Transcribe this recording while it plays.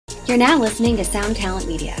You're now listening to Sound Talent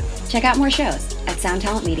Media. Check out more shows at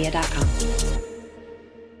soundtalentmedia.com.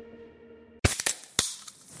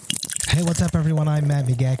 Hey, what's up, everyone? I'm Matt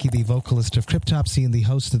Migaki, the vocalist of Cryptopsy and the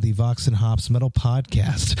host of the Vox and Hops Metal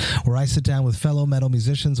Podcast, where I sit down with fellow metal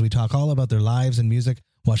musicians. We talk all about their lives and music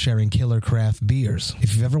while sharing killer craft beers.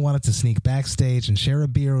 If you've ever wanted to sneak backstage and share a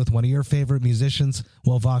beer with one of your favorite musicians,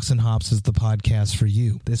 well, Vox and Hops is the podcast for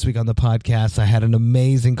you. This week on the podcast, I had an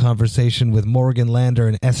amazing conversation with Morgan Lander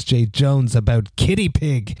and S.J. Jones about Kitty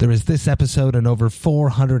Pig. There is this episode and over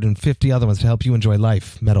 450 other ones to help you enjoy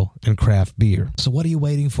life, metal, and craft beer. So what are you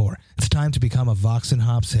waiting for? It's time to become a Vox and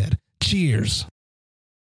Hops head. Cheers!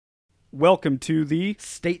 Welcome to the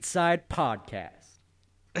Stateside Podcast.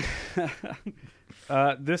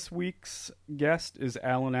 This week's guest is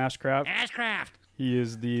Alan Ashcraft. Ashcraft! He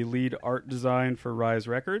is the lead art design for Rise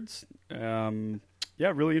Records.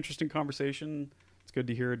 Really interesting conversation. It's good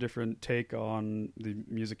to hear a different take on the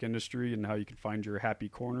music industry and how you can find your happy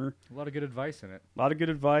corner. A lot of good advice in it. A lot of good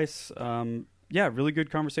advice. Really good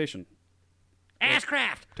conversation.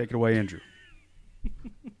 Ashcraft! Take it away, Andrew.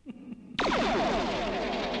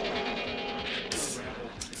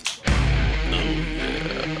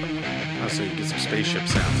 So you get some spaceship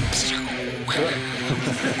sounds. We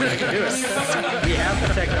have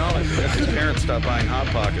the technology. His parents stopped buying Hot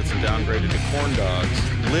Pockets and downgraded to corn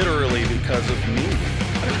dogs, literally because of me.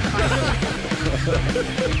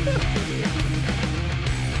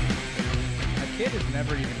 A kid has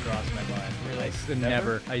never even crossed my mind. Really?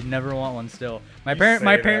 Never? I never want one still. My It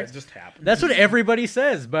parents. just happened. That's what everybody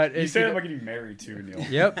says, but You it's, say it like getting married too, Neil.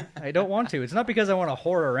 Yep, I don't want to. It's not because I want to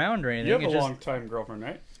whore around or anything. You have a it's just, long-time girlfriend,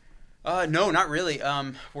 right? No, not really.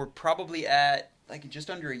 We're probably at like just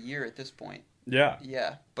under a year at this point. Yeah.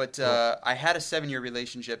 Yeah, but I had a 7-year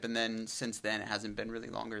relationship, and then since then it hasn't been really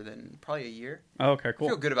longer than probably a year. Oh, okay, cool.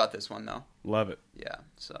 I feel good about this one though. Love it. Yeah,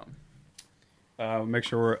 so. Make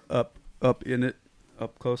sure we're up in it,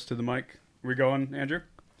 up close to the mic. We going, Andrew?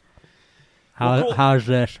 Cool. How's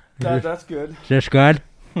this? That's good. Is this good?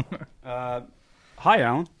 Hi,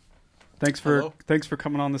 Alan. Thanks for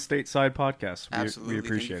coming on the Stateside Podcast. Absolutely, we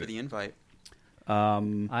appreciate thank you for it. the invite.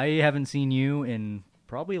 I haven't seen you in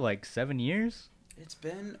probably like 7 years. It's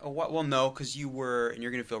been a while. Well, no, because you were, and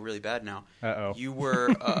you're gonna feel really bad now. Uh-oh. You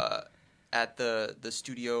were at the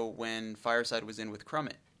studio when Fireside was in with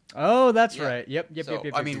Crummett. Oh, that's Yeah. right. Yep. So,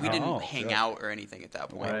 Yep. I mean, we didn't Oh, hang good. out or anything at that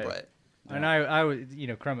point, Right. but And I was,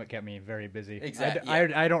 Crummett kept me very busy. Exactly,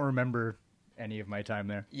 I don't remember any of my time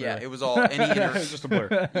there. yeah, really. it was all It's just a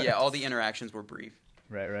blur. all the interactions were brief.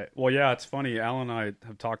 Right. Well, yeah, it's funny. Alan and I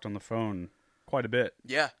have talked on the phone quite a bit,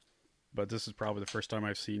 Yeah. but this is probably the first time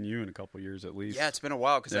I've seen you in a couple of years at least. Yeah, it's been a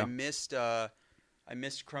while because Yeah. I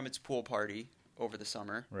missed Crummett's pool party over the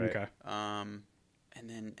summer. Right. Okay. And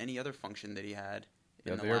then any other function that he had.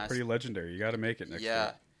 Yeah, in the they are last, pretty legendary. You got to make it next Yeah,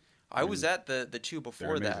 year. I was at the two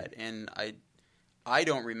before amazing. that, and I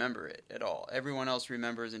don't remember it at all. Everyone else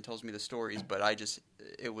remembers and tells me the stories, but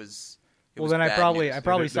it was. Well, then I bad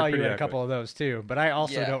probably news. saw They're you pretty at a couple of those too, but I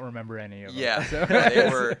also Yeah. don't remember any of them. Yeah,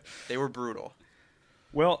 So. they were brutal.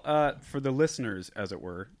 Well, for the listeners, as it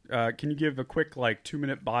were, can you give a quick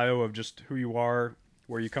 2-minute bio of just who you are,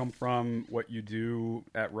 where you come from, what you do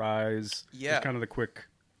at Rise? Yeah. Just kind of the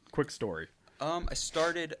quick story. I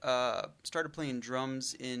started playing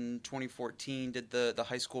drums in 2014. Did the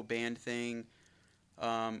high school band thing.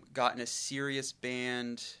 Got in a serious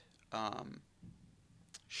band.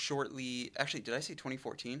 Shortly, actually, did I say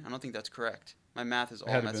 2014? I don't think that's correct. My math is all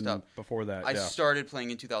Had it messed been up. before that, I yeah. started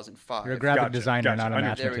playing in 2005. You're a graphic Gotcha, designer, gotcha. not a I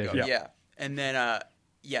know. There we go. mathematician. Yeah. And then,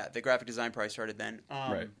 the graphic design probably started then.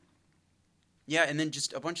 Right. Yeah, and then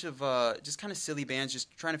just a bunch of just kind of silly bands,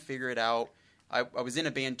 just trying to figure it out. I was in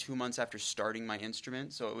a band 2 months after starting my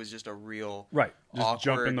instrument, so it was just a real Right. Just awkward,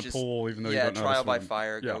 jump in the pool even though you don't know how to trial by swim.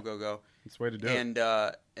 fire, Yeah. go. That's the way to do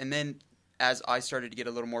it. And then as I started to get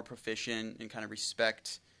a little more proficient and kind of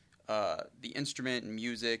respect the instrument and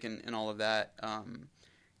music and all of that,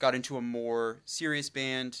 got into a more serious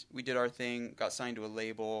band. We did our thing, got signed to a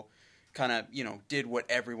label, kind of, did what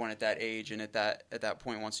everyone at that age and at that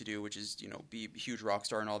point wants to do, which is, be a huge rock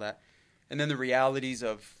star and all that. And then the realities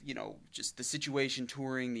of, just the situation,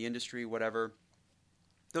 touring, the industry, whatever,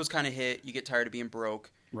 those kind of hit. You get tired of being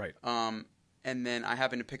broke. Right. And then I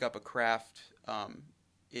happened to pick up a craft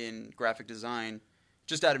in graphic design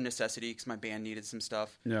just out of necessity because my band needed some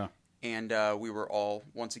stuff. Yeah. And we were all,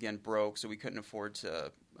 once again, broke, so we couldn't afford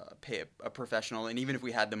to pay a professional. And even if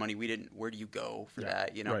we had the money, we didn't. Where do you go for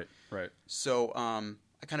that? Right. So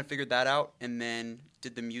I kind of figured that out, and then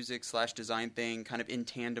did the music/design thing kind of in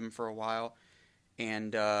tandem for a while.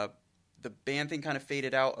 And the band thing kind of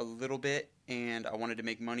faded out a little bit, and I wanted to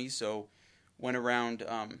make money, so went around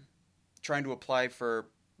trying to apply for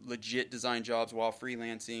legit design jobs while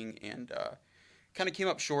freelancing, and kind of came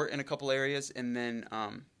up short in a couple areas, and then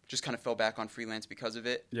just kind of fell back on freelance because of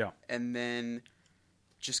it. Yeah. And then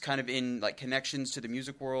just kind of in like connections to the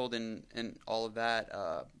music world and all of that,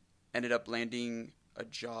 ended up landing a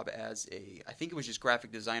job as I think it was just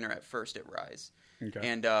graphic designer at first at Rise. Okay.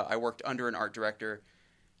 And I worked under an art director.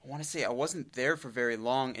 I want to say I wasn't there for very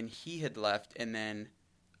long, and he had left, and then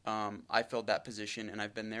I filled that position, and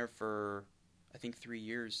I've been there for, I think, 3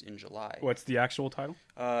 years in July. What's the actual title?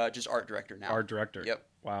 Just art director now. Art director. Yep.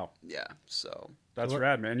 Wow. Yeah. So That's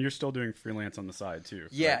rad, man. You're still doing freelance on the side too.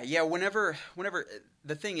 yeah, right? yeah. Whenever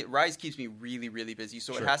the thing at Rise keeps me really, really busy,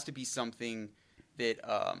 so Sure. it has to be something that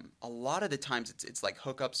a lot of the times it's like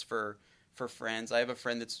hookups for friends. I have a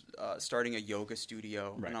friend that's starting a yoga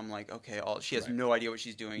studio, Right. and I'm like, okay, she has Right. no idea what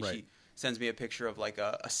she's doing. Right. She sends me a picture of like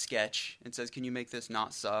a sketch and says, can you make this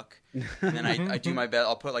not suck? And then I do my best.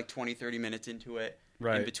 I'll put like 20, 30 minutes into it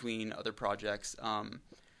Right. in between other projects.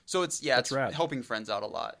 So it's rad. helping friends out a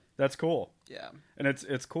lot. That's cool. Yeah. And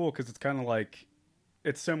it's cool because it's kind of like,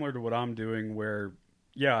 it's similar to what I'm doing where,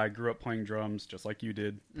 yeah, I grew up playing drums just like you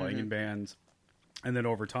did, playing in bands. And then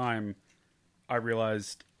over time, I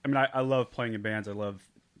realized, I mean, I love playing in bands. I love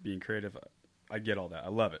being creative. I get all that. I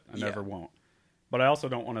love it. I never won't. But I also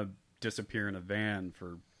don't want to disappear in a van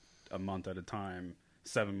for a month at a time,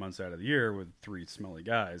 7 months out of the year with 3 smelly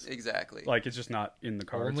guys. Exactly. Like, it's just not in the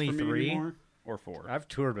cards Only for me 3? anymore. Or 4. I've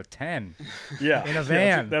toured with 10. Yeah. in a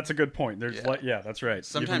van. That's a good point. There's Yeah. that's right.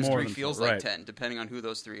 Sometimes Even more 3 than feels 4. like Right. 10, depending on who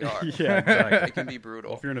those 3 are. Yeah, exactly. It can be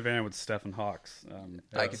brutal. Well, if you're in a van with Stephen Hawks,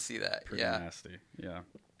 I can see that. pretty Yeah. nasty. Yeah.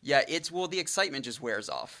 Yeah, the excitement just wears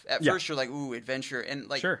off. At Yeah. first you're like, ooh, adventure. And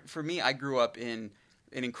like, Sure. for me, I grew up in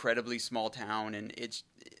an incredibly small town, and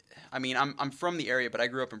I'm from the area, but I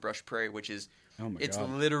grew up in Brush Prairie, which is, Oh my it's God.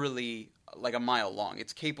 literally like a mile long.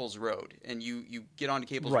 It's Caples Road, and you get onto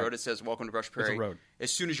Caples Right. Road, it says, welcome to Brush It's Prairie. a road. As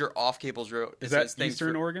soon as you're off Caples Road, it Is says that thanks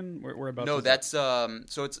Eastern for- Oregon? Whereabouts? No, is that's,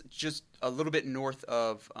 so it's just a little bit north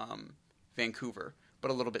of Vancouver, but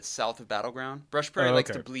a little bit south of Battleground. Brush Prairie likes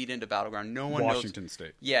okay. to bleed into Battleground. No one Washington knows.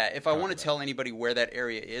 State. Yeah, if I want to Okay. tell anybody where that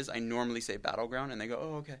area is, I normally say Battleground, and they go,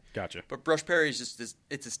 "Oh, okay." Gotcha. But Brush Prairie is just this.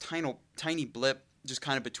 It's this tiny blip, just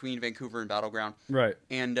kind of between Vancouver and Battleground. Right.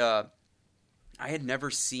 And I had never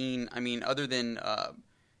seen. I mean, other than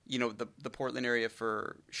the Portland area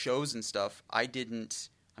for shows and stuff, I didn't.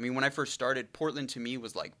 I mean, when I first started, Portland to me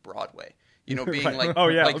was like Broadway. Being Right. like, Oh,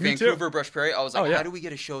 yeah, like me too. Vancouver, Brush Prairie. I was like, Oh, yeah. how do we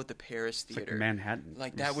get a show at the Paris It's like Theater? Manhattan.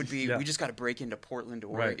 Like that would be. Yeah. We just got to break into Portland,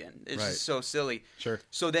 Right. Oregon. It's Right. just so silly. Sure.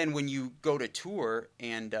 So then when you go to tour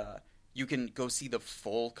and you can go see the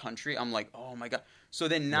full country, I'm like, oh my god. So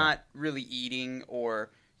then not really eating or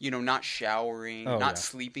not showering, Oh, not yeah.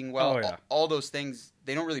 sleeping well, Oh, yeah. all those things,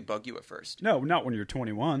 they don't really bug you at first. No, not when you're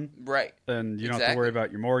 21. Right. And you don't have to worry about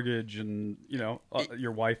your mortgage and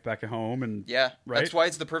your wife back at home and Yeah, right? that's why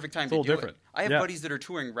it's the perfect time It's to a little do different. it. I have Yeah. buddies that are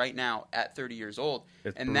touring right now at 30 years old,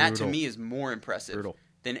 It's and that to brutal. me is more impressive Brutal.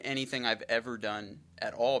 than anything I've ever done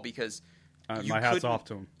at all. Because you my hat's couldn't- off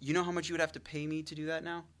to him. You know how much you would have to pay me to do that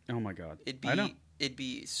now? Oh my god. I know. I know. It'd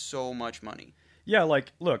be so much money. Yeah,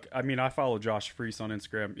 like look, I mean, I follow Josh Freese on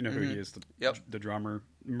Instagram. You know who he is, Yep. the drummer,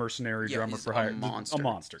 mercenary Yeah, drummer he's for a hire. monster. A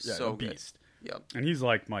monster. Yeah, So a good. beast. Yep. And he's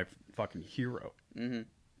like my fucking hero. Mm-hmm.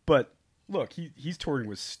 But look, he's touring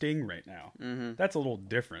with Sting right now. Mm-hmm. That's a little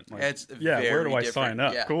different. Like, It's where very do I different. sign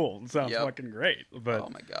up? Yeah. Cool. It sounds Yep. fucking great. But Oh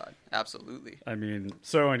my god, absolutely. I mean,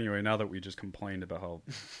 so anyway, now that we just complained about how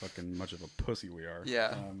fucking much of a pussy we are.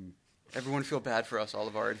 Yeah. Everyone feel bad for us, all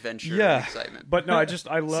of our adventure Yeah. and excitement. But no,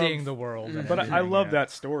 I love Seeing the world. and But I everything, love yeah.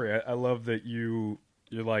 that story. I love that you're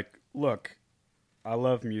like, look, I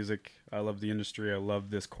love music. I love the industry. I love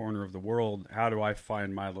this corner of the world. How do I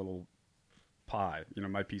find my little pie?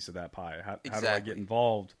 My piece of that pie. How do I Exactly. get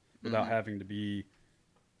involved without having to be,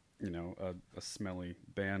 a smelly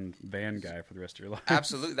van guy for the rest of your life?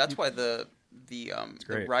 Absolutely. That's why the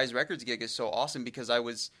great. Rise Records gig is so awesome, because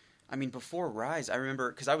before Rise, I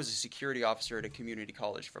remember, because I was a security officer at a community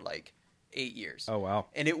college for like 8 years. Oh wow.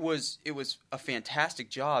 And it was a fantastic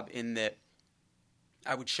job in that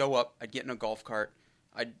I would show up, I'd get in a golf cart,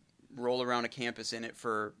 I'd roll around a campus in it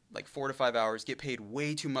for like 4 to 5 hours, get paid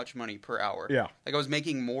way too much money per hour. Yeah. Like I was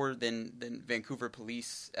making more than Vancouver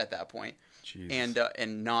police at that point. Jesus.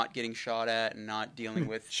 And not getting shot at and not dealing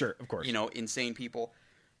with Sure, of course. insane people.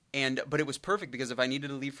 But it was perfect, because if I needed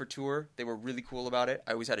to leave for tour, they were really cool about it.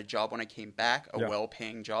 I always had a job when I came back, a Yeah.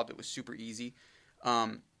 well-paying job that was super easy.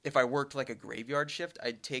 If I worked like a graveyard shift,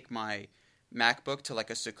 I'd take my MacBook to like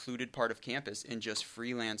a secluded part of campus and just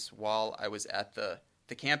freelance while I was at the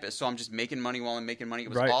the campus. So I'm just making money while I'm making money. It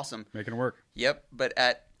was Right. awesome. Making it work. Yep. But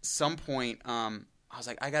at some point, I was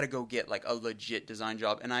like, I got to go get like a legit design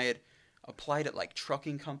job. And I had applied at like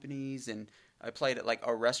trucking companies, and I applied at like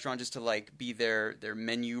a restaurant just to like be their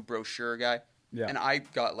menu brochure guy. Yeah. And I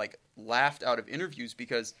got like laughed out of interviews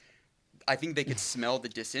because I think they could smell the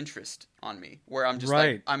disinterest on me, where I'm just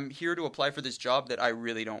Right. like, I'm here to apply for this job that I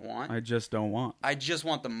really don't want. I just don't want. I just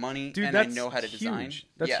want the money, Dude, and I that's know how to design. huge.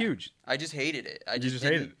 That's Yeah. huge. I just hated it. I You just, just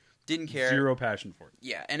didn't, hated it. didn't care. Zero passion for it.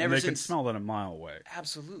 Yeah, And ever they can since smell that a mile away.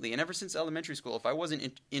 absolutely, and ever since elementary school, if I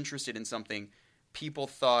wasn't interested in something, people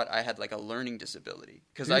thought I had like a learning disability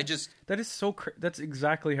because I Dude, just That is so. That's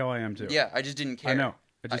exactly how I am too. I just didn't care. I know.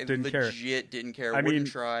 I just didn't care. Legit didn't care. I Wouldn't mean,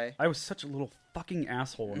 try. I was such a little fucking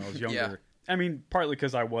asshole when I was younger. Yeah. I mean, partly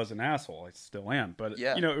because I was an asshole. I still am. But,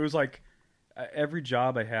 Yeah. you know, it was like every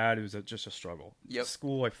job I had, it was just a struggle. Yep.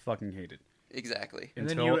 School, I fucking hated. Exactly.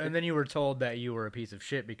 And Until then you were told that you were a piece of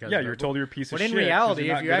shit because Yeah, of you were it. told you're a piece of When shit. in 'cause reality,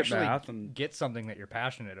 you're if not you good at actually math and, get something that you're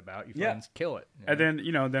passionate about, you Yeah. fucking kill it. you and know? then,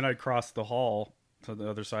 you know, then I'd cross the hall to the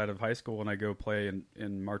other side of high school and I go play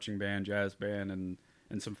in marching band, jazz band, and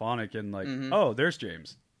symphonic, and like, oh, there's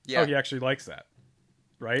James. Yeah. Oh, he actually likes that.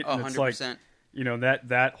 Right? And it's like, 100%. you know,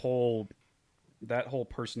 that whole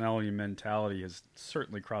personality and mentality has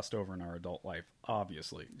certainly crossed over in our adult life,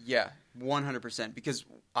 obviously. Yeah, 100%. Because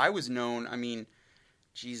I was known, I mean,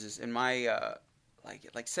 Jesus, in my,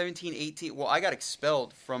 like 17, 18, well, I got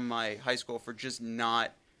expelled from my high school for just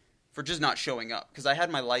not showing up. Because I had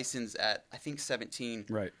my license at, I think, 17.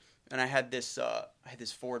 Right. And I had this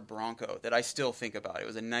Ford Bronco that I still think about. It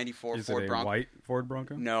was a 94 Is Ford it a Bronco. white Ford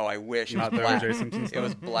Bronco? No, I wish. It was Not the black. O.J. Simpson It stuff?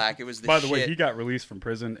 was black. It was the By the shit. way, he got released from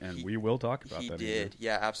prison, and we will talk about He that. did.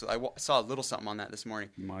 Yeah, absolutely. I saw a little something on that this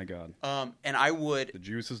morning. My God. And I would, The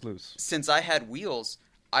juice is loose. since I had wheels,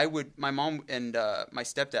 my mom and my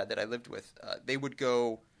stepdad that I lived with, they would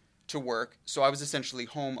go to work. So I was essentially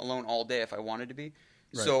home alone all day if I wanted to be.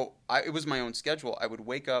 Right. So it was my own schedule. I would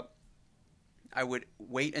wake up. I would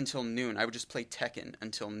wait until noon. I would just play Tekken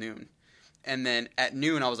until noon. And then at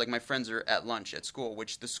noon, I was like, my friends are at lunch at school,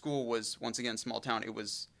 which the school was, once again, small town. It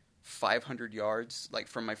was 500 yards, like,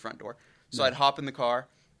 from my front door. So I'd hop in the car.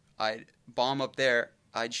 I'd bomb up there.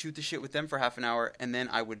 I'd shoot the shit with them for half an hour, and then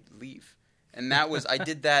I would leave. And that was, I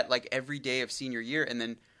did that, like, every day of senior year. And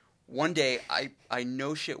then one day, I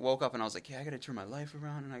no shit woke up, and I was like, yeah, I got to turn my life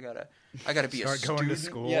around, and I gotta be Start a going to student.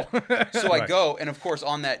 school. Yeah. So I Right. go, and of course,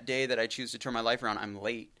 on that day that I choose to turn my life around, I'm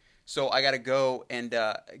late. So I got to go and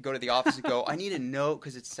go to the office and go, I need a note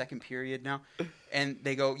because it's second period now. And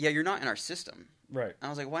they go, yeah, you're not in our system. Right. And I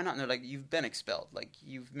was like, why not? And they're like, you've been expelled. Like,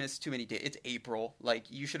 you've missed too many days. It's April. Like,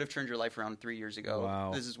 you should have turned your life around 3 years ago.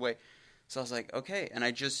 Wow. This is way. So I was like, okay. And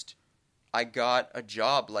I got a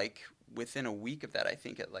job, like, within a week of that, I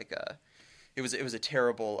think, at, like, it was a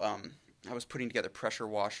terrible, I was putting together pressure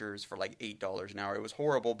washers for, like, $8 an hour. It was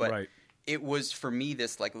horrible, but Right. it was, for me,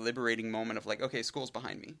 this, like, liberating moment of, like, okay, school's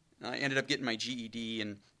behind me. And I ended up getting my GED,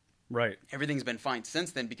 and Right. everything's been fine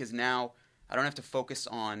since then because now I don't have to focus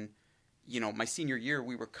on, you know, my senior year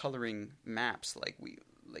we were coloring maps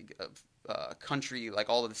of country, like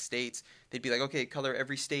all of the states. They'd be like, okay, color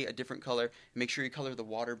every state a different color. Make sure you color the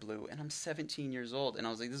water blue. And I'm 17 years old, and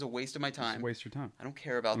I was like, this is a waste of my time. Just waste your time. I don't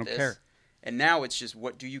care about I don't this. care. And now it's just,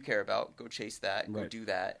 what do you care about? Go chase that. Go Right. do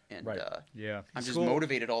that. And Right. Yeah. I'm just School-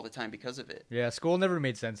 motivated all the time because of it. Yeah, school never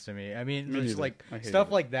made sense to me. I mean, Me there's neither. like I hated stuff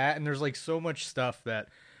it. like that, and there's like so much stuff that,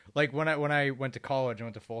 like when I went to college, I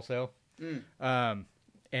went to Full Sail,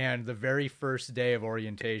 and the very first day of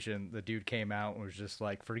orientation, the dude came out and was just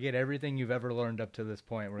like, "Forget everything you've ever learned up to this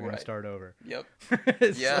point. We're gonna Right. start over." Yep.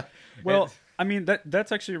 It's Yeah. like- Well, it's- I mean,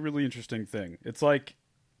 that's actually a really interesting thing. It's like,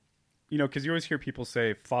 you know, because you always hear people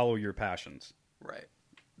say, follow your passions. Right.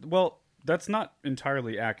 Well, that's not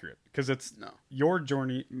entirely accurate because it's No. your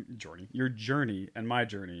journey, your journey and my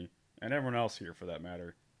journey and everyone else here for that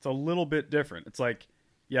matter. It's a little bit different. It's like,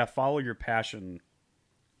 yeah, follow your passion,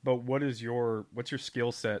 but what's your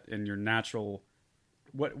skill set and your natural,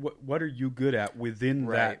 what are you good at within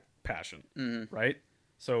Right. that passion, right?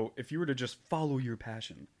 So if you were to just follow your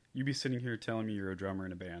passion, you'd be sitting here telling me you're a drummer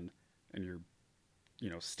in a band and you're, you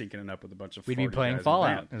know, stinking it up with a bunch of we'd be 40 playing guys in a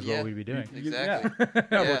Fallout, band. is Yeah. what we'd be doing. Exactly. Yeah.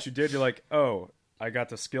 No, Yeah. what you did, you're like, oh, I got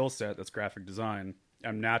the skill set that's graphic design.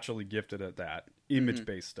 I'm naturally gifted at that.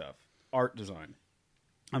 Image-based stuff. Art design.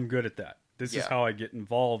 I'm good at that. This is Yeah. how I get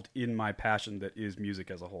involved in my passion that is music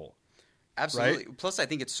as a whole. Absolutely. Plus, I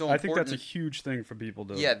think it's so I important. think that's a huge thing for people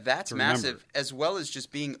to Yeah, that's to remember. massive, as well as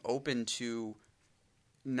just being open to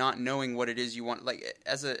not knowing what it is you want. Like,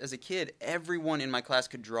 as a kid, everyone in my class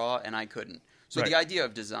could draw, and I couldn't. So Right. the idea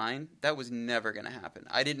of design, that was never going to happen.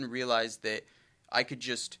 I didn't realize that I could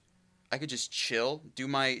just chill,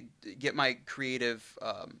 get my creative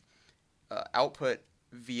output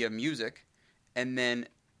via music, and then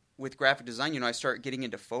with graphic design, I start getting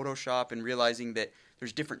into Photoshop and realizing that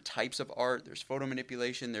there's different types of art. There's photo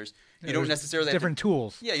manipulation. You don't necessarily different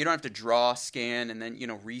tools. Yeah, you don't have to draw, scan, and then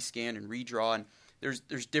rescan and redraw. And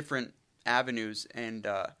there's different avenues, and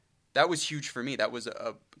that was huge for me. That was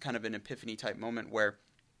a kind of an epiphany type moment where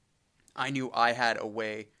I knew I had a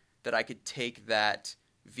way that I could take that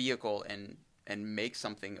vehicle and make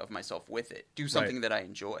something of myself with it. Do something that I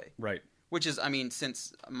enjoy. Right. Which is,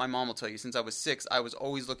 since my mom will tell you, since I was 6, I was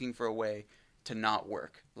always looking for a way to not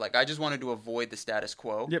work. Like, I just wanted to avoid the status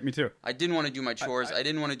quo. Yeah, me too. I didn't want to do my chores. I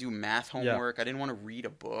didn't want to do math homework. I didn't want to read a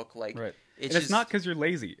book. Like, right. It's not because you're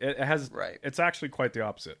lazy. It has. Right. It's actually quite the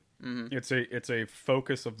opposite. Mm-hmm. It's a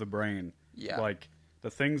focus of the brain. Yeah. Like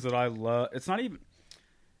the things that I love. It's not even.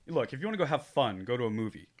 Look, if you want to go have fun, go to a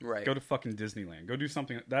movie. Right. Go to fucking Disneyland. Go do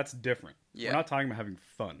something that's different. Yeah. We're not talking about having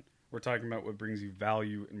fun. We're talking about what brings you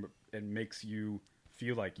value and makes you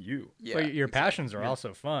feel like you. Yeah. But your passions are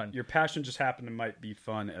also fun. Your passion just might be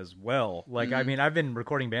fun as well. Like, I've been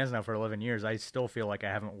recording bands now for 11 years. I still feel like I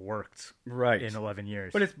haven't worked right in 11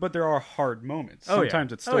 years. But there are hard moments. Oh,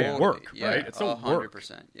 Sometimes yeah. it's still work, yeah. right? It's still work.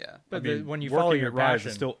 100%. Yeah. But when you working follow your at Rise passion,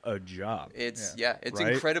 is still a job. It's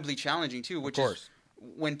Right? incredibly challenging too, which is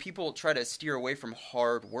when people try to steer away from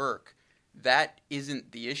hard work, that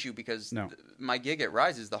isn't the issue because my gig at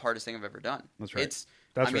Rise is the hardest thing I've ever done. That's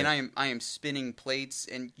right. I am spinning plates,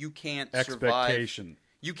 and you can't Expectation. survive.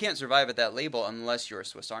 You can't survive at that label unless you're a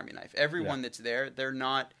Swiss Army knife. Everyone that's there, they're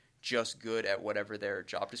not just good at whatever their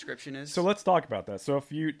job description is. So let's talk about that. So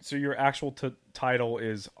your actual title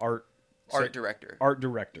is art director. Art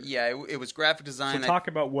director. Yeah, it was graphic design. So talk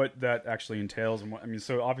about what that actually entails and what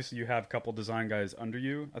so obviously you have a couple design guys under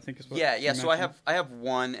you, I think is what. Yeah. So mentioned. I have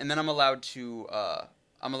one, and then I'm allowed to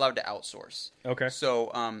outsource. Okay. So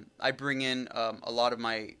I bring in a lot of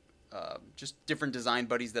my just different design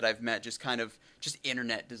buddies that I've met, just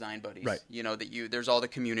internet design buddies. Right. There's all the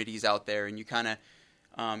communities out there, and you kind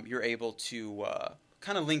of you're able to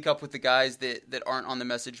kind of link up with the guys that aren't on the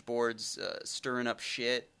message boards stirring up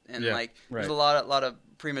shit. And there's a lot of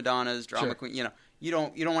prima donnas, drama queen. You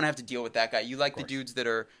don't want to have to deal with that guy. You like the dudes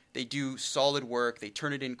they do solid work. They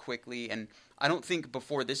turn it in quickly. And I don't think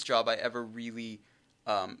before this job I ever really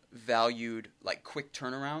valued like quick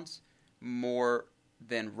turnarounds more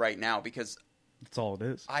than right now because that's all it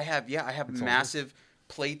is. I have that's massive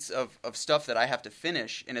plates of stuff that I have to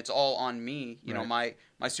finish, and it's all on me. You know, my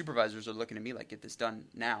supervisors are looking at me like, get this done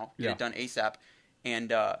now, get it done ASAP.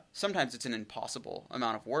 And sometimes it's an impossible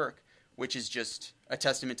amount of work, which is just a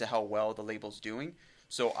testament to how well the label's doing.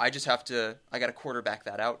 So I got to quarterback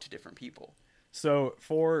that out to different people. So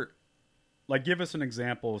give us an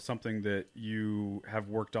example of something that you have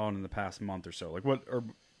worked on in the past month or so. Like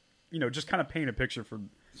just kind of paint a picture for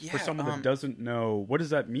someone that doesn't know. What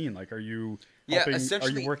does that mean? Like, are you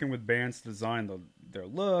working with bands to design their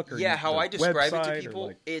look? Or how I describe it to people,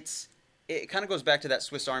 like... it kind of goes back to that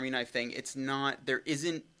Swiss Army knife thing. There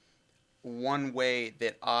isn't one way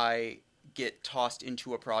that I get tossed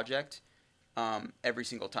into a project every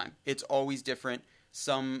single time. It's always different.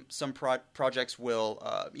 Some projects will,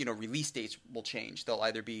 release dates will change. They'll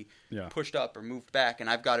either be pushed up or moved back, and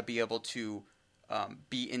I've got to be able to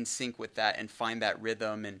be in sync with that and find that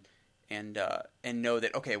rhythm and know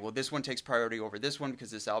that, okay, well, this one takes priority over this one because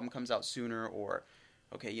this album comes out sooner, or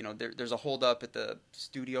okay, there's a hold up at the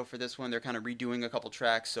studio for this one. They're kind of redoing a couple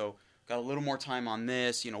tracks, so got a little more time on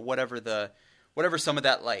this. Whatever some of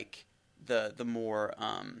that like the more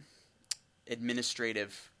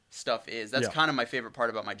administrative stuff is. That's kind of my favorite part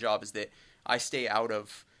about my job is that I stay out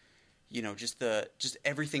of just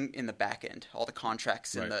everything in the back end, all the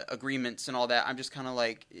contracts and the agreements and all that. I'm just kind of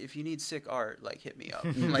like, if you need sick art, like hit me up.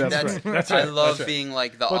 Like that's I love being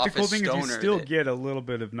like the office stoner. But the cool thing is you still get a little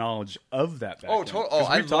bit of knowledge of that back end.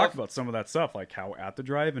 We've talked about some of that stuff, like how At the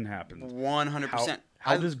Drive-In happened. 100%.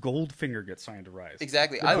 How does Goldfinger get signed to Rise?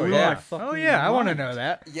 Exactly. I want to know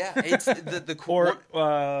that. Yeah, it's the cool.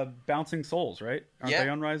 Or Bouncing Souls, right? Aren't they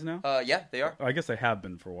on Rise now? Yeah, they are. I guess they have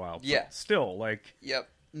been for a while. Yeah. But still, like. Yep.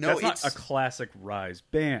 No, that's not a classic Rise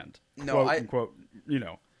band. No, quote unquote.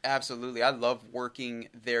 Absolutely, I love working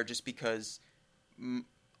there just because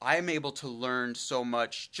I'm able to learn so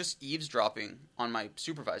much just eavesdropping on my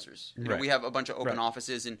supervisors. We have a bunch of open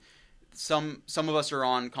offices, and some of us are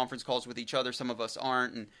on conference calls with each other. Some of us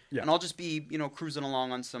aren't, and I'll just be cruising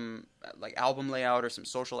along on some like album layout or some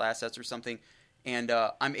social assets or something, and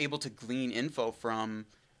I'm able to glean info from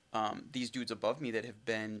these dudes above me that have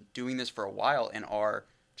been doing this for a while and are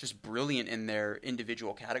just brilliant in their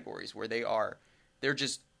individual categories where they are They're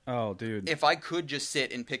just. Oh, dude. If I could just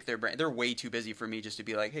sit and pick their brain, they're way too busy for me just to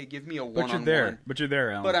be like, hey, give me a one-on-one. But you're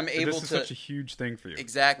there, Alan. But I'm able This is such a huge thing for you.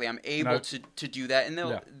 Exactly. I'm able to do that.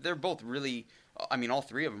 And they're both really, I mean, all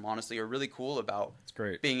three of them, honestly, are really cool about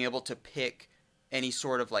being able to pick any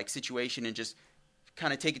sort of like situation and just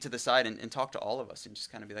kind of take it to the side and talk to all of us and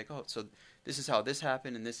just kind of be like, oh, so this is how this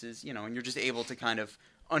happened and this is, and you're just able to kind of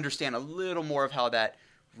understand a little more of how that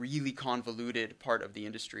really convoluted part of the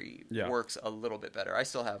industry works a little bit better. I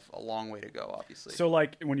still have a long way to go, obviously. So,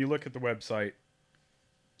 like, when you look at the website,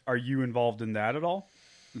 are you involved in that at all?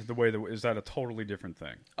 Is that a totally different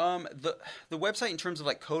thing? The website in terms of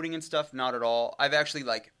like coding and stuff, not at all. I've actually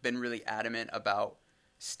like been really adamant about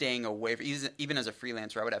staying away from, even as a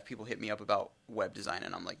freelancer. I would have people hit me up about web design,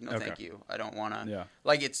 and I'm like, no, thank you. I don't want to. Yeah.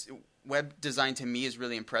 Like, it's web design to me is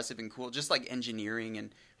really impressive and cool. Just like engineering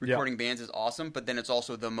and recording bands is awesome, but then it's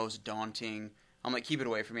also the most daunting. I'm like, keep it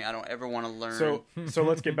away from me. I don't ever want to learn. So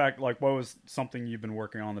let's get back. Like, what was something you've been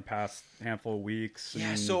working on the past handful of weeks?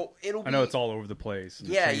 Yeah, so I know it's all over the place.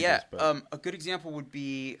 Yeah. A good example would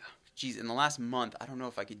be, in the last month, I don't know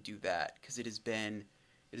if I could do that because it has been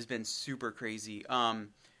super crazy.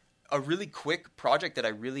 A really quick project that I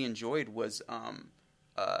really enjoyed was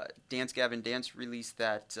Dance Gavin Dance released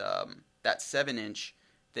that 7-inch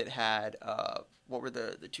that had what were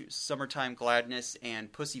the two, Summertime Gladness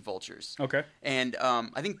and Pussy Vultures. Okay. And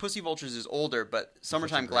I think Pussy Vultures is older, but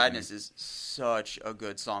Summertime Gladness is such a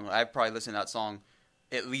good song. I've probably listened to that song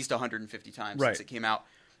at least 150 times since it came out.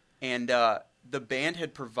 And the band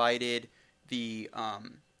had provided the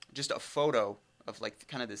just a photo of like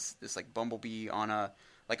kind of this like bumblebee on a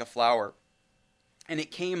flower. And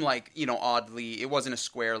it came like, oddly, it wasn't a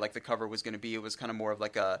square like the cover was going to be. It was kind of more of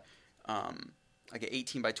like an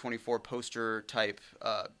 18 by 24 poster type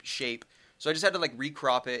shape. So I just had to like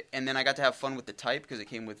recrop it, and then I got to have fun with the type because it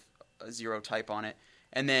came with a 0 type on it,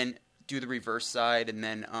 and then do the reverse side, and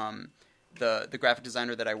then the graphic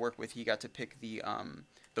designer that I work with, he got to pick the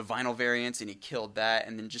vinyl variants, and he killed that,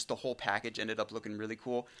 and then just the whole package ended up looking really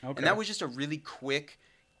cool. Okay. And that was just a really quick,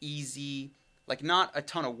 easy, like not a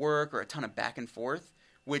ton of work or a ton of back and forth,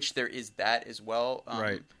 which there is that as well.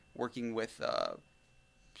 Working with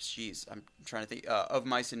I'm trying to think Of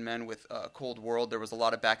Mice and Men with Cold World. There was a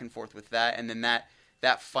lot of back and forth with that, and then that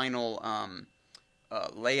final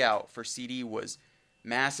layout for CD was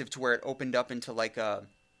massive to where it opened up into like I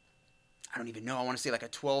don't even know. I want to say like a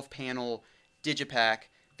 12-panel digipack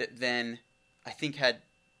that then I think had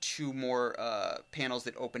 2 more panels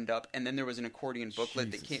that opened up, and then there was an accordion booklet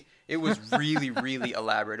that came. It was really, really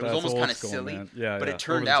elaborate. It was almost kind of silly, but it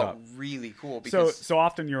turned out really cool. Because so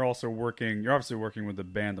often you're obviously working with the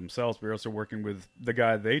band themselves, but you're also working with the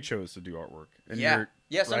guy they chose to do artwork. And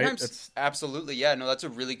sometimes right? Absolutely, no, that's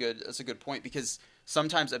a good point, because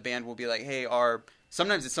sometimes a band will be like, hey,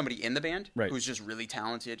 sometimes it's somebody in the band who's just really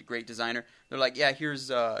talented, great designer. They're like, yeah, here's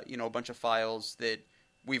a bunch of files that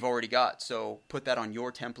we've already got, so put that on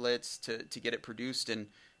your templates to get it produced and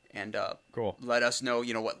cool. Let us know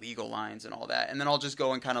what legal lines and all that, and then I'll just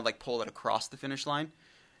go and kind of like pull it across the finish line.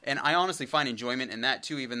 And I honestly find enjoyment in that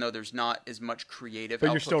too, even though there's not as much creative.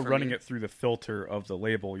 But you're still running it through the filter of the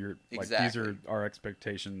label. You're like, these are our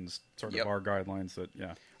expectations, sort of our guidelines that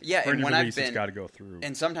For and when release, it's got to go through.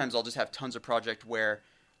 And sometimes I'll just have tons of project where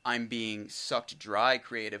I'm being sucked dry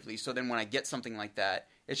creatively. So then when I get something like that,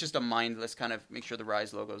 it's just a mindless kind of make sure the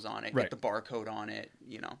Rise logo's on it, get the barcode on it,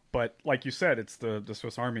 But like you said, it's the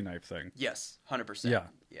Swiss Army knife thing. Yes, 100%.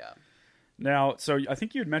 Yeah. Now, so I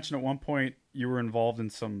think you had mentioned at one point you were involved in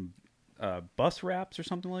some bus wraps or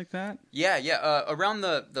something like that. Yeah. Around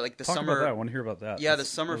the Talk summer. About that. I want to hear about that. Yeah, the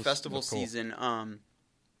summer festival season.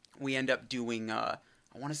 We end up doing. I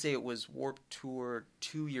want to say it was Warped Tour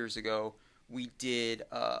 2 years ago. We did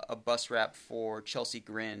a bus wrap for Chelsea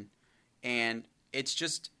Grin, and it's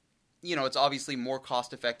just, it's obviously more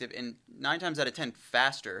cost effective and 9 times out of 10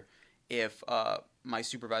 faster if my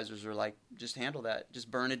supervisors are like, just handle that.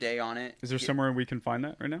 Just burn a day on it. Is there somewhere we can find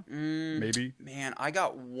that right now? Maybe. Man, I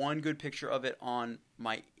got one good picture of it on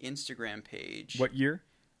my Instagram page. What year?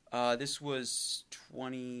 This was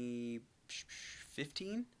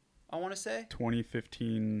 2015, I want to say.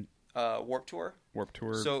 2015. Warped Tour. Warped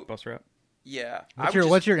Tour bus wrap? Yeah.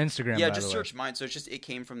 What's your Instagram, Yeah, by just the search way? mine. So it's just It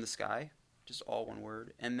Came From the Sky. Just all one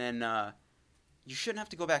word. And then you shouldn't have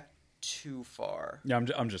to go back too far. Yeah,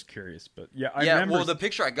 I'm just curious, but I remember. Well, the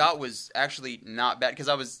picture I got was actually not bad because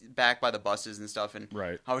I was back by the buses and stuff, and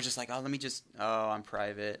I was just like, I'm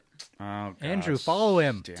private. Oh, gosh. Andrew, follow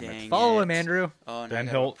him. Follow him, Andrew. Oh, then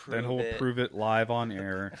he'll prove it live on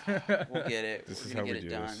air. We'll get it. This is how we do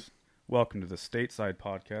this. Welcome to the Stateside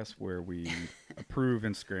Podcast, where we approve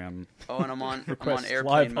Instagram. Oh, and I'm on requests airplane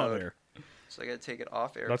live on mode. there. So I got to take it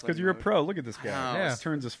off airplane That's because you're a mode. pro. Look at this guy. Yeah. He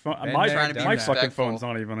turns his phone. Been My, there, Trying to be my fucking respectful. phone's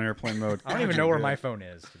not even on airplane mode. I don't even know where my phone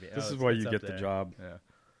is. This is why you get the job. Yeah.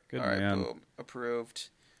 Good All right, man. boom. Approved.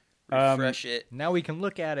 Refresh it. Now we can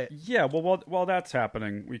look at it. Yeah. Well, while that's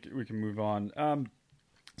happening, we can move on.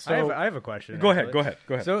 So I have a question. Go actually.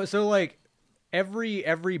 ahead. So like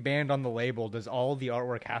every band on the label, does all the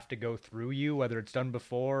artwork have to go through you, whether it's done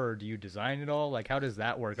before, or do you design it all? Like, how does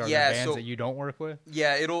that work? Are there bands that you don't work with?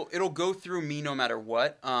 Yeah, it'll go through me no matter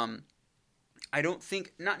what. I don't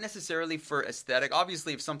think, not necessarily for aesthetic.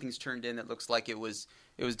 Obviously, if something's turned in that looks like it was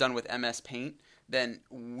done with MS Paint, then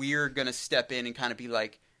we're gonna step in and kind of be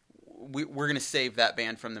like, we're gonna save that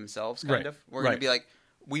band from themselves, kind of. We're gonna be like,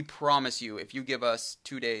 we promise you, if you give us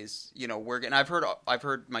 2 days, we're gonna. I've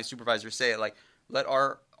heard my supervisor say it, like, let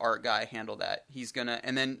our art guy handle that. He's gonna,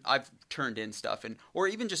 and then I've turned in stuff, or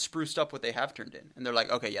even just spruced up what they have turned in, and they're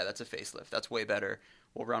like, okay, yeah, that's a facelift. That's way better.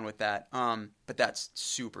 We'll run with that. But that's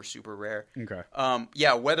super, super rare. Okay.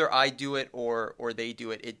 Yeah, whether I do it or they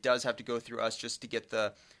do it, it does have to go through us just to get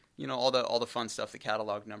the, all the fun stuff, the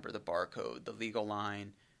catalog number, the barcode, the legal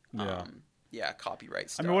line. Yeah, copyright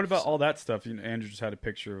stuff. I mean, what about all that stuff? Andrew just had a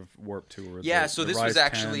picture of Warp Tour. Yeah, so this was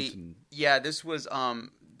actually and... this was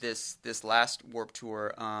this last Warp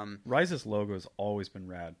Tour. Rise's logo has always been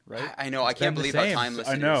rad, right? I know. I can't believe how timeless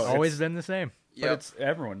it is. I know. Always been the same. But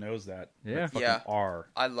everyone knows that. Yeah. Are.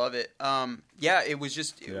 I love it. It was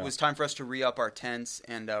just it was time for us to re-up our tents,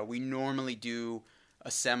 and we normally do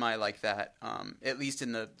a semi like that, at least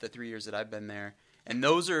in the 3 years that I've been there. And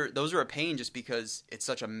those are a pain just because it's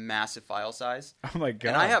such a massive file size. Oh my god!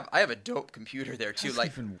 And I have a dope computer there too.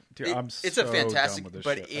 It's a fantastic,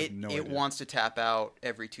 but it wants to tap out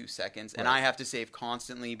every 2 seconds, and I have to save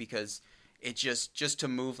constantly because it just to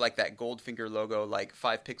move like that Goldfinger logo like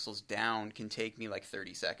 5 pixels down can take me like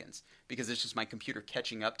 30 seconds because it's just my computer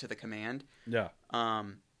catching up to the command. Yeah.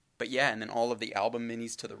 But yeah, and then all of the album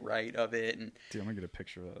minis to the right of it, and dude, I'm gonna get a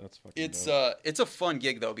picture of that. That's fucking dope. It's a fun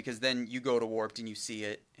gig though because then you go to Warped and you see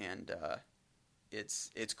it, and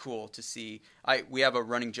it's cool to see. We have a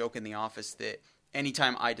running joke in the office that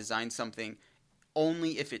anytime I design something,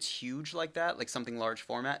 only if it's huge like that, like something large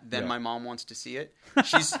format, then my mom wants to see it.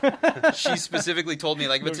 She specifically told me,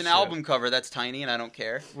 like, if it's an album cover, that's tiny and I don't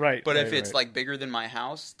care. Right. But if it's like bigger than my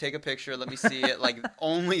house, take a picture, let me see it. Like,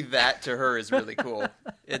 only that to her is really cool.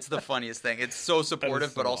 It's the funniest thing. It's so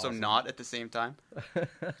supportive, but also not at the same time.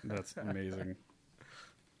 That's amazing.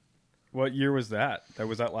 What year was that?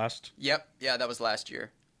 Was that last? Yep. Yeah, that was last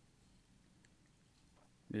year.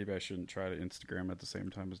 Maybe I shouldn't try to Instagram at the same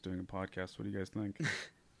time as doing a podcast. What do you guys think?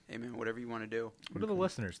 Hey, man, whatever you want to do. What do the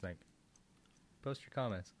listeners think? Post your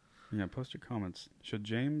comments. Yeah, post your comments. Should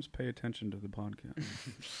James pay attention to the podcast?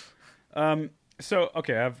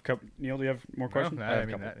 Okay, I have a couple. Neil, do you have more questions? No, I have I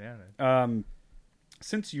mean, a couple. yeah.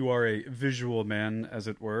 Since you are a visual man, as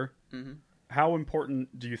it were, how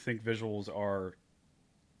important do you think visuals are?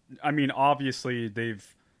 I mean, obviously,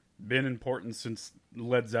 they've been important since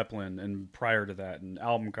Led Zeppelin and prior to that, and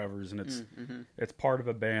album covers, and it's part of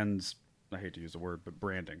a band's, I hate to use the word, but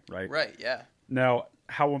branding, right? Right, yeah. Now,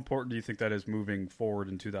 how important do you think that is moving forward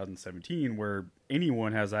in 2017, where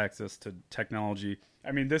anyone has access to technology?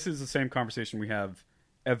 I mean, this is the same conversation we have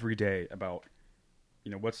every day about,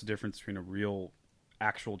 what's the difference between a real,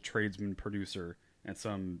 actual tradesman producer and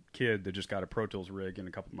some kid that just got a Pro Tools rig and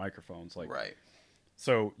a couple microphones, like. Right.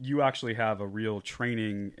 So you actually have a real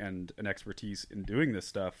training and an expertise in doing this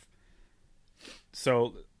stuff.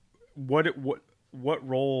 So what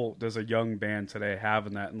role does a young band today have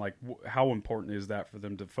in that? And like, how important is that for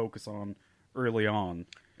them to focus on early on?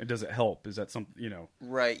 And does it help? Is that something,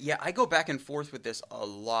 Right. Yeah. I go back and forth with this a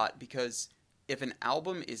lot because if an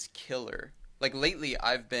album is killer, like lately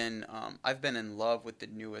I've been in love with the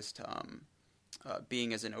newest,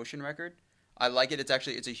 Being as an Ocean record. I like it.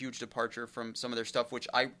 It's a huge departure from some of their stuff, which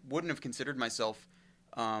I wouldn't have considered myself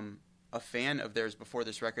a fan of theirs before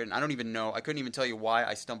this record. And I don't even know. I couldn't even tell you why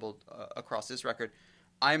I stumbled across this record.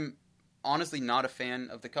 I'm honestly not a fan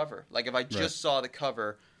of the cover. Like if I just saw the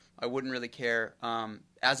cover, I wouldn't really care.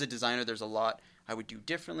 As a designer, there's a lot I would do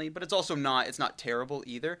differently, but it's not terrible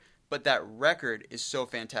either. But that record is so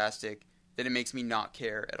fantastic that it makes me not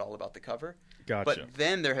care at all about the cover. Gotcha. But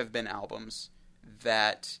then there have been albums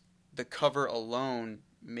that the cover alone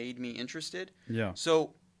made me interested. Yeah.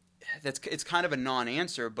 So it's kind of a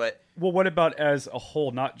non-answer, but well, what about as a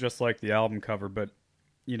whole, not just like the album cover, but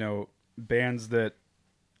bands that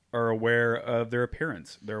are aware of their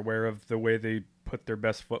appearance, they're aware of the way they put their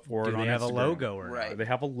best foot forward. Do they have a logo or not? Right. Do they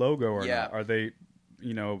have a logo or not? Are they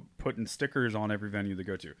putting stickers on every venue they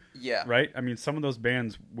go to. Yeah. Right? I mean, some of those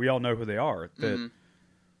bands, we all know who they are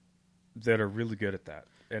that are really good at that.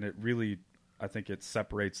 And it really, I think it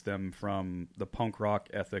separates them from the punk rock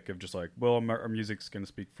ethic of just like, well, our music's going to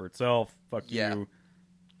speak for itself. Fuck you.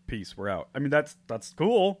 Peace. We're out. I mean, that's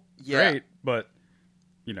cool. Yeah. Great. But,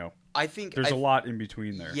 I think there's a lot in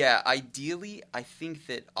between there. Yeah. Ideally, I think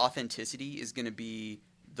that authenticity is going to be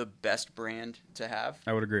the best brand to have.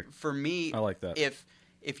 I would agree. For me, I like that.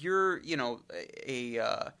 If you're,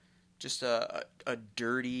 just a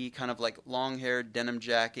dirty kind of like long-haired denim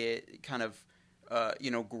jacket, kind of,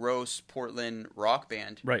 gross Portland rock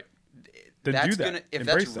band. Right. Then that's do that. If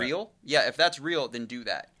Embrace that's that. real, if that's real, then do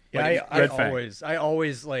that. Yeah, Like, I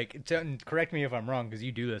always like, correct me if I'm wrong because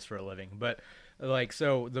you do this for a living, but like,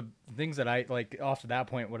 so the things that I like off to that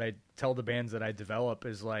point, what I tell the bands that I develop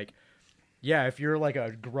is like, yeah, if you're like a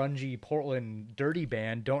grungy Portland dirty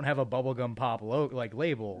band, don't have a bubblegum pop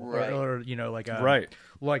label, Right. or like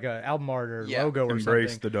a album art or logo or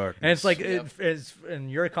Embrace something. the darkness. And it's like Yep.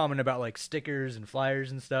 and your comment about like stickers and flyers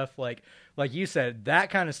and stuff, like you said, that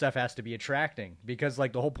kind of stuff has to be attracting because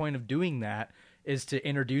like the whole point of doing that is to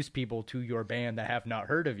introduce people to your band that have not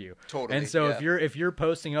heard of you. Totally. And so if you're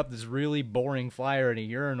posting up this really boring flyer in a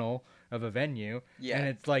urinal of a venue, and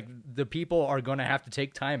it's like the people are going to have to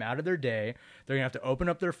take time out of their day. They're going to have to open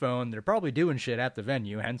up their phone. They're probably doing shit at the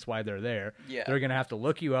venue, hence why they're there. Yeah. They're going to have to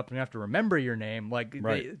look you up and have to remember your name. Like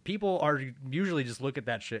people are usually just look at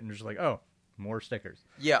that shit and just like, oh, more stickers.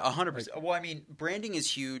 Yeah, 100%. Well, I mean, branding is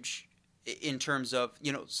huge in terms of,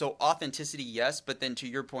 so authenticity, yes, but then to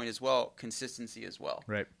your point as well, consistency as well.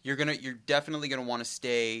 Right. You're definitely going to want to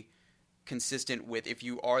stay consistent with, if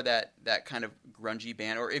you are that kind of grungy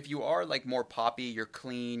band, or if you are like more poppy, you're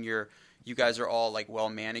clean, you guys are all like well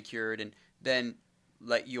manicured, and then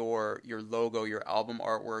let your logo, your album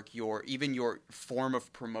artwork, even your form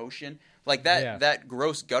of promotion, like that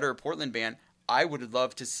gross gutter Portland band, I would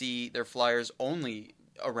love to see their flyers only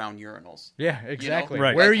around urinals. Yeah, exactly.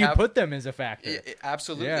 Right. Where Like you put them is a factor.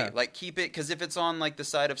 Absolutely. Yeah. Like keep it, because if it's on like the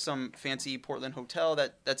side of some fancy Portland hotel,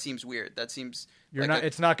 that seems weird. That seems You're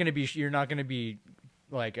not going to be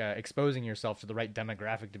like exposing yourself to the right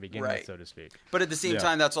demographic to begin with, so to speak. But at the same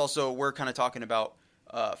time, that's also, we're kind of talking about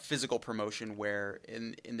physical promotion, where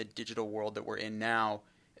in the digital world that we're in now,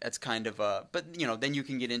 that's kind of but then you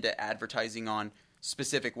can get into advertising on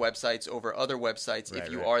specific websites over other websites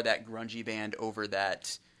if you are that grungy band over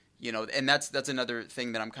that, and that's another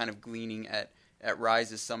thing that I'm kind of gleaning at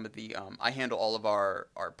Rise, is some of the I handle all of our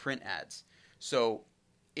print ads. So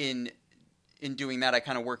in doing that, I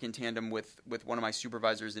kind of work in tandem with one of my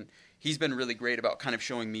supervisors, and he's been really great about kind of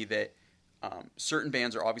showing me that certain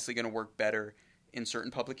bands are obviously going to work better in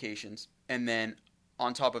certain publications, and then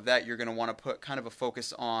on top of that, you're going to want to put kind of a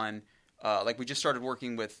focus on like we just started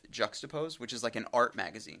working with Juxtapose, which is like an art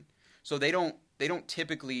magazine. So they don't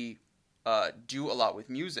typically do a lot with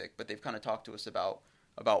music, but they've kind of talked to us about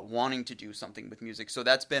wanting to do something with music. So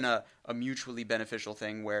that's been a mutually beneficial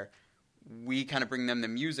thing, where we kind of bring them the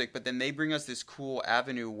music, but then they bring us this cool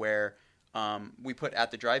avenue where we put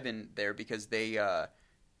At the Drive-In there, because they had,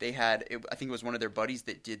 I think it was one of their buddies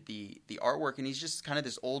that did the artwork, and he's just kind of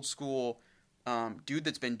this old school dude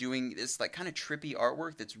that's been doing this like kind of trippy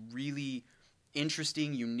artwork that's really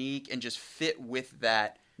interesting, unique, and just fit with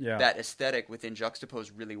that aesthetic within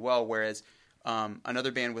Juxtapose really well. Whereas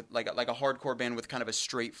another band with like a hardcore band with kind of a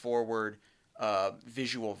straightforward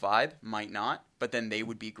visual vibe might not, but then they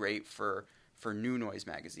would be great for New Noise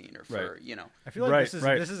magazine, or for I feel like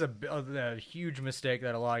this is a huge mistake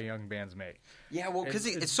that a lot of young bands make. Yeah, well, because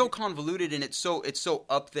it's so convoluted, and it's so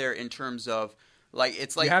up there in terms of like,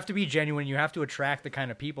 it's like you have to be genuine. You have to attract the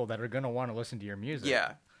kind of people that are going to want to listen to your music.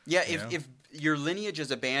 Yeah. If your lineage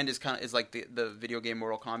as a band is like the video game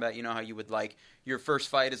Mortal Kombat, you know how you would like your first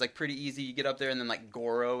fight is like pretty easy, you get up there, and then like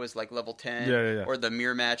Goro is like level 10, or the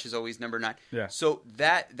mirror match is always number 9. Yeah. So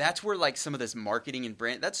that's where like some of this marketing and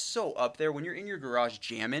brand, that's so up there. When you're in your garage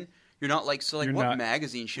jamming, you're not like, so like, You're what not,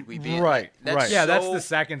 magazine should we be in? Right, Like, right. Yeah, that's the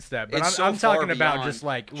second step. But I'm talking about beyond. just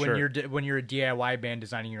like when Sure. when you're a DIY band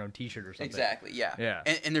designing your own T-shirt or something. Exactly, yeah. Yeah.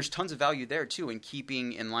 And there's tons of value there, too, in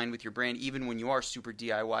keeping in line with your brand, even when you are super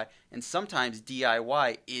DIY. And sometimes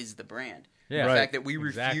DIY is the brand. Yeah. The Right. fact that we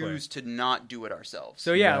refuse to not do it ourselves.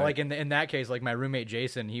 So yeah, Right. like in that case, like my roommate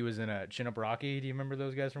Jason, he was in a Chin Up Rocky. Do you remember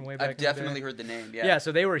those guys from way back? I've definitely heard the name, yeah. Yeah,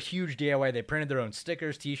 so they were huge DIY. They printed their own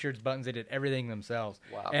stickers, T-shirts, buttons. They did everything themselves.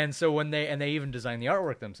 Wow. And so they even designed the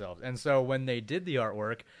artwork themselves. And so when they did the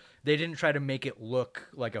artwork, they didn't try to make it look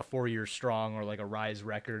like a 4 Year Strong or like a Rise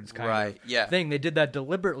Records kind of thing. They did that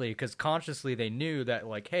deliberately because consciously they knew that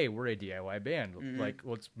like, hey, we're a DIY band. Mm-hmm. Like,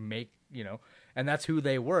 let's make and that's who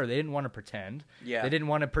they were. They didn't want to pretend. Yeah. They didn't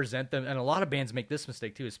want to present them, and a lot of bands make this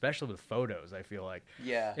mistake too, especially with photos. I feel like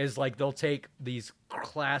is like they'll take these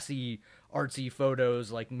classy, artsy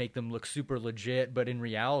photos, like make them look super legit, but in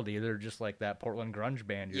reality, they're just like that Portland grunge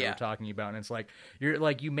band you were talking about, and it's like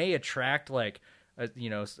you may attract like a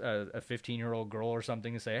 15-year-old girl or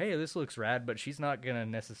something and say, hey, this looks rad, but she's not gonna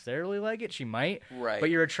necessarily like it. She might, but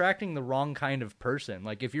you're attracting the wrong kind of person.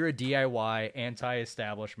 Like if you're a DIY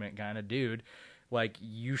anti-establishment kind of dude, like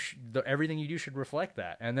everything you do should reflect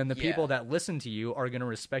that, and then the people that listen to you are going to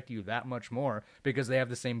respect you that much more because they have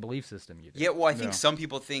the same belief system you do. Yeah, well, I think some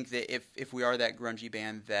people think that if we are that grungy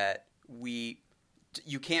band, that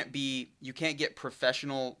you can't get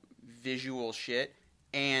professional visual shit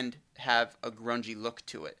and have a grungy look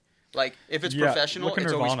to it. Like if it's professional,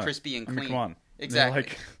 it's always crispy and clean. I mean, come on, exactly.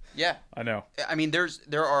 Yeah, I know. I mean,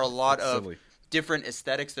 there are a lot of different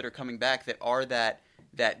aesthetics that are coming back that are that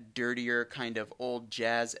dirtier kind of old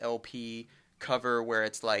jazz LP cover where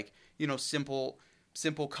it's like, simple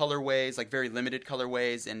colorways, like very limited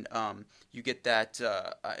colorways, and you get that.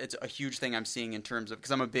 It's a huge thing I'm seeing in terms of,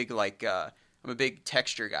 because I'm a big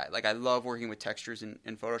texture guy. Like I love working with textures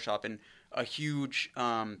in Photoshop, and a huge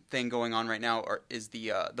thing going on right now is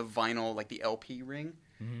the vinyl, like the LP ring.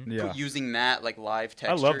 Mm-hmm. Yeah. Using that like live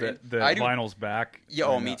texture. I love that the vinyl's back.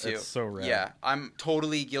 Yeah, me too. It's so rad. Yeah, I'm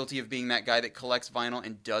totally guilty of being that guy that collects vinyl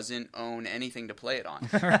and doesn't own anything to play it on.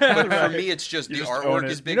 But for me, it's just the artwork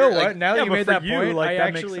is bigger. You know what? Like, now that you made that point, like,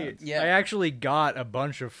 I actually got a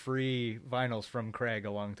bunch of free vinyls from Craig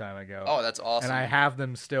a long time ago. Oh, that's awesome. And I have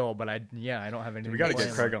them still, but I don't have anything. We got to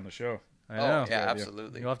get Craig on the show. I know. Yeah,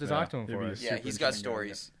 absolutely. You'll have to talk to him for us. Yeah, he's got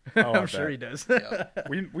stories. I'm sure he does. Yeah.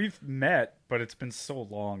 We've met, but it's been so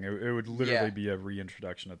long. It would literally be a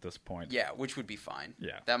reintroduction at this point. Yeah, which would be fine.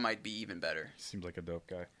 Yeah. That might be even better. Seems like a dope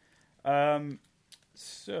guy.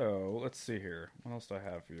 So, let's see here. What else do I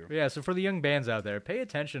have for you? Yeah, so for the young bands out there, pay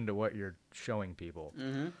attention to what you're showing people.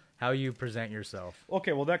 Mm-hmm. How you present yourself.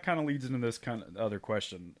 Okay, well, that kind of leads into this kind of other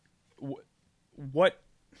question. What...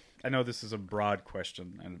 I know this is a broad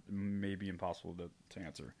question and maybe impossible to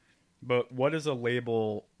answer, but what is a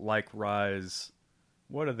label like Rise?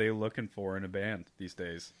 What are they looking for in a band these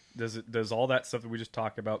days? Does all that stuff that we just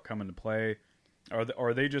talked about come into play?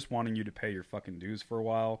 Are they just wanting you to pay your fucking dues for a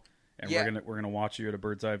while, and we're gonna watch you at a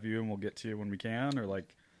bird's eye view, and we'll get to you when we can, or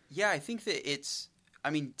like? Yeah, I think that it's.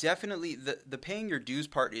 I mean, definitely the paying your dues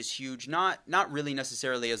part is huge. Not really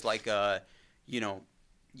necessarily as like a,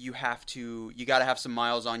 you got to have some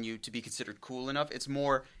miles on you to be considered cool enough. It's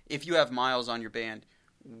more, if you have miles on your band,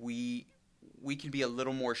 we can be a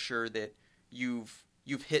little more sure that you've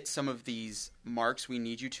hit some of these marks we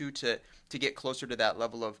need you to get closer to that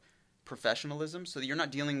level of professionalism, so that you're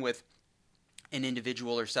not dealing with an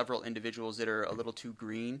individual or several individuals that are a little too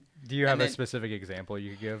green. Do you have a specific example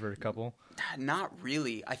you could give, or a couple? Not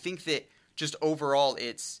really. I think that just overall,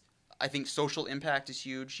 I think social impact is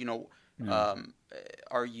huge.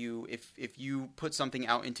 Are you, if you put something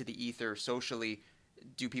out into the ether socially,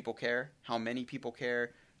 do people care? How many people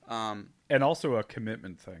care? And also a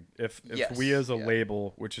commitment thing. If we as a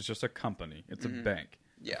label, which is just a company, it's a bank.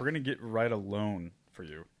 Yeah. If we're going to write a loan for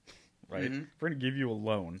you, right? Mm-hmm. If we're going to give you a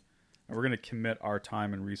loan, and we're going to commit our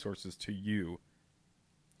time and resources to you,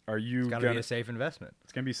 are you going to be a safe investment?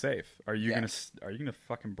 It's going to be safe. Are you going to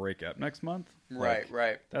fucking break up next month?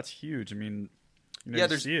 Right. That's huge. I mean,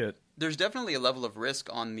 see it. There's definitely a level of risk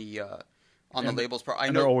on the label's part. I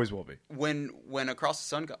know there always will be. When Across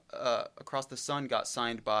the Sun got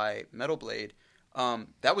signed by Metal Blade,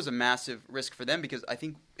 that was a massive risk for them, because I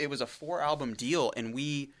think it was a 4-album deal, and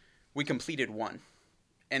we completed 1.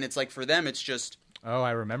 And it's like, for them, it's just. Oh,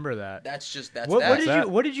 I remember that.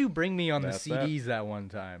 What did you bring me on the CDs that one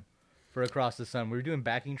time for Across the Sun? We were doing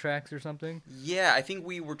backing tracks or something? Yeah, I think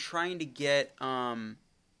we were trying to get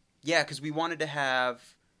because we wanted to have,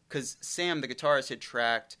 because Sam, the guitarist, had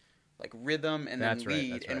tracked like rhythm and then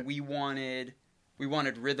lead, and we wanted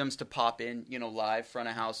rhythms to pop in, live front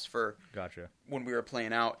of house for when we were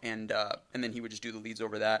playing out, and then he would just do the leads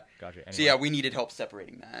over that. Gotcha. Anyway. So yeah, we needed help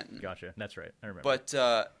separating that. Gotcha. That's right. I remember.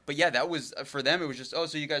 But yeah, that was for them. It was just, oh,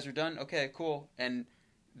 so you guys are done? Okay, cool. And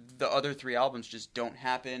the other 3 albums just don't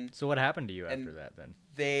happen. So what happened to you after that then?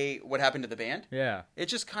 What happened to the band? Yeah. It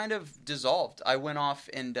just kind of dissolved. I went off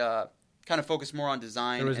and kind of focused more on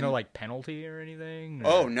design. There was no like penalty or anything?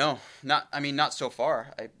 Or? Oh, no. Not so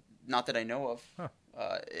far. Not that I know of. Huh.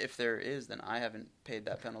 If there is, then I haven't paid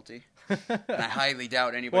that penalty. And I highly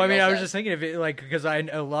doubt anybody else. Well, I was just thinking of it, because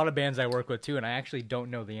a lot of bands I work with too, and I actually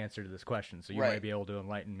don't know the answer to this question, so you might be able to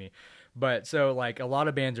enlighten me. But so, like, a lot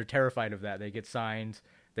of bands are terrified of that. They get signed,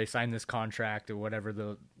 they sign this contract or whatever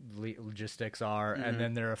the logistics are, and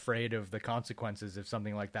then they're afraid of the consequences if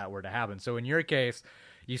something like that were to happen. So in your case,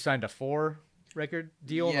 you signed a 4-record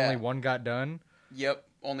deal and only one got done? Yep.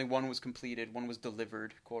 Only one was completed. One was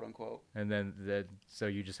delivered, quote unquote. And then so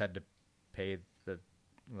you just had to pay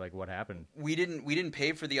what happened? We didn't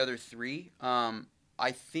pay for the other 3.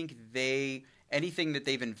 I think anything that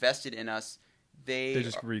they've invested in us, they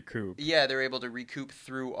just recoup. Yeah, they're able to recoup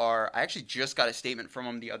through I actually just got a statement from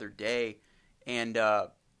them the other day, and I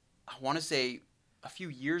want to say a few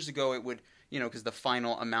years ago it would, because the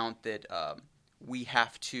final amount that we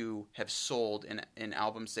have to have sold in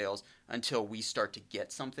album sales until we start to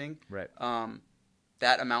get something. Right.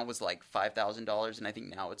 That amount was like $5,000, and I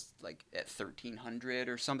think now it's like at $1,300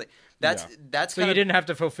 or something. That's so you didn't have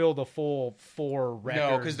to fulfill the full 4 records.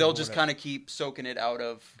 No, because they'll just kind of keep soaking it out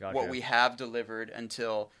of what we have delivered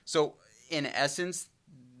until. So in essence,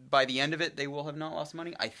 by the end of it, they will have not lost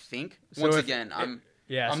money. I think. Once again, I'm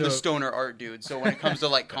the stoner art dude. So when it comes to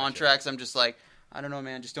like contracts, I'm just like, I don't know,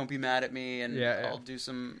 man. Just don't be mad at me, and I'll do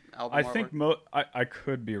some album artwork. I think I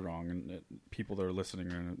could be wrong, and people that are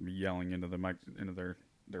listening are yelling into the mic, into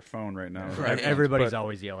their phone right now. Right. Everybody's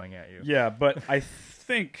always yelling at you. Yeah, but I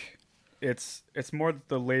think it's more that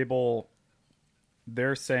the label,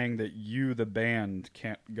 they're saying that you, the band,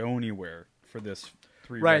 can't go anywhere for this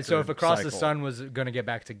 3 Right. So if Across cycle. the Sun was going to get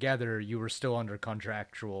back together, you were still under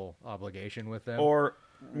contractual obligation with them, or.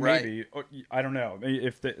 Maybe. Or, I don't know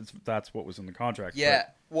if that's what was in the contract. Yeah.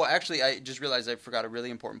 Well, actually, I just realized I forgot a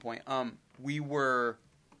really important point. We were,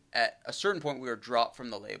 at a certain point, we were dropped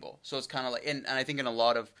from the label. So it's kind of like, and I think in a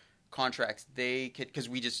lot of contracts, because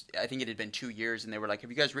I think it had been 2 years, and they were like,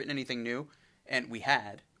 have you guys written anything new? And we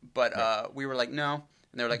had. But we were like, no.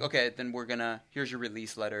 And they were like, okay, then here's your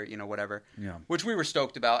release letter, whatever. Yeah. Which we were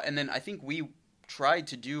stoked about. And then I think we tried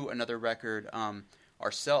to do another record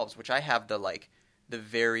ourselves, which I have the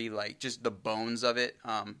very, just the bones of it.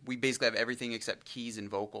 We basically have everything except keys and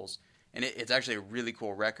vocals. And it's actually a really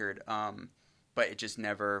cool record. But it just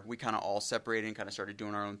never, we kind of all separated and kind of started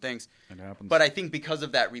doing our own things. It happens. But I think because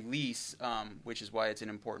of that release, which is why it's an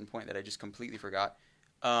important point that I just completely forgot,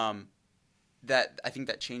 that I think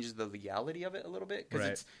that changes the legality of it a little bit. Because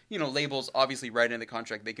it's, labels obviously right in the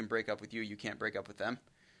contract, they can break up with you. You can't break up with them.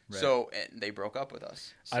 Right. So and they broke up with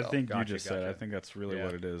us. So. I think you just said. I think that's really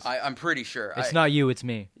what it is. I'm pretty sure. It's not you, it's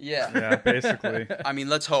me. Yeah. Yeah, basically. I mean,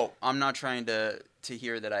 let's hope. I'm not trying to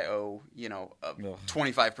hear that I owe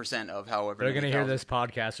 25% of however. They're gonna hear this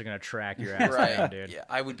podcast. They're gonna track your ass down, dude. Yeah,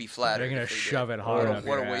 I would be flattered. They're gonna shove it hard up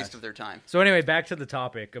What your a waste ass. of their time. So anyway, back to the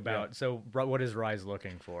topic about. So what is Rise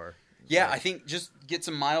looking for? Yeah, I think just get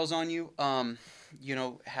some miles on you.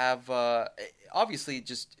 Have obviously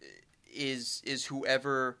just is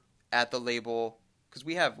whoever at the label, because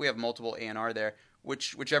we have multiple A&R there,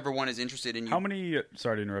 whichever one is interested in you. How many?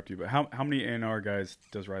 Sorry to interrupt you, but how many A&R guys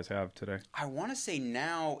does Rise have today? I want to say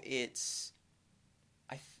now it's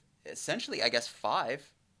essentially, I guess,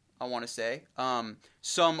 5. I want to say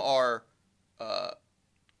some are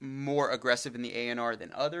more aggressive in the A&R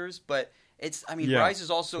than others, but it's. I mean, Rise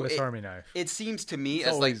is also Swiss Army knife. It seems to me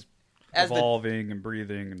it's as evolving and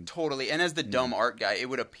breathing and totally, and as the dumb art guy, it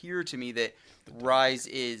would appear to me that Rise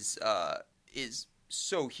is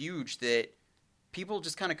so huge that people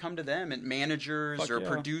just kind of come to them and managers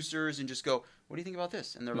producers and just go, what do you think about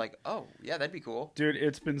this? And they're like, oh yeah, that'd be cool. Dude,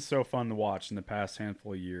 it's been so fun to watch in the past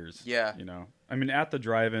handful of years. Yeah. I mean, at the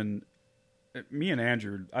drive-in, me and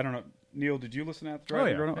Andrew, I don't know, Neil, did you listen at the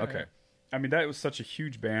drive-in? Yeah. Okay. I mean, that was such a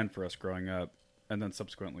huge band for us growing up, and then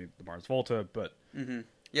subsequently the Mars Volta, but... Mm-hmm.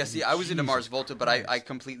 Yeah, see, I was into Mars Volta, but I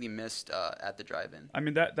completely missed at the drive-in. I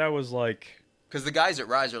mean, that was like... Because the guys at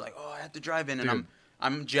Rise are like, oh, at the drive-in, and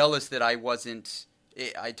I'm jealous that I wasn't...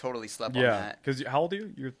 I totally slept on that. Yeah, because how old are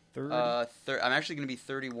you? You're 30? I'm actually going to be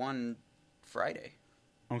 31 Friday.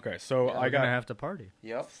 Okay, so I got... going to have to party.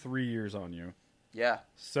 Yep. 3 years on you. Yeah.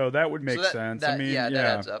 So that would make sense. I mean, that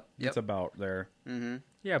adds up. Yep. It's about there. Mm-hmm.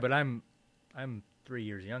 Yeah, but I'm 3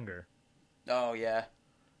 years younger. Oh, yeah.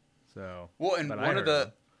 So... Well, and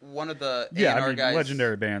one of the A&R A&R guys,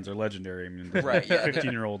 legendary bands are legendary. I mean, right? Yeah,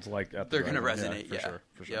 15-year-olds like at the they're going to resonate.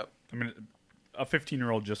 For sure. Yep. I mean, a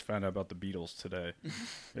 15-year-old just found out about the Beatles today.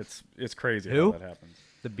 It's crazy Who? how that happens.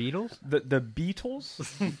 The Beatles? The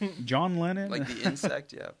Beatles? John Lennon? Like the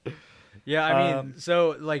insect, yeah. Yeah, I mean,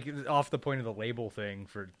 so, like, off the point of the label thing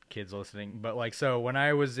for kids listening, but, like, so when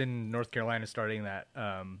I was in North Carolina starting that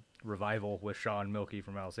revival with Sean Milkey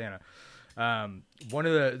from Alisana,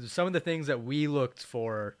 some of the things that we looked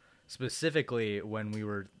for specifically when we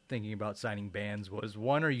were thinking about signing bands was,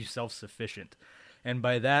 one, are you self-sufficient? And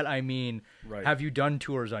by that I mean, Right. have you done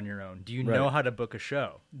tours on your own? Do you know how to book a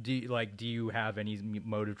show? Do you have any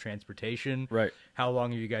mode of transportation? Right. How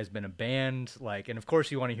long have you guys been a band? Like, and of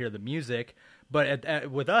course you want to hear the music, but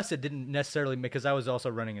with us it didn't necessarily, because I was also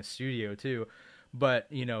running a studio too. But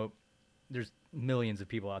you know, there's millions of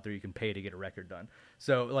people out there you can pay to get a record done.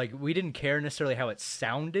 So like, we didn't care necessarily how it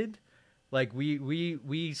sounded. Like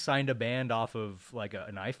we signed a band off of like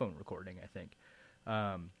an iPhone recording, I think.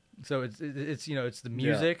 So it's you know, it's the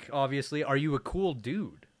music, obviously. Are you a cool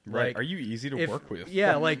dude? Right. Like, Are you easy to work with?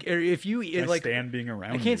 Yeah, like if you Can I like stand being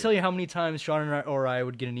around I can't tell you how many times Sean or I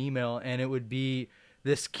would get an email and it would be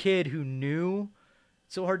this kid who knew.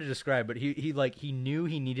 It's so hard to describe, but he knew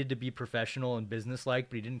he needed to be professional and businesslike,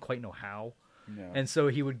 but he didn't quite know how. Yeah. And so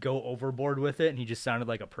he would go overboard with it, and he just sounded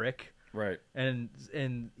like a prick. Right. And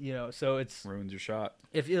you know, so it's Ruins your shot.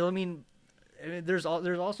 there's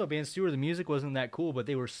also bands too where the music wasn't that cool, but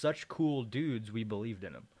they were such cool dudes, we believed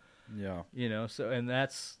in them. Yeah. You know, so, and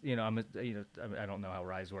that's, you know, I don't know how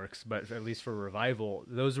Rise works, but at least for Revival,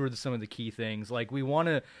 those were some of the key things. Like, we want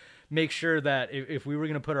to make sure that if we were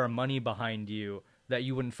going to put our money behind you, that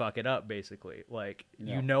you wouldn't fuck it up, basically. Like,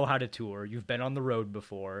 you know how to tour. You've been on the road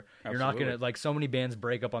before. Absolutely. You're not going to, like, so many bands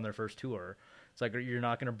break up on their first tour. It's like, you're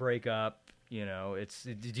not going to break up. You know,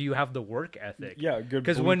 do you have the work ethic? Yeah, good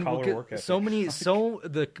Because blue-collar work ethic.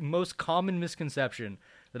 the most common misconception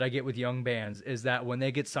that I get with young bands is that when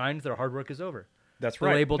they get signed, their hard work is over. That's the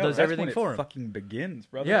right. label does that's everything when for it them. Fucking begins,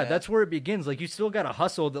 brother. Yeah, that's where it begins. Like, you still got to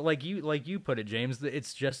hustle. That, like you put it, James.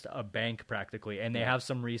 It's just a bank practically, and they have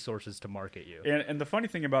some resources to market you. And the funny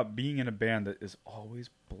thing about being in a band that has always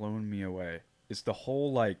blown me away is the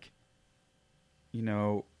whole, like, you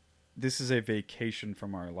know, this is a vacation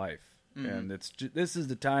from our life. And this is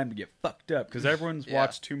the time to get fucked up because everyone's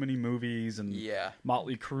watched too many movies and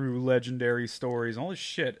Motley Crue legendary stories and all this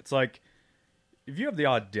shit. It's like, if you have the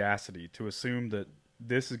audacity to assume that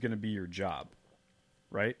this is going to be your job,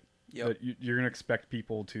 right? Yep. That you're going to expect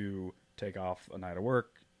people to take off a night of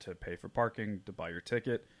work, to pay for parking, to buy your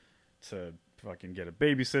ticket, to fucking get a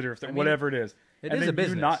babysitter, whatever it is. It and is then a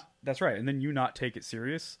business. That's right. And then you not take it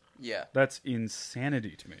serious. Yeah. That's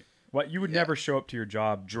insanity to me. What, you would never show up to your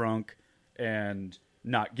job drunk and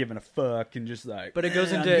not giving a fuck and just like, But it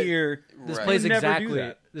goes I'm into here. This Right. plays You would never do exactly.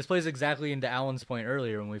 that. This plays exactly into Alan's point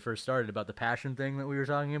earlier when we first started about the passion thing that we were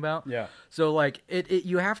talking about. Yeah. So like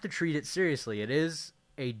you have to treat it seriously. It is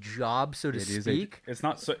a job, so to speak. It's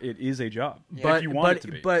not. So it is a job. But if you want it to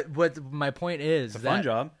be. But what my point is, it's a fun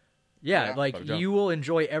job. Yeah, Yeah. like Fun job. you will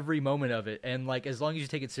enjoy every moment of it, and like as long as you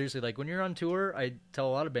take it seriously. Like when you're on tour, I tell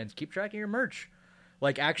a lot of bands, keep track of your merch.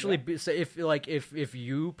 Like actually, say if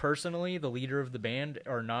you personally, the leader of the band,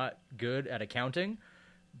 are not good at accounting,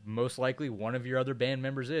 most likely one of your other band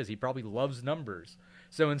members is. He probably loves numbers.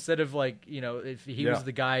 So instead of like, you know, if he was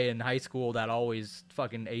the guy in high school that always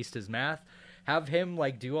fucking aced his math, have him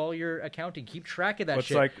like do all your accounting, keep track of that It's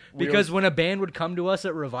shit. like because when a band would come to us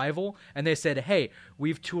at Revival and they said, "Hey,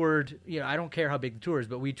 we've toured, you know, I don't care how big the tour is,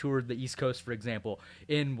 but we toured the East Coast, for example.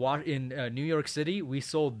 In New York City, we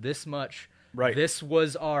sold this much. Right. This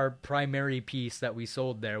was our primary piece that we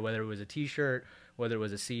sold there, whether it was a T-shirt, whether it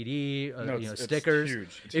was a CD, it's stickers.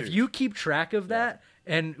 huge. It's if huge. you keep track of that,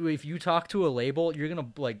 and if you talk to a label, you're gonna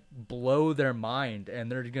like blow their mind,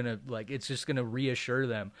 and they're gonna like it's just gonna reassure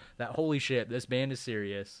them that holy shit, this band is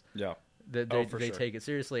serious. Yeah. That Oh, they for sure. take it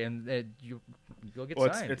seriously, and you'll get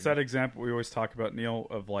Well, signed. it's that example we always talk about, Neil,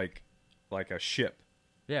 of like a ship.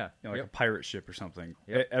 Yeah. You know, like Yep. a pirate ship or something.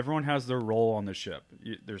 Yep. Everyone has their role on the ship.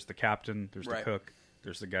 There's the captain, there's Right. the cook,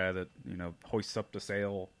 there's the guy that, you know, hoists up the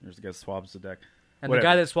sail, there's the guy that swabs the deck. And Whatever. the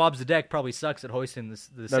guy that swabs the deck probably sucks at hoisting the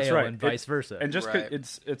That's sail right. and vice versa. And just 'cause Right.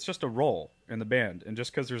 it's just a role in the band, and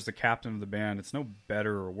just because there's the captain of the band, it's no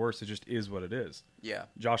better or worse. It just is what it is. Yeah.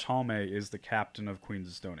 Josh Homme is the captain of Queens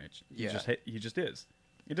of Stone Age. He just is.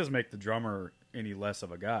 It doesn't make the drummer any less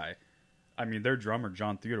of a guy. I mean, their drummer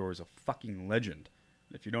John Theodore is a fucking legend.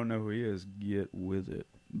 If you don't know who he is, get with it.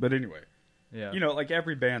 But anyway, yeah. you know, like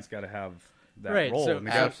every band's got to have that Right, role, so- and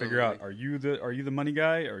they got to figure out: Absolutely. are you the money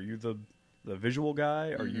guy? Are you the visual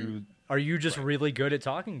guy? Are you Are you just really good at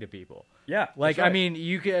talking to people? yeah? Like, that's right. I mean,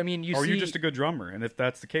 you Or are see, you just a good drummer? And if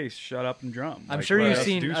that's the case, shut up and drum. I'm Like, sure let you've us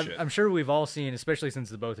seen. do I'm, shit. I'm sure we've all seen, especially since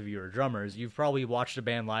the both of you are drummers. You've probably watched a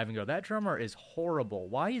band live and go, "That drummer is horrible.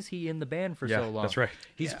 Why is he in the band for Yeah, so long?" that's right.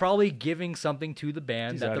 He's probably giving something to the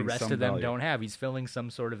band He's that the adding rest some of them value. don't have. He's filling some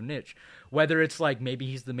sort of niche. Whether it's like maybe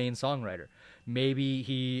he's the main songwriter, maybe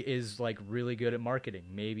he is like really good at marketing,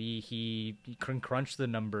 maybe he can crunch the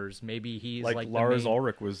numbers, maybe he's like the Lars main-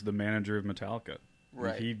 Ulrich was the manager of Metallica.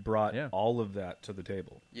 Right. He brought Yeah. all of that to the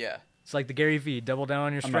table. Yeah. It's like the Gary Vee, double down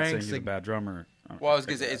on your I'm not saying strengths. he's a bad drummer. Well, I was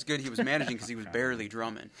gonna say it's good he was managing because he was barely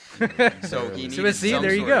drumming, so he needed So see, some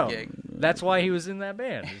there you sort of go. gig. That's why he was in that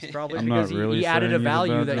band. It's probably I'm because not really he added a saying he's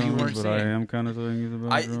value bad that you drummer, weren't but seeing. I am kind of saying he's a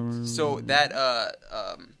bad drummer. So that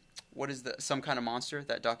what is the Some Kind of Monster,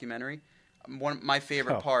 that documentary? My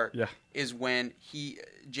favorite part is when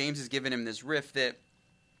James has given him this riff that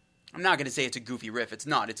I'm not going to say it's a goofy riff. It's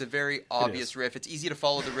not. It's a very obvious riff. It's easy to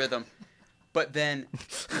follow the rhythm. But then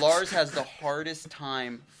Lars has the hardest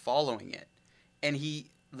time following it. And he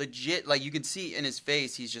legit, like, you can see in his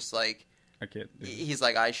face, he's just like, I can't. he's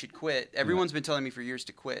like, I should quit. Everyone's been telling me for years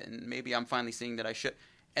to quit, and maybe I'm finally seeing that I should.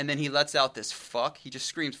 And then he lets out this fuck. He just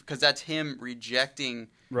screams, because that's him rejecting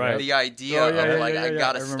the idea of, I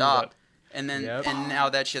gotta stop. That. And then and now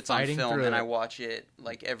that shit's on Fighting film, through and it. I watch it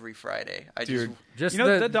like every Friday. Just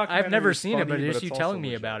that documentary I've never is seen it, funny, but but just it's you also telling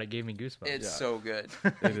me legit. about it gave me goosebumps. It's so good.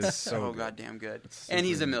 It is so good. goddamn good. And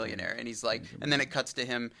he's a millionaire, and he's like, and then it cuts to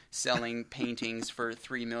him selling paintings for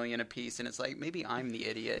 $3 million a piece, and it's like, maybe I'm the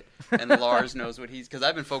idiot, and Lars knows what because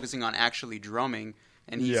I've been focusing on actually drumming,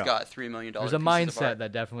 and he's got $3 million. There's a mindset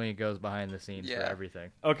that definitely goes behind the scenes for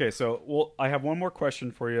everything. Okay, so I have one more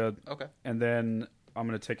question for you. Okay. And then I'm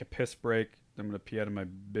gonna take a piss break. I'm gonna pee out of my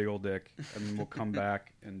big old dick, and then we'll come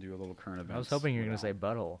back and do a little current events. I was hoping you were going to say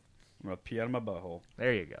butthole. I'm gonna pee out of my butthole.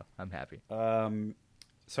 There you go. I'm happy.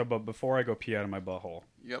 But before I go pee out of my butthole,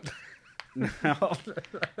 Yep. now,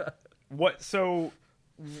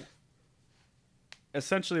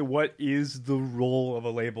 essentially, what is the role of a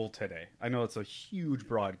label today? I know it's a huge,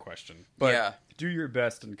 broad question, but do your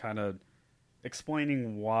best in kind of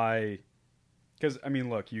explaining why. Because I mean,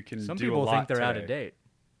 look, you can. Some do people a lot think they're today. out of date.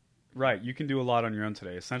 Right, you can do a lot on your own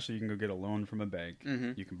today. Essentially, you can go get a loan from a bank.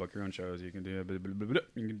 Mm-hmm. You can book your own shows. You can do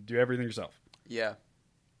you can do everything yourself. Yeah.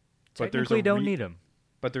 But Technically, don't need them.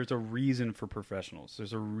 But there's a reason for professionals.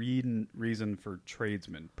 There's a reason for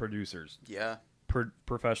tradesmen, producers. Yeah.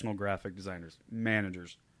 Professional graphic designers,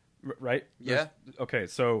 managers, right? Yeah. Okay,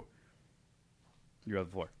 so you have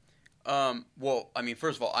the floor. Well, I mean,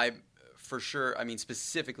 first of all,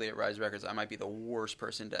 specifically at Rise Records, I might be the worst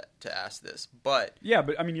person to ask this, but yeah,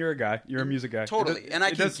 but I mean, you're a guy, you're a music guy, totally, and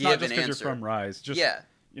I can give not just an because answer. you're from Rise, just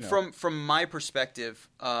you know. From my perspective,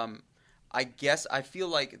 I guess I feel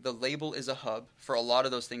like the label is a hub for a lot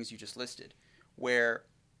of those things you just listed. Where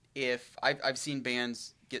if I've seen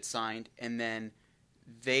bands get signed and then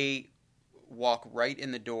they walk right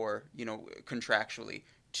in the door, you know, contractually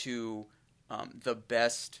to the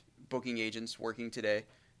best booking agents working today.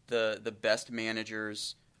 The best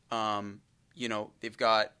managers, you know, they've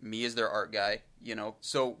got me as their art guy, you know.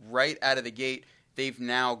 So right out of the gate, they've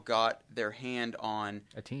now got their hand on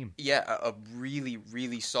a team. Yeah, a really,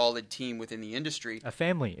 really solid team within the industry. A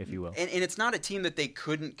family, if you will. And it's not a team that they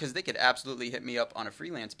couldn't, because they could absolutely hit me up on a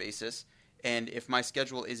freelance basis. And if my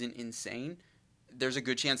schedule isn't insane, there's a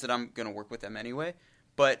good chance that I'm going to work with them anyway.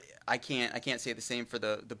 But I can't say the same for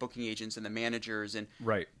the booking agents and the managers and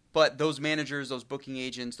right. But those managers, those booking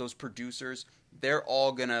agents, those producers, they're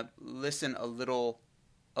all gonna listen a little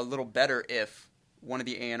better if one of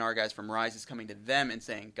the A&R guys from Rise is coming to them and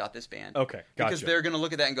saying, "Got this band." Okay, gotcha. Because they're gonna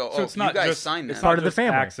look at that and go, so it's you not guys just, signed that. It's part not of the just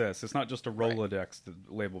family. access. It's not just a Rolodex the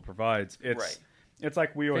label provides. It's it's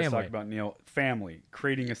like we always talk about, Neil. Family,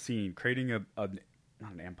 creating a scene, creating a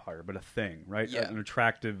not an empire, but a thing, right? Yeah. An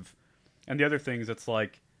attractive. And the other things, it's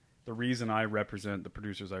like. The reason I represent the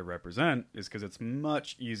producers I represent is because it's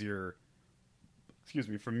much easier,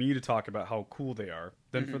 for me to talk about how cool they are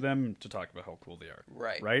than for them to talk about how cool they are.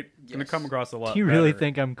 Right. Right? It's going to come across a lot Do you really better.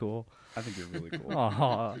 think I'm cool? I think you're really cool.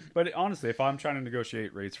 Aww. But honestly, if I'm trying to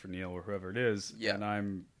negotiate rates for Neil or whoever it is, and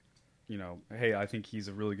I'm, you know, hey, I think he's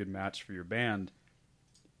a really good match for your band,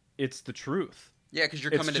 it's the truth. Yeah, because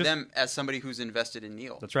you're coming to them as somebody who's invested in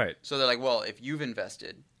Neil. That's right. So they're like, well, if you've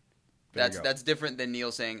invested... That's different than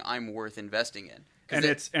Neil saying I'm worth investing in. And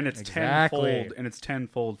it's tenfold, and it's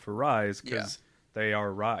tenfold for Rise because they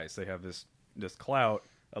are Rise. They have this clout,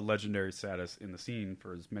 a legendary status in the scene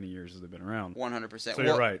for as many years as they've been around. 100%. So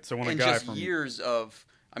you're right. So when a guy from years of,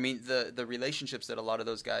 I mean, the relationships that a lot of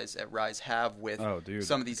those guys at Rise have with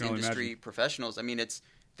some of these industry professionals. I mean,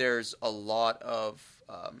 there's a lot of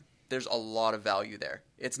value there.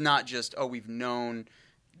 It's not just we've known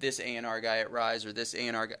this A&R guy at Rise or this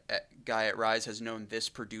A&R guy at Rise has known this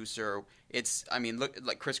producer. Look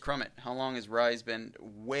like Chris Crummett. How long has Rise been?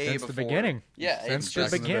 Since before the beginning. Yeah, since the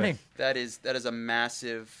beginning. That is a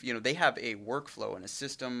massive. You know, they have a workflow and a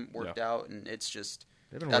system worked out, and it's just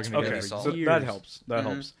they've been working together for so years. that helps. That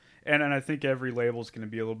helps. And I think every label is going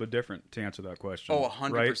to be a little bit different to answer that question. Oh,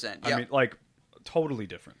 100%. Yeah. I mean, like totally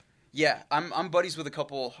different. Yeah, I'm buddies with a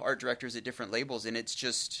couple art directors at different labels, and it's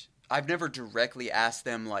just I've never directly asked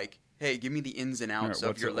them like, hey, give me the ins and outs Right, of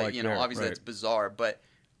what's your it like, like you know, there, obviously right. that's bizarre, but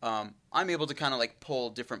I'm able to kind of like pull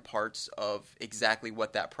different parts of exactly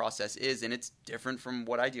what that process is, and it's different from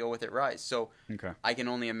what I deal with at Rise. So Okay. I can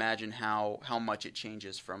only imagine how much it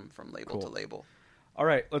changes from label to Cool. label. All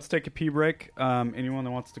right, let's take a pee break. Anyone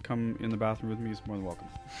that wants to come in the bathroom with me is more than welcome.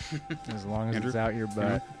 As long as Andrew? it's out your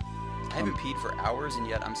butt. I haven't peed for hours, and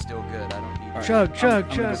yet I'm still good. I don't need to. Chug, chug,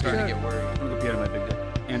 I'm gonna chug, starting to chug. get worried. I'm gonna go pee out of my big dick.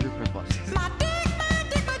 Andrew, press button.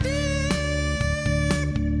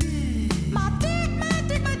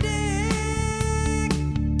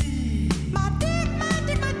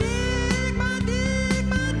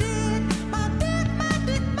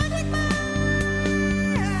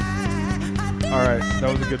 All right, that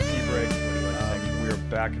was a good pee break. We are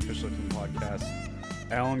back officially from the podcast.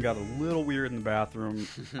 Alan got a little weird in the bathroom.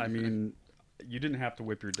 I mean, you didn't have to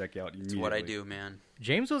whip your dick out immediately. It's what I do, man.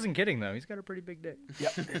 James wasn't kidding though. He's got a pretty big dick. Yeah,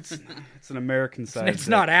 it's an American size. It's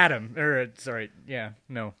not Adam. Or sorry,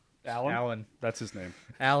 no. Alan. That's his name.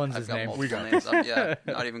 Alan's I've his got name. multiple names. I'm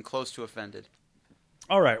not even close to offended.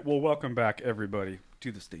 All right, well, welcome back, everybody,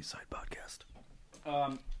 to the Stateside Podcast.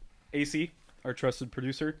 AC, our trusted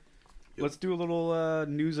producer. Let's do a little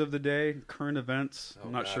news of the day, current events. Oh,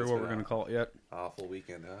 I'm not God, sure it's what been we're going to a- call it yet. Awful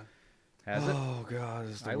weekend, huh? Has it? Oh, God.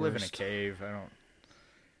 This is the I live in a worst. cave. I don't.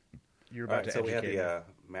 You're All about right, to so we had educate the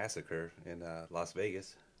me. massacre in Las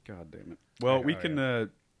Vegas. God damn it. Well, we Oh, can... yeah.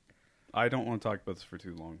 I don't want to talk about this for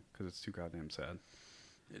too long, because it's too goddamn sad.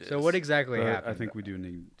 It So is. what exactly But happened? I think we do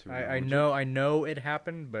need to... I know it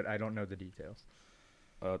happened, but I don't know the details.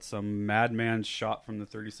 Some madman shot from the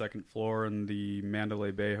 32nd floor in the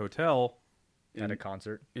Mandalay Bay Hotel At a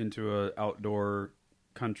concert. into a outdoor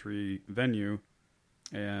country venue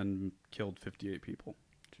and killed 58 people.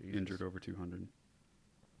 Jesus. Injured over 200.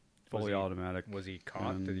 Was Fully he- automatic. Was he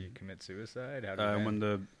caught? Did he commit suicide? How did it When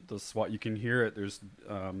end? the SWAT, you can hear it. There's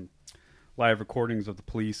live recordings of the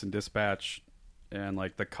police and dispatch, and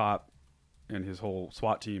like the cop and his whole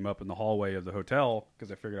SWAT team up in the hallway of the hotel because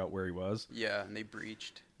they figured out where he was. Yeah, and they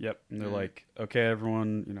breached. Yep, and they're like, "Okay,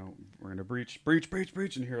 everyone, we're gonna breach,"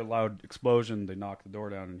 and hear a loud explosion. They knock the door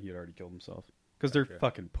down, and he had already killed himself because they're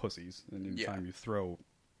fucking pussies. And anytime you throw,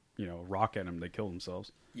 a rock at them, they kill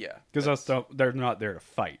themselves. Yeah, Because they're not there to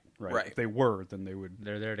fight, right? Right. If they were, then they would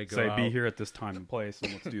They're there to go say, out. "Be here at this time and place,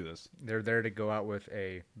 and let's do this." They're there to go out with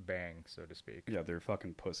a bang, so to speak. Yeah, they're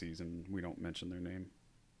fucking pussies, and we don't mention their name.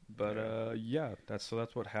 But that's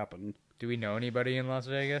what happened. Do we know anybody in Las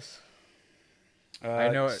Vegas? I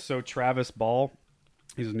know it. So Travis Ball,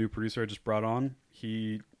 he's a new producer I just brought on.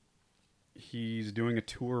 He's doing a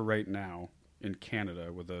tour right now in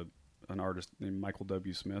Canada with an artist named Michael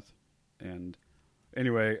W. Smith. And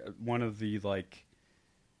anyway, one of the I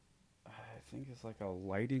think it's like a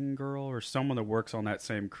lighting girl or someone that works on that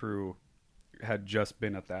same crew had just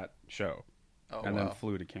been at that show. Oh, and wow. then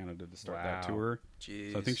flew to Canada to start that Wow. tour.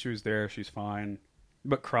 Jeez. So I think she was there. She's fine.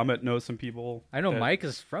 But Crummett knows some people. I know that- Mike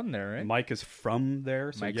is from there, right? Mike is from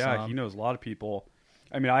there. So Mike yeah, Som. he knows a lot of people.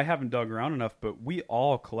 I mean, I haven't dug around enough, but we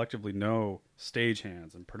all collectively know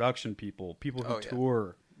stagehands and production people who Oh, yeah.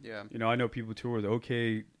 tour. Yeah. I know people who tour with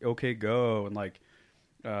OK Go and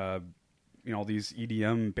all these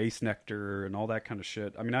EDM Bass Nectar and all that kind of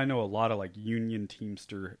shit. I mean, I know a lot of Union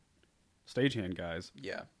Teamster stagehand guys.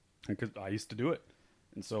 Yeah. Because I used to do it.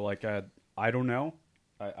 And so, I don't know.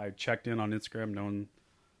 I checked in on Instagram. No one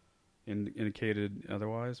indicated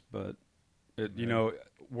otherwise. But,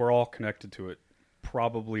 we're all connected to it.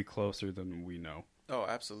 Probably closer than we know. Oh,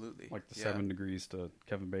 absolutely. Like the Yeah. 7 degrees to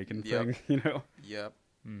Kevin Bacon Yep. thing, Yep.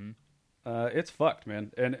 It's fucked,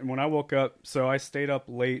 man. And when I woke up, so I stayed up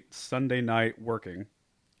late Sunday night working.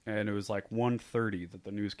 And it was 1:30 that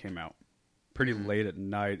the news came out. Pretty late at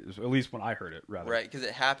night, at least when I heard it, rather. Right, because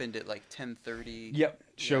it happened at 10:30. Yep,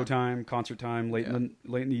 showtime, concert time, late Yeah. in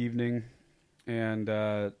the evening, and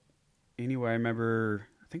anyway, I remember.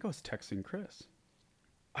 I think I was texting Chris.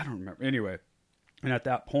 I don't remember. Anyway, and at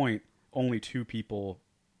that point, only 2 people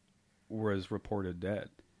was reported dead,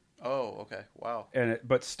 Oh, okay. Wow.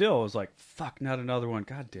 but still, it was like, fuck, not another one.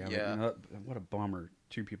 God damn it! Yeah. What a bummer.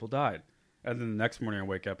 2 people died, and then the next morning I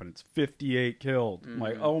wake up and it's 58 killed. I'm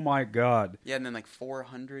like, oh my god. Yeah, and then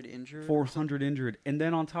 400 injured. 400 injured, and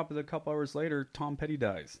then on top of it, a couple hours later, Tom Petty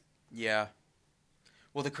dies. Yeah.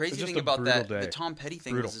 Well, the crazy just thing a about brutal that, day. the Tom Petty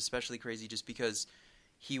thing Brutal. was especially crazy just because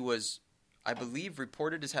he was, I believe,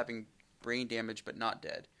 reported as having brain damage but not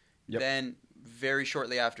dead. Yep. Then, very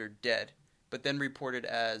shortly after, dead. But then reported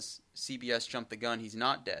as CBS jumped the gun, he's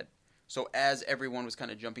not dead. So as everyone was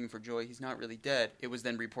kind of jumping for joy, he's not really dead. It was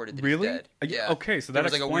then reported that Really? he's dead. Yeah. Okay, so There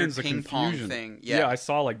that was a explains weird the ping-pong confusion. thing. Yeah, I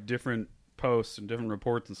saw different posts and different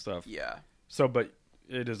reports and stuff. Yeah. So, but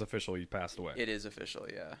it is official. He passed away. It is official,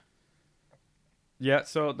 yeah. Yeah,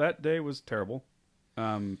 so that day was terrible.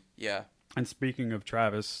 Yeah. And speaking of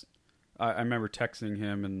Travis, I remember texting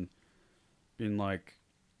him and being like,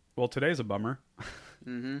 well, today's a bummer.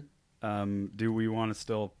 Mm-hmm. Do we want to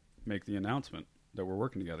still make the announcement that we're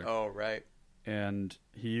working together? Oh, right. And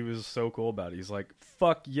he was so cool about it. He's like,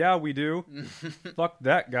 fuck yeah, we do. Fuck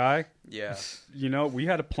that guy. Yeah. You know, we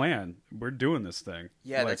had a plan. We're doing this thing.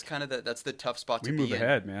 Yeah, like, that's kind of that's the tough spot to we be move in.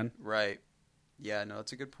 ahead, man. Right. Yeah, no,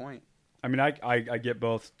 that's a good point. I mean, I get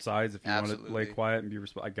both sides. If you want to Absolutely. lay quiet and be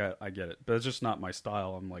I get it. But it's just not my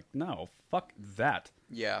style. I'm like, no, fuck that.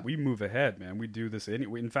 Yeah. We move ahead, man. We do this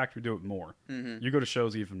anyway. In fact, we do it more. Mm-hmm. You go to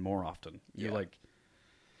shows even more often. You're Yeah. like,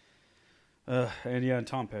 and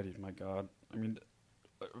Tom Petty, my God. I mean,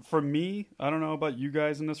 for me, I don't know about you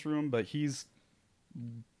guys in this room, but he's,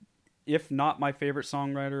 if not my favorite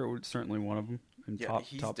songwriter, or certainly one of them. In Yeah, top,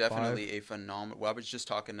 he's top definitely 5. a phenomenal. Well, I was just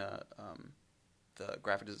talking to the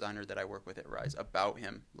graphic designer that I work with at Rise about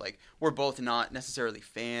him. Like, we're both not necessarily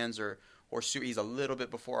fans or he's a little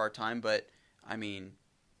bit before our time, but I mean,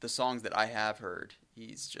 the songs that I have heard,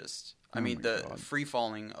 he's just. I Oh mean, my the God. Free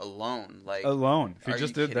Falling alone, like Alone. If he are just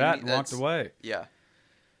you did kidding that me? and walked That's- away, Yeah,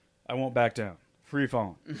 I won't back down. Free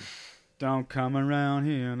falling. Don't come around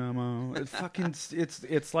here no more. It's fucking.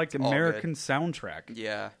 It's like all American soundtrack,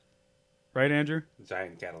 yeah, right, Andrew?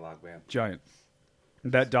 Giant catalog, man. Giant.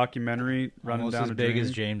 That documentary running Almost down as a big drain?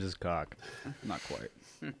 as James's cock. Not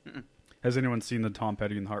quite. Has anyone seen the Tom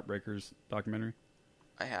Petty and the Heartbreakers documentary?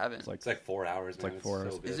 I haven't. It's like It's like 4 hours, man. like 4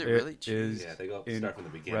 hours. So good. Is it really? It is Yeah, they go start from the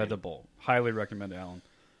beginning. incredible. Highly recommend it, Alan.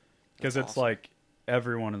 Because That's it's awesome. like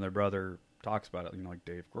everyone and their brother talks about it. You know, like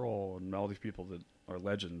Dave Grohl and all these people that are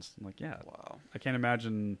legends. I'm like, yeah, Wow. I can't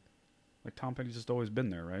imagine. Like Tom Petty's just always been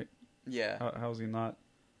there, right? Yeah, How's he not?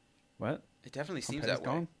 What? it definitely Tom seems Petty's that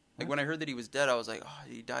way. gone? Like, when I heard that he was dead, I was like, oh,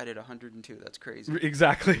 he died at 102. That's crazy.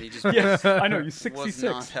 Exactly. And he just Yes, I know. He's was 66.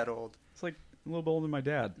 not that old. It's like a little bit older than my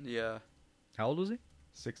dad. Yeah. How old was he?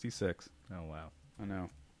 66. Oh, wow. I know.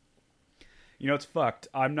 You know, it's fucked.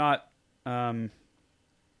 I'm not that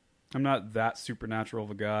supernatural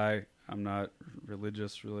of a guy. I'm not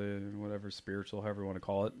religious, really, whatever, spiritual, however you want to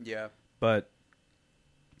call it. Yeah. But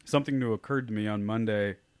something new occurred to me on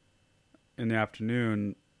Monday in the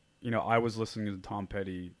afternoon. You know, I was listening to Tom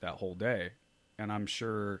Petty that whole day, and I'm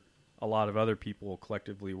sure a lot of other people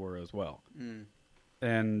collectively were as well. Mm.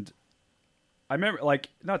 And I remember, like,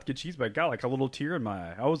 not to get cheesed, but I got like a little tear in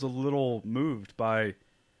my eye. I was a little moved by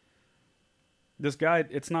this guy.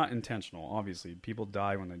 It's not intentional, obviously. People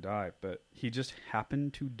die when they die, but he just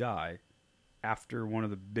happened to die after one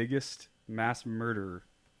of the biggest mass murder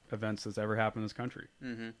events that's ever happened in this country.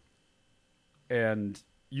 Mm-hmm. And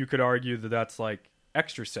you could argue that that's like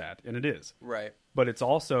extra sad, and it is. Right. But it's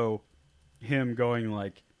also him going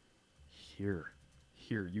like, here,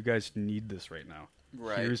 you guys need this right now.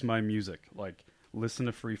 Right. Here's my music. Like, listen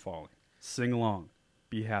to Free Falling. Sing along.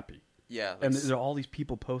 Be happy. Yeah. And let's- there are all these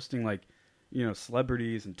people posting, like, you know,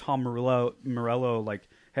 celebrities and Tom Morello, like,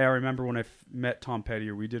 hey, I remember when I met Tom Petty,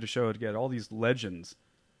 or we did a show together. All these legends,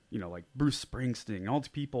 you know, like Bruce Springsteen, all these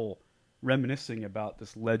people reminiscing about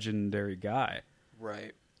this legendary guy.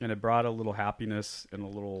 Right. And it brought a little happiness and a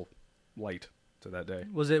little light to that day.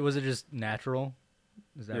 Was it just natural?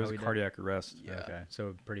 Is that It was how a he cardiac arrest. Yeah. died? Okay,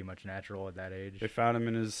 so pretty much natural at that age. They found him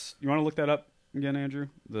in his... You want to look that up again, Andrew?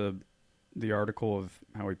 The article of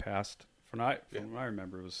how he passed. From what I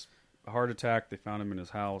remember, it was a heart attack. They found him in his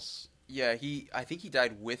house. Yeah. I think he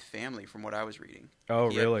died with family, from what I was reading. Oh,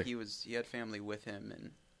 He really? He had family with him,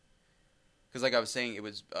 and because, like I was saying, it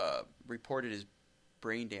was reported as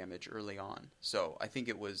brain damage early on. So I think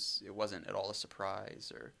it wasn't at all a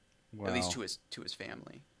surprise, or Wow. at least to his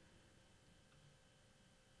family.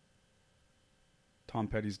 Tom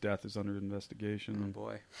Petty's death is under investigation. Oh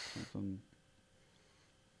boy. Something.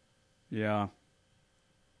 Yeah.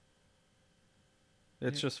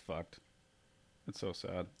 It's just fucked. It's so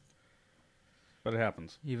sad. But it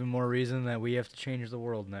happens. Even more reason that we have to change the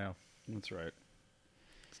world now. That's right.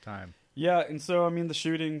 It's time. Yeah, and so, I mean, the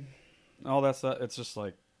shooting, all that stuff, it's just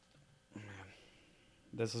like, man,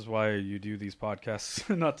 this is why you do these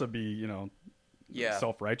podcasts. Not to be, you know, Yeah.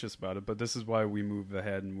 self-righteous about it, but this is why we move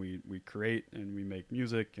ahead and we create and we make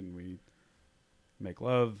music and we make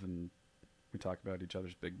love and we talk about each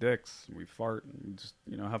other's big dicks and we fart and we just,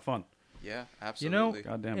 you know, have fun. Yeah. You Absolutely. know,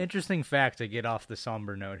 God damn it. interesting fact to get off the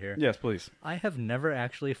somber note here. Yes, please. I have never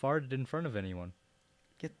actually farted in front of anyone.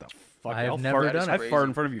 Get the fuck I have I'll never fart. done I've it. farted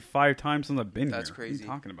in front of you 5 times since I've been That's here. crazy. What are you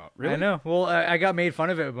talking about? Really? I know. Well, I got made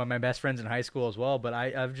fun of it by my best friends in high school as well, but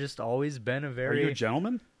I've just always been a Are very... you a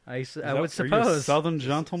gentleman? I would Are you a suppose. Southern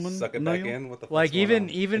gentleman? Suck it back Neil? in. What the fuck's Like going on?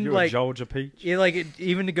 even You a like Georgia peach? yeah, like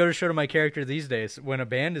even to go to show to my character these days, when a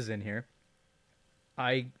band is in here,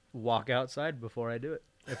 I walk outside before I do it.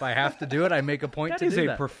 If I have to do it, I make a point That to is do a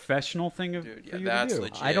that. professional thing Dude, for yeah, you that's to do.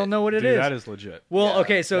 legit. I don't know what it Dude, is. that is legit. Well, Yeah.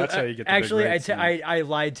 okay, so That's how you get the big actually, rates and- I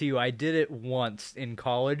lied to you. I did it once in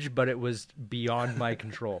college, but it was beyond my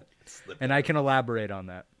control, and I can elaborate on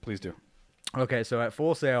that. Please do. Okay, so at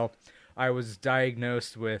Full Sail, I was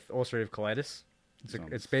diagnosed with ulcerative colitis.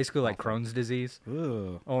 It's basically like Crohn's disease.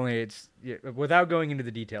 Ugh. Only it's without going into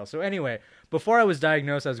the details. So anyway, before I was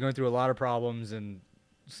diagnosed, I was going through a lot of problems, and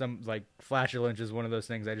some like flatulence is one of those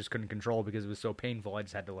things I just couldn't control because it was so painful. I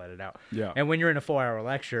just had to let it out. Yeah. And when you're in a 4-hour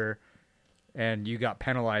lecture, and you got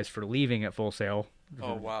penalized for leaving at Full Sail.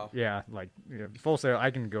 Oh wow. Yeah, like Full Sail.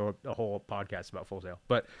 I can go a whole podcast about Full Sail.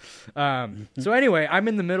 But so anyway, I'm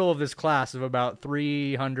in the middle of this class of about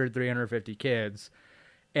 350 kids,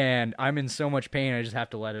 and I'm in so much pain I just have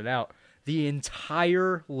to let it out. The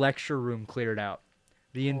entire lecture room cleared out.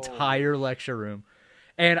 The entire lecture room.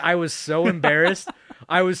 And I was so embarrassed.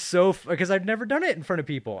 I was so because I've never done it in front of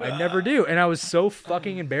people. I never do, and I was so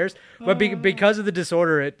fucking embarrassed. But because of the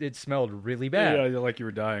disorder, it smelled really bad. Yeah, like you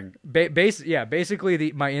were dying.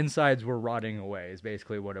 Basically, my insides were rotting away. Is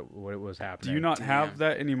basically what it was happening. Do you not have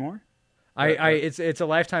that anymore? It's a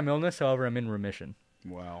lifetime illness. However, I'm in remission.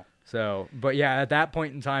 Wow. So, but yeah, at that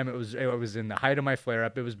point in time, it was in the height of my flare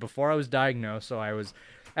up. It was before I was diagnosed, so I was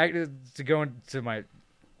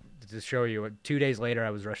to show you. 2 days later,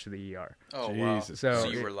 I was rushed to the ER. Oh wow. Jesus. So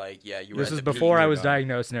you were like, yeah, you were. This at was the before peak. I was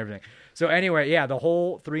diagnosed and everything. So anyway, yeah, the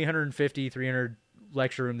whole 300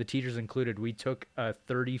 lecture room, the teachers included, we took a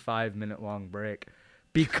 35-minute long break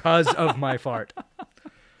because of my fart.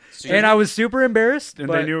 So And I was super embarrassed. And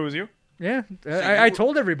but, they knew it was you? Yeah, you I were-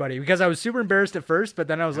 told everybody because I was super embarrassed at first, but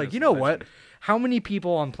then I was like, that's you know what? legend. How many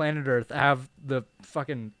people on planet Earth have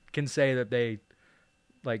can say that they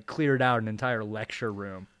like cleared out an entire lecture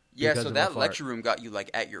room? Yeah, because so of a that fart? lecture room got you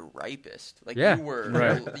like at your ripest. Like Yeah.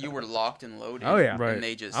 you were locked and loaded. Oh, yeah. Right. And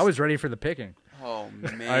they just I was ready for the picking. Oh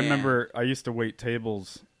man. I remember I used to wait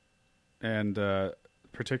tables, and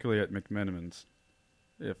particularly at McMenamins.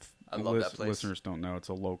 If I love that place. listeners don't know, it's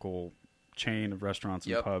a local chain of restaurants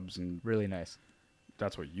and Yep. pubs, and Really nice.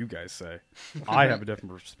 that's what you guys say. I have a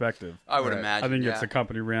different perspective. I would Right. imagine. I think yeah. it's a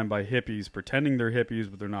company ran by hippies pretending they're hippies,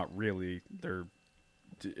 but they're not really.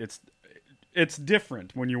 It's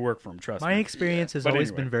different when you work for them. Trust My me. experience has But always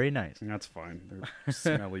anyway. been very nice. That's fine. They're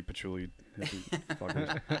smelly, patchouli hippie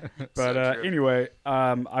fuckers. So But true. anyway,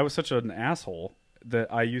 I was such an asshole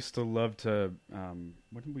that I used to love to,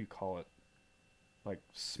 what do we call it? Like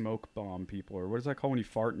smoke bomb people, or what is that called when you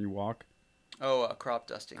fart and you walk? Oh, crop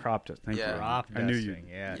dusting. Crop dust. Thank Yeah. you. Crop I knew you dusting,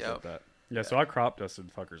 yeah. said Yep. that. Yeah, so I crop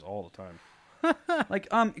dusted fuckers all the time. Like,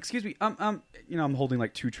 excuse me, you know, I'm holding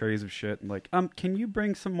like 2 trays of shit, and like, can you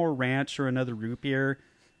bring some more ranch or another root beer?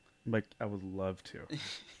 I'm like, I would love to.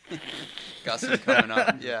 Got some coming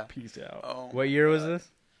up. Yeah. Peace out. Oh. What year was this?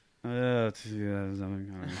 I don't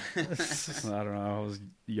know. I was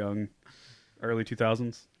young, early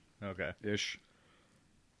 2000s Okay. ish.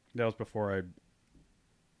 That was before I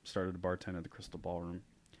started to bartend at the Crystal Ballroom,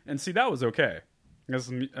 and see, that was okay. That's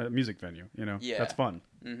a music venue, you know. Yeah. That's fun.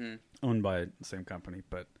 Mm-hmm. Owned by the same company,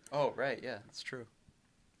 but Oh right. Yeah, that's true.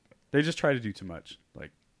 they just try to do too much.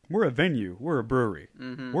 Like, we're a venue, we're a brewery,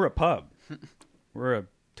 Mm-hmm. we're a pub, we're a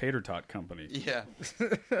tater tot company. Yeah.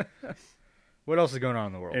 What else is going on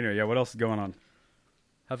in the world? Anyway, yeah. What else is going on?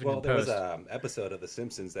 Huffington Well, there was Post. an episode of The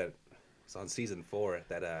Simpsons that was on season 4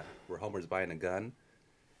 that where Homer's buying a gun,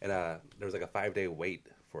 and there was like a 5-day wait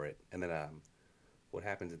for it, and then what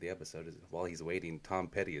happens in the episode is while he's waiting, Tom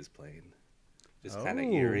Petty is playing. Just kind of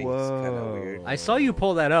Oh, eerie, kind of whoa. weird. I saw you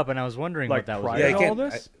pull that up, and I was wondering Like what that was. prior Yeah, I to all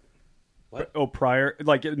can't- this? What? Oh, prior,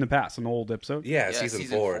 like in the past, an old episode. Yeah, Yeah, season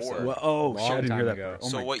season 4. four. So. Well, oh, Long shit! I didn't time hear that. ago. part. Oh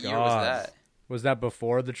So my what year God. was that? Was that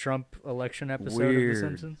before the Trump election episode of Weird. The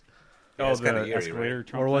Simpsons? Yeah, Oh, it's kinda the eerie, escalator, right?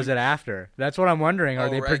 Trump Or was thing? it after? That's what I'm wondering. Are Oh,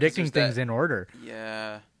 they right, 'cause predicting there's things that- in order?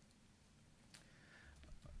 Yeah.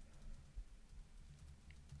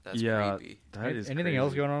 That's Yeah, creepy. that is Anything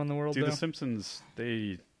else crazy. going on in the world, Dude, though? The Simpsons,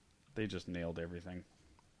 they just nailed everything.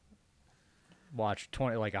 Watch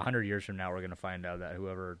 100 years from now, we're gonna find out that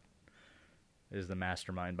whoever is the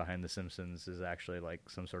mastermind behind The Simpsons is actually like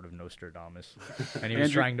some sort of Nostradamus, and he was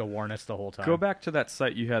Andrew, trying to warn us the whole time. Go back to that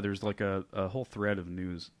site you had. There's like a whole thread of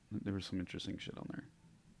news. There was some interesting shit on there.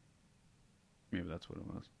 Maybe that's what it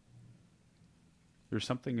was. There's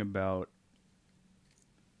something about...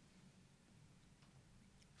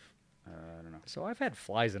 I don't know. So I've had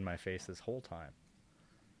flies in my face this whole time.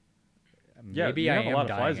 Yeah, Maybe you I have a am lot of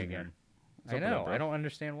dying flies in again. here. I know. I don't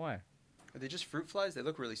understand why. Are they just fruit flies? They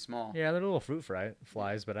look really small. Yeah, they're little fruit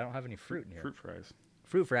flies, but I don't have any fruit in here. Fruit fries.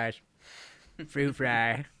 Fruit fries. Fruit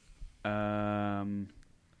fry.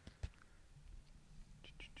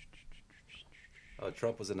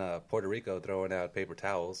 Trump was in Puerto Rico throwing out paper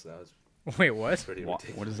towels. That was Wait, what? pretty What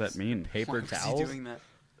ridiculous. does that mean? Paper Why was towels? he doing that?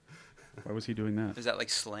 Why was he doing that? Is that like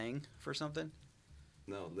slang for something?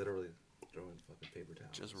 No, literally throwing fucking paper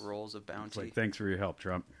towels. Just rolls of It's bounty. like, thanks for your help,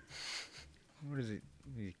 Trump. What is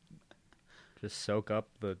he just soak up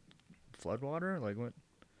the floodwater? Like what?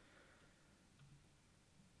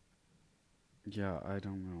 Yeah, I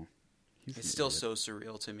don't know. He's It's an still idiot. so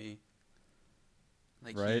surreal to me.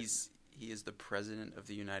 Like Right? he is the president of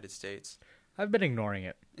the United States. I've been ignoring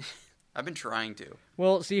it. I've been trying to.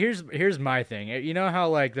 Well, see, here's my thing. You know how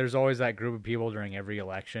like there's always that group of people during every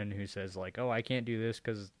election who says like, "Oh, I can't do this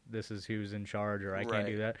because this is who's in charge," or "I can't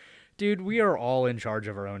do Right. that." Dude, we are all in charge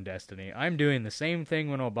of our own destiny. I'm doing the same thing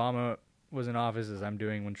when Obama was in office as I'm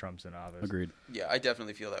doing when Trump's in office. Agreed. Yeah, I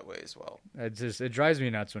definitely feel that way as well. It drives me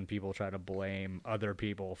nuts when people try to blame other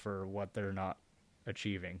people for what they're not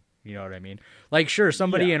achieving. You know what I mean? Like, sure,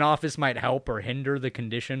 somebody in office might help or hinder the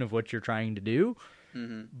condition of what you're trying to do,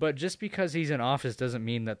 but just because he's in office doesn't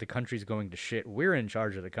mean that the country's going to shit. We're in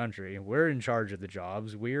charge of the country. We're in charge of the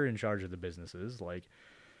jobs. We're in charge of the businesses. Like,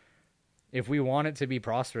 if we want it to be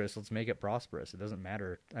prosperous, let's make it prosperous. It doesn't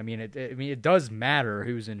matter. I mean, it does matter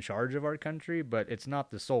who's in charge of our country, but it's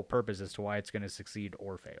not the sole purpose as to why it's going to succeed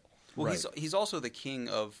or fail. Well, he's also the king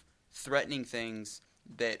of threatening things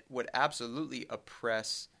that would absolutely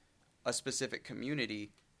oppress a specific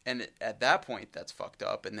community, and at that point, that's fucked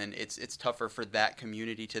up. And then it's tougher for that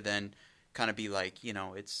community to then kind of be like, you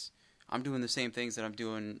know, I'm doing the same things that I'm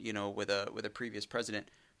doing, you know, with a previous president,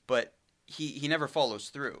 but he never follows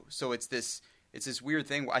through. So it's this weird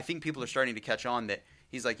thing. I think people are starting to catch on that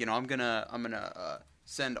he's like, you know, I'm gonna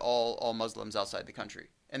send all Muslims outside the country,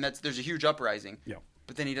 and there's a huge uprising. Yeah.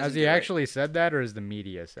 But then he doesn't. Has he actually said that, or has the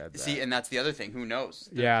media said that? See, and that's the other thing. Who knows?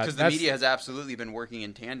 Yeah, because the media has absolutely been working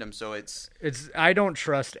in tandem. So it's. I don't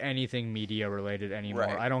trust anything media related anymore.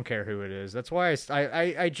 Right. I don't care who it is. That's why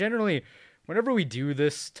I generally, whenever we do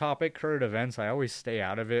this topic, current events, I always stay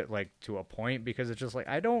out of it, like, to a point, because it's just like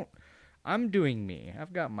I'm doing me.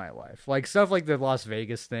 I've got my life. Like, stuff like the Las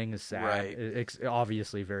Vegas thing is sad. Right. It's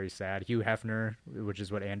obviously very sad. Hugh Hefner, which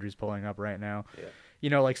is what Andrew's pulling up right now. Yeah. You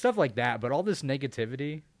know, like, stuff like that. But all this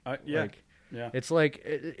negativity, Yeah. like, Yeah. it's like,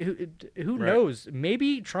 who Right. knows?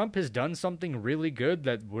 Maybe Trump has done something really good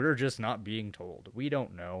that we're just not being told. We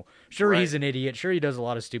don't know. Sure, Right. he's an idiot. Sure, he does a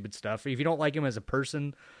lot of stupid stuff. If you don't like him as a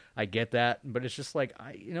person, I get that. But it's just like,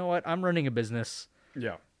 you know what? I'm running a business.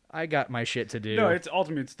 Yeah. I got my shit to do. No, it's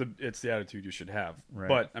ultimately it's the attitude you should have. Right.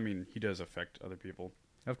 But I mean, he does affect other people.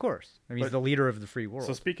 Of course. I mean, he's But- the leader of the free world.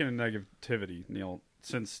 So speaking of negativity, Neil,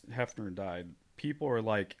 since Hefner died, people are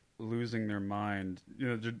like losing their mind. You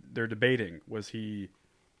know, they're debating: was he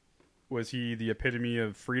the epitome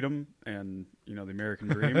of freedom and, you know, the American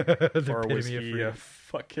dream, or was epitome of he freedom. a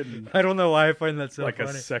fucking I don't know why I find that so like funny.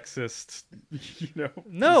 a sexist? You know,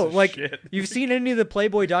 No, piece of like, shit? you've seen any of the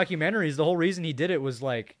Playboy documentaries, the whole reason he did it was,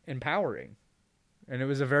 like, empowering. And it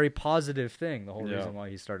was a very positive thing, the whole Yeah. reason why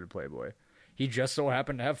he started Playboy. He just so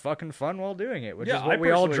happened to have fucking fun while doing it, which yeah, is what I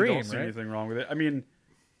we all personally dream, don't see right? anything wrong with it. I mean,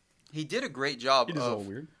 he did a great job it is a little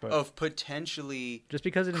weird, but of potentially Just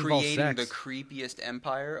because it involves creating sex. the creepiest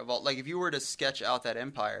empire of all. Like, if you were to sketch out that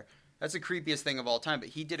empire, that's the creepiest thing of all time. But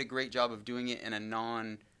he did a great job of doing it in a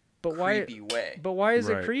non-creepy way. But why is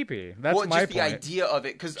Right. it creepy? That's well, my just point. the idea of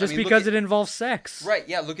it, Just I mean, because look it involves sex. at, right?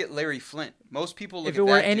 Yeah, look at Larry Flint. Most people look If at it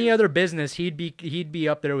were that any dude. other business, he'd be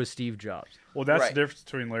up there with Steve Jobs. well, that's Right. the difference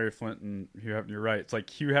between Larry Flint and Hugh Hefner. You're right. It's like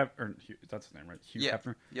that's his name, right? Hugh Yeah.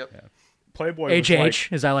 Hefner. Yep. Playboy was HH,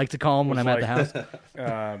 as I like to call him when was I'm at the house.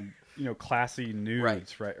 like, you know, classy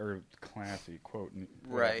nudes, Right. or classy quote,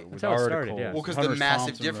 Right. with That's how it started, articles. yeah. Well, because Hunter the massive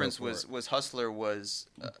Thompson wrote difference for was Hustler was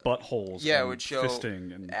buttholes. yeah, it and would show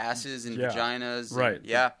fisting and asses and yeah. vaginas. Right. And,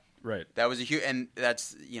 yeah. right. That was a huge, and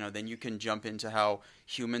that's, you know, then you can jump into how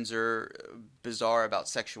humans are bizarre about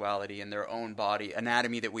sexuality and their own body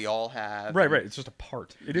anatomy that we all have. Right, and- right. It's just a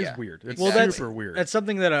part. It is Yeah. weird. It's Well, that's super weird. That's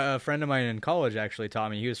something that a friend of mine in college actually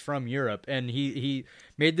taught me. He was from Europe, and he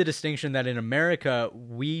made the distinction that in America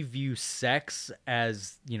we view sex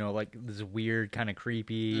as, you know, like this weird kind of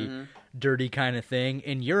creepy, dirty kind of thing.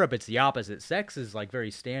 In Europe, it's the opposite. Sex is like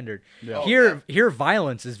very standard. Yeah. Oh, Here,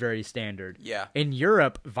 violence is very standard. Yeah. In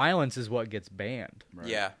Europe, violence is what gets banned.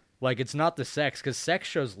 Yeah. Like, it's not the sex, because sex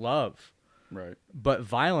shows love. right. But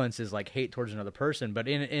violence is like hate towards another person. But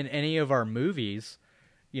in any of our movies,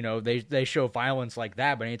 you know, they show violence like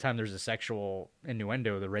that, but anytime there's a sexual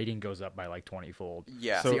innuendo, the rating goes up by like 20-fold.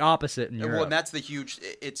 Yeah. It's the opposite in Europe. Well, and that's the huge.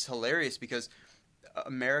 It's hilarious because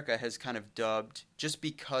America has kind of dubbed, just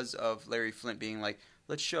because of Larry Flint being like,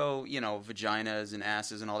 let's show, you know, vaginas and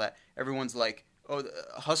asses and all that. Everyone's like, oh,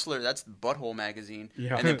 Hustler, that's Butthole magazine.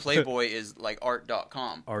 Yeah. And then Playboy is like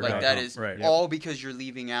art.com. Like that is right, all because you're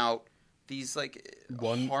leaving out these like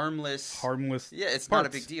harmless. Yeah, it's not a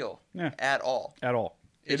big deal at all. At all.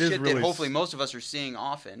 It's it shit is really that hopefully most of us are seeing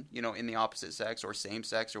often, you know, in the opposite sex or same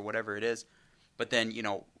sex or whatever it is. But then, you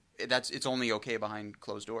know, it's only okay behind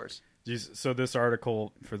closed doors. So this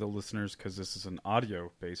article, for the listeners, because this is an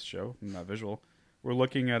audio-based show, not visual, we're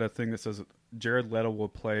looking at a thing that says Jared Leto will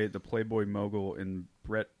play the Playboy mogul in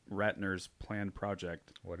Brett Ratner's planned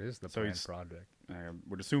project. What is the planned project? I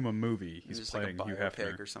would assume a movie. He's just playing like a Hugh biopic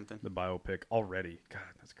Hefner or something. The biopic already. God,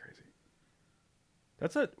 that's crazy.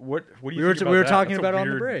 That's a what? What do you? We think were about that? talking That's about a on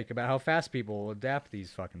the weird- break about how fast people adapt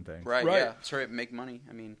these fucking things. Right, Right. yeah. Sorry, make money.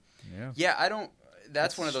 I mean, Yeah. I don't.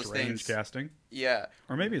 That's one of those strange things. casting, Yeah.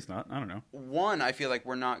 or maybe it's not. I don't know. One, I feel like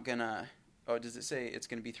we're not gonna. Oh, does it say it's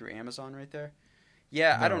gonna be through Amazon right there?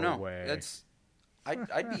 Yeah, I don't No know. way. That's.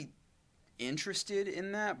 I'd be interested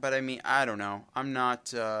in that, but I mean, I don't know. I'm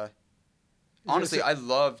not. Honestly, I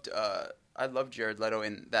loved Jared Leto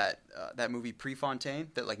in that movie Prefontaine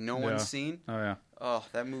that like no one's seen. Oh yeah. Oh,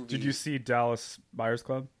 that movie. Did you see Dallas Buyers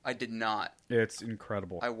Club? I did not. It's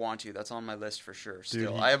incredible. I want to. That's on my list for sure. Dude,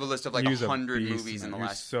 Still, I have a list of like he's a 100 beast, movies in the man. He's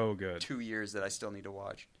last so good. 2 years that I still need to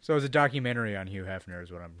watch. So it's a documentary on Hugh Hefner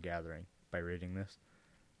is what I'm gathering by reading this.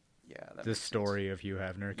 Yeah, that This makes story of Hugh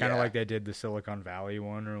Hefner. Kind of Yeah. like they did the Silicon Valley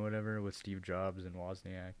one or whatever with Steve Jobs and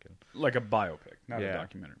Wozniak. And... Like a biopic, not Yeah. a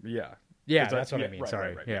documentary. But yeah. Yeah, It's that's what I yeah, mean. right,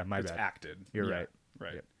 Sorry. right. Yeah, my it's bad. acted. You're Yeah, right.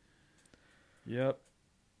 Right. Yep. Yep.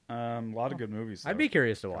 A lot of good movies. I'd though. be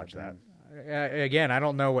curious to watch that. Again, I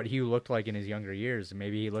don't know what Hugh looked like in his younger years.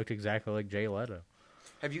 Maybe he looked exactly like Jay Leto.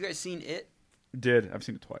 Have you guys seen it? I've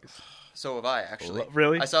seen it twice. So have I, actually.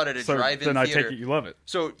 Really? I saw it at a So drive-in then I theater. take it you love it.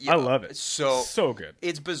 So I love it. So good.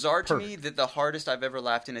 It's bizarre to me Perfect. that the hardest I've ever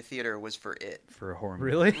laughed in a theater was for it. For a horror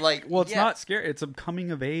movie. Really? Like, Well, it's yeah, not scary. It's a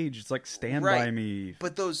coming of age. It's like Stand Right. By Me.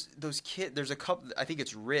 But those kids, there's a couple. I think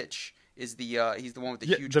it's Rich. Is the he's the one with the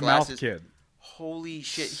Yeah, huge the glasses. mouth kid. Holy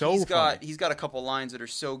shit! So he's got funny. he's got a couple lines that are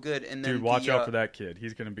so good. And then Dude, watch the, out for that kid.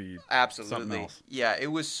 He's going to be Absolutely. something else. Yeah,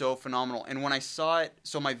 it was so phenomenal. And when I saw it,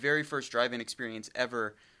 so my very first drive-in experience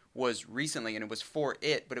ever was recently, and it was for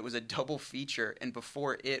it, but it was a double feature. And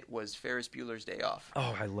before it was Ferris Bueller's Day Off.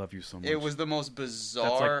 Oh, I love you so much. It was the most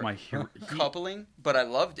bizarre my hero. coupling, but I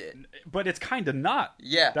loved it. But it's kind of not.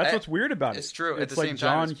 Yeah, That's what's weird about it. it's true. At It's the like same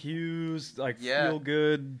time, John Hughes, like Yeah. feel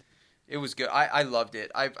good. It was good. I loved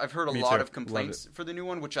it. I've heard a Me lot too. of complaints Loved for the new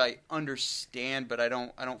one, which I understand, but I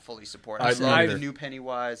don't fully support. I I love love it. the new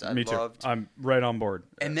Pennywise. I Me too. loved. I'm right on board.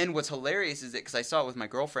 And then what's hilarious is that because I saw it with my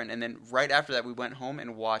girlfriend, and then right after that we went home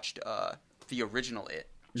and watched the original It.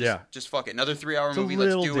 Just fuck it. Another 3-hour It's movie. a Let's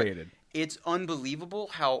little do dated. it. It's unbelievable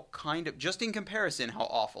how kind of just in comparison how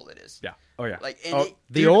awful it is. Yeah. Oh yeah. Like, and oh, it-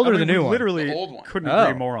 The old or the new we one? Literally, The old one. couldn't Oh.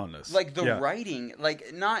 agree more on this. Like the Yeah. writing,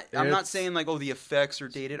 like not. I'm not It's- saying like the effects are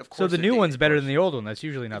dated. Of course. So the they're new dated, one's of better course. than the old one. That's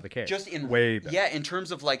usually not the case. Just in Way better. Yeah, in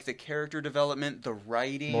terms of like the character development, the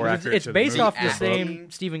writing. More accurate It's to the based movie. off the The same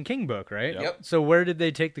book. Stephen King book, right? Yep. Yep. So where did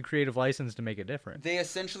they take the creative license to make it different? They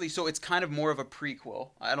essentially, so it's kind of more of a prequel.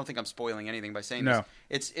 I don't think I'm spoiling anything by saying No.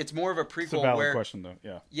 this. It's more of a It's a prequel valid where question though.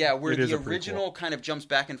 Yeah. yeah, where It is the a prequel. original kind of jumps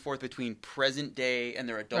back and forth between present day and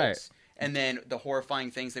their adults, and then the horrifying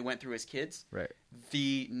things they went through as kids. Right.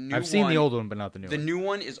 The new I've seen one, the old one, but not the new The one. new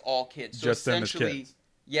one is all kids. So Just them as essentially, kids.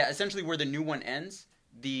 yeah, essentially where the new one ends,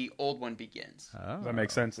 the old one begins. Oh. That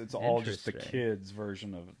makes sense. It's all just the Interesting. kids'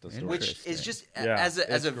 version of the story. Which Interesting. is just Yeah, as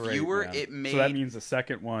a it's great, viewer, man. it made So that means the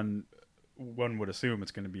second one would assume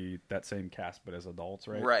it's going to be that same cast, but as adults,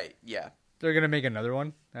 right? right. Yeah. They're gonna make another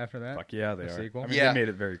one after that. Fuck yeah, they A are. sequel? I mean, Yeah. they made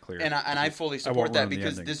it very clear. And I fully won't support that ruin the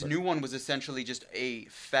because ending, this but- new one was essentially just a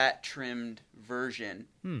fat trimmed version,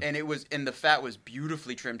 Hmm. and the fat was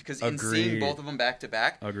beautifully trimmed because in seeing Agreed. both of them back to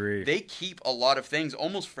back, Agreed. they keep a lot of things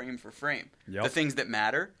almost frame for frame, Yep. the things that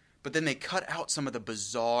matter, but then they cut out some of the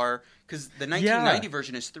bizarre because the 1990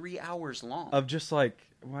 version is 3 hours long. Of just like,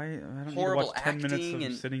 why I don't Horrible need to watch 10 minutes acting of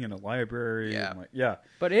and- sitting in a library. Yeah. And like, yeah.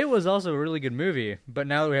 But it was also a really good movie. But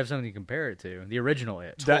now that we have something to compare it to, the original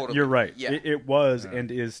It. That, Totally. you're right. Yeah. It was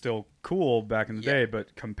and is still cool back in the Yeah. day,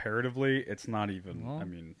 but comparatively, it's not even. Well, I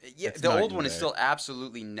mean, Yeah, it's the night old and one is day. still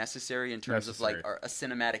absolutely necessary in terms of like Necessary. a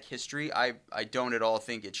cinematic history. I don't at all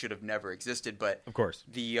think it should have never existed, but Of course.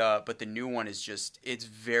 the new one is just it's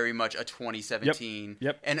very much a 2017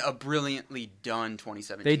 Yep. and a brilliant brilliantly done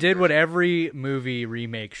 2017. They did what every movie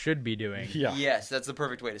remake should be doing. Yeah. Yes, that's the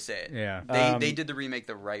perfect way to say it. Yeah. They did the remake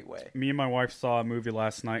the right way. Me and my wife saw a movie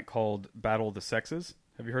last night called Battle of the Sexes.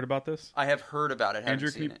 Have you heard about this? I have heard about it.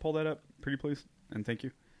 Andrew, can you pull that up, pretty please? And thank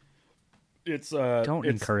you. Don't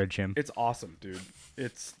encourage him. It's awesome, dude.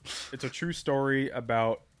 It's a true story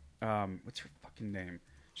about what's her fucking name?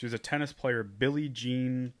 She was a tennis player, Billie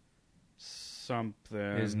Jean something.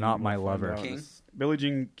 Is not my lover. King? Billie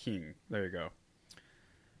Jean King. There you go.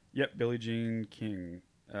 Yep, Billie Jean King.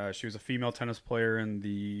 She was a female tennis player in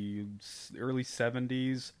the early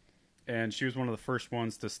 70s, and she was one of the first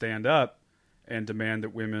ones to stand up and demand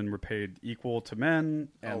that women were paid equal to men.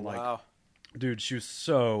 And wow. Dude, she was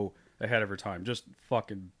so ahead of her time. Just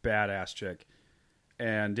fucking badass chick.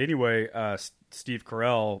 And anyway, Steve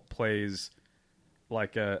Carell plays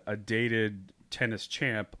like a dated tennis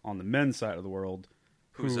champ on the men's side of the world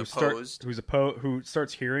Who's opposed. Who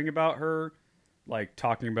starts hearing about her, like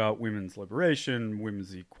talking about women's liberation,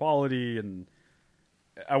 women's equality, and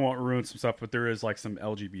I won't ruin some stuff, but there is like some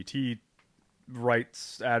LGBT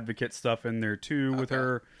rights advocate stuff in there too with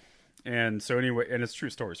her. And so anyway, and it's a true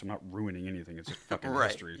story, so I'm not ruining anything. It's just fucking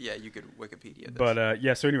right. history. Yeah, you could Wikipedia this. But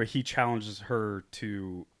yeah, so anyway, he challenges her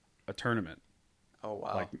to a tournament. Oh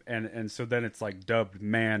wow. And so then it's like dubbed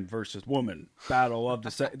man versus woman battle of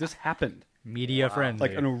the this happened. Media friendly.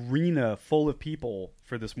 Like an arena full of people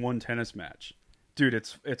for this one tennis match. Dude,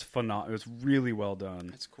 it's phenomenal. It's really well done.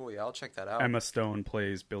 That's cool. Yeah, I'll check that out. Emma Stone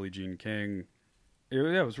plays Billie Jean King.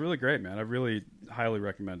 It was really great, man. I really highly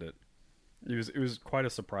recommend it. It was quite a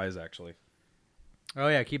surprise, actually. Oh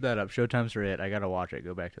yeah, keep that up. Showtime's for it. I gotta watch it.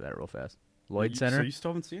 Go back to that real fast. Lloyd Center. So you still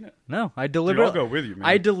haven't seen it? No, I Dude, deliberately. I'll go with you, man.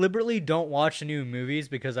 I deliberately don't watch new movies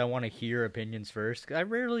because I want to hear opinions first. I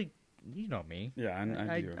rarely, you know me. Yeah,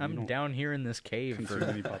 I do. I'm down here in this cave Consume for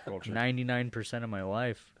any pop culture. 99% of my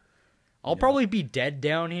life. I'll probably be dead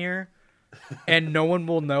down here, and no one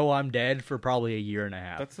will know I'm dead for probably a year and a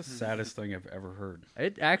half. That's the saddest thing I've ever heard.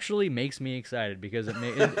 It actually makes me excited because it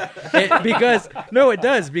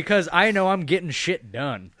does because I know I'm getting shit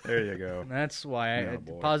done. There you go. That's why Oh,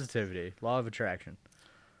 boy. positivity, law of attraction.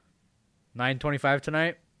 9:25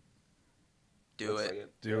 tonight. Do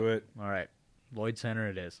it. Do it. All right, Lloyd Center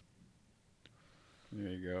it is.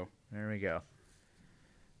 There you go. There we go.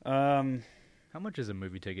 How much is a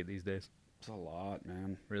movie ticket these days? It's a lot,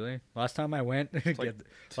 man. Really? Last time I went, It's like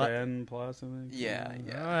 10 plus, I think. Yeah,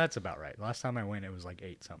 yeah. that's about right. Last time I went, it was like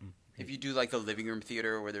 8 something. If you do like the living room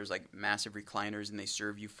theater where there's like massive recliners and they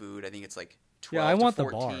serve you food, I think it's like 12 I want to the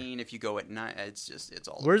 14. bar. If you go at night, it's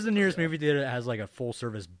all. Where's over the place. nearest movie theater that has like a full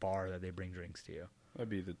service bar that they bring drinks to you? That'd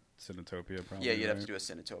be the Cinetopia, probably. Yeah, you'd have right? to do a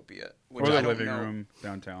Cinetopia, Or which the I don't living know. room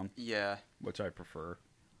downtown, Yeah, which I prefer.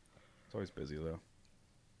 It's always busy, though.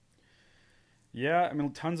 Yeah, I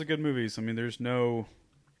mean, tons of good movies. I mean, there's no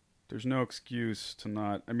excuse to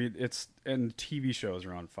not. I mean, and TV shows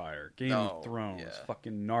are on fire. Game of Thrones, yeah.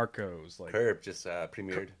 fucking Narcos, like. Curb just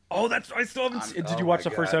premiered. Oh, I still haven't. Did oh you watch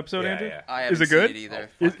my the first God. episode, Yeah, Andrew? yeah. I haven't Is it good? seen it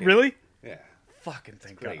either. Really? Yeah. Fucking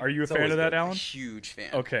thank great. God. Are you a It's fan always of that, good. Alan? Huge fan.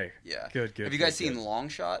 Okay. Yeah. Good. Have you guys good. seen Long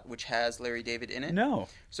Shot, which has Larry David in it? No.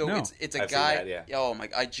 So no. it's a I've seen guy. that, yeah. Oh my!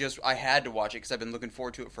 I had to watch it because I've been looking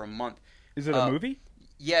forward to it for a month. Is it a movie?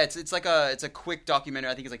 Yeah, it's like a quick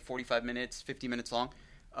documentary. I think it's like 45 minutes, 50 minutes long.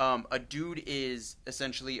 A dude is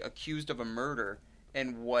essentially accused of a murder,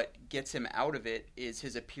 and what gets him out of it is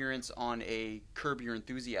his appearance on a Curb Your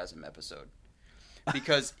Enthusiasm episode,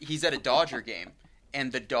 because he's at a Dodger game,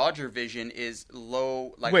 and the Dodger vision is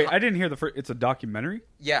low. Like, Wait, I didn't hear the first. It's a documentary.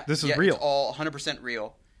 yeah, This is yeah, real. It's all 100%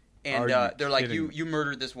 real, and Are you they're like, kidding? you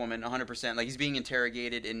murdered this woman 100%. Like, he's being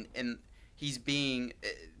interrogated, and he's being.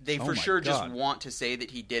 They Oh for my sure just God. want to say that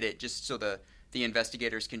he did it, just so the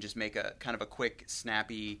investigators can just make a kind of a quick,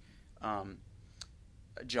 snappy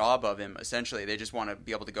job of him. Essentially, they just want to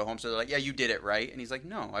be able to go home. So they're like, "Yeah, you did it, right?" And he's like,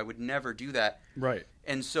 "No, I would never do that." Right.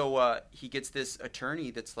 And so he gets this attorney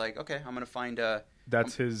that's like, "Okay, I'm gonna find a."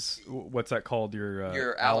 That's his. What's that called?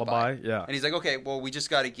 Your alibi. Yeah. And he's like, okay, well, we just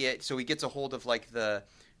got to get. So he gets a hold of like the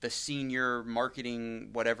senior marketing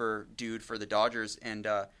whatever dude for the Dodgers, and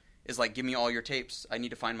is like, give me all your tapes. I need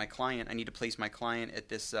to find my client. I need to place my client at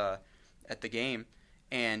this at the game.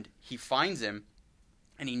 And he finds him,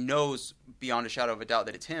 and he knows beyond a shadow of a doubt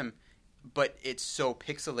that it's him, but it's so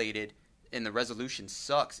pixelated and the resolution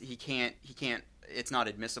sucks. He can't. It's not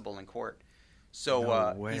admissible in court. So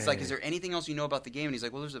No he's like, way. "Is there anything else you know about the game?" And he's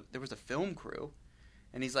like, "Well, there was a film crew,"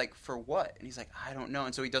 and he's like, "For what?" And he's like, "I don't know."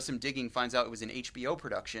 And so he does some digging, finds out it was an HBO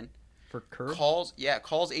production. For Curb. Calls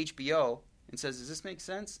HBO and says, does this make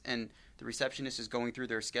sense? And the receptionist is going through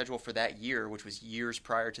their schedule for that year, which was years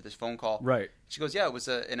prior to this phone call. Right. She goes, yeah, it was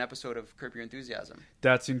an episode of Curb Your Enthusiasm.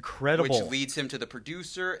 That's incredible. Which leads him to the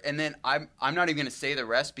producer. And then I'm not even going to say the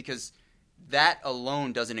rest because that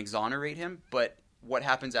alone doesn't exonerate him. But what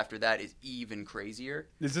happens after that is even crazier.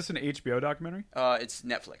 Is this an HBO documentary? It's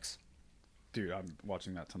Netflix. Dude, I'm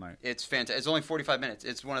watching that tonight. It's fantastic. It's only 45 minutes.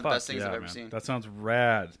 It's one of the best things I've ever seen. That sounds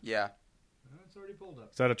rad. Yeah. It's already pulled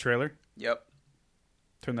up. Is that a trailer? Yep.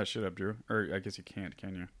 Turn that shit up, Drew. Or I guess you can't,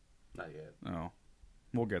 can you? Not yet. Oh.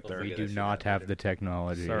 We'll get there. We get do that shit not out have later. the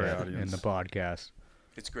technology Sorry, yet audience. in the podcast.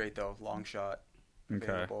 It's great, though. Long shot.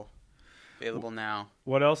 Okay. Available now.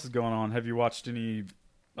 What else is going on? Have you watched any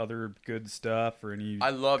other good stuff or any...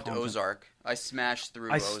 I loved content? Ozark. I smashed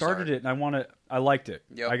through I Ozark. started it and I liked it.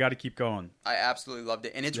 Yep. I got to keep going. I absolutely loved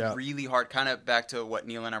it. And it's really hard, kind of back to what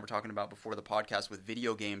Neil and I were talking about before the podcast with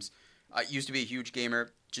video games. I used to be a huge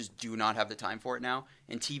gamer, just do not have the time for it now.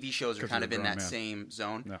 And TV shows are kind of in that same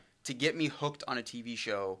zone. Yeah. To get me hooked on a TV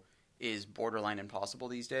show is borderline impossible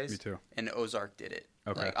these days. Me too. And Ozark did it.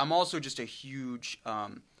 Okay. Like, I'm also just a huge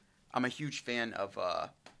I'm a huge fan of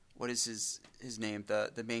what is his name?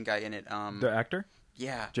 The main guy in it. The actor?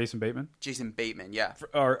 Yeah. Jason Bateman? Jason Bateman, yeah.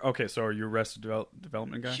 Okay, so are you Arrested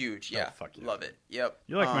Development guy? Huge, yeah. Oh, fuck yeah. Love it. Yep.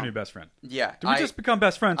 You're like my new best friend. Yeah. Did we just become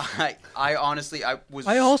best friends? I honestly, I was...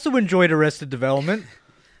 I also enjoyed Arrested Development.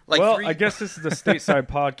 I guess this is the Stateside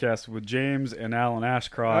Podcast with James and Alan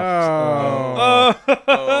Ashcraft.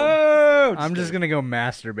 Oh. I'm just going to go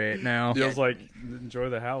masturbate now. Feels like enjoy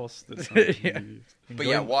the house. But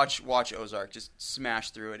yeah, watch Ozark. Just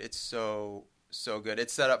smash through it. It's so good.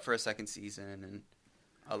 It's set up for a second season, and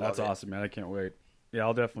I love it. That's awesome, man. I can't wait. Yeah,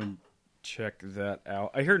 I'll definitely check that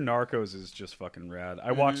out. I hear Narcos is just fucking rad.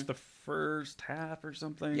 I watched the first half or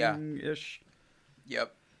something ish.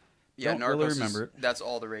 Yep. Yeah, Don't Narcos really remember it. That's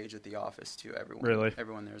all the rage at the office too.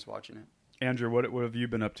 Everyone there is watching it. Andrew, what have you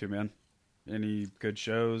been up to, man? Any good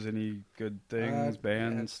shows? Any good things?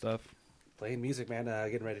 Bands, stuff? Playing music, man.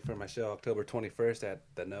 Getting ready for my show October 21st at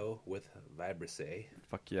The No with Vibrase.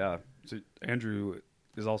 Fuck yeah. So Andrew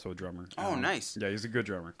is also a drummer. Oh, nice. Yeah, he's a good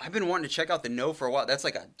drummer. I've been wanting to check out the No for a while. That's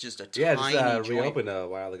like just a tiny just joint. reopened a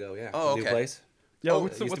while ago. Yeah. Oh, New okay. place. Yeah,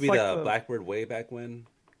 It used to be the Blackbird way back when,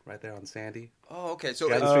 right there on Sandy. Oh, okay. So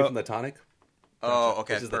Down the street from the Tonic. Oh,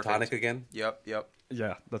 okay. This is the Tonic again. Yep.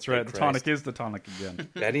 Yeah, that's right. The Christ. Tonic is the Tonic again.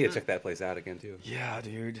 Yeah, I need to check that place out again too. Yeah,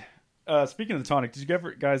 dude. Speaking of the Tonic, did you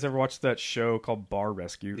guys ever watch that show called Bar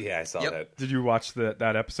Rescue? Yeah, I saw that. Did you watch that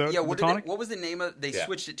episode? Yeah. of the Tonic? What was the name of? They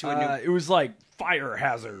switched it to a new. It was like Fire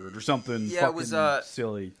Hazard or something. Yeah, it was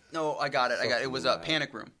silly. No, I got it. It was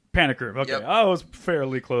Panic Room. Panic Room. Okay, Yep. I was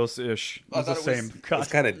fairly close-ish. It was the thought it same. It was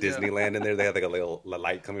kind of Disneyland in there. They had like a little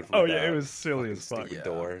light coming from. Oh the yeah, it was silly as fuck. stupid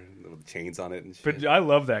door with chains on it and shit. But I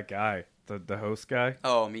love that guy, the host guy.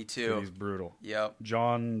 Oh, me too. Dude, he's brutal. Yep.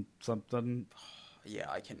 John something.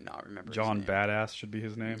 Yeah, I cannot remember. John his name. Badass should be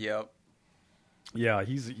his name. Yep. Yeah,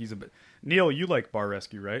 he's a bit. Neil, you like Bar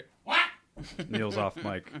Rescue, right? What? Neil's off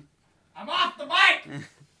mic. I'm off the mic!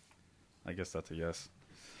 I guess that's a yes.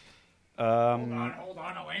 Hold on.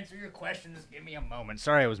 I'll answer your question. Just give me a moment.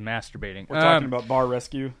 Sorry, I was masturbating. We're talking about Bar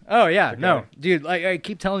Rescue. Oh yeah, Okay. no, dude. Like I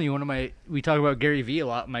keep telling you, we talk about Gary Vee a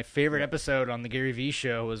lot. My favorite episode on the Gary Vee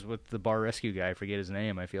show was with the Bar Rescue guy. I forget his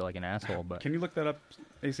name. I feel like an asshole, but Can you look that up,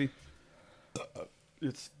 AC?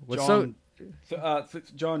 It's What's John.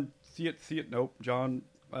 John. See it. Nope. John.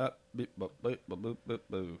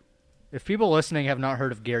 if people listening have not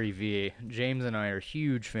heard of Gary Vee, James and I are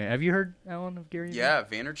huge fans. Have you heard, Alan, of Gary Vee? Yeah,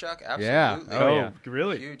 Vaynerchuk. Absolutely. Yeah. Oh, yeah.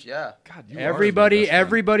 really? Huge. Yeah. God, you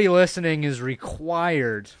Everybody listening is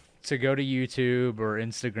required to go to YouTube or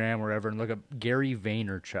Instagram, wherever, and look up Gary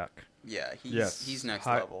Vaynerchuk. Yeah. Yes, He's next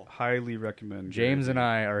level. Highly recommend. James Gary and Vee.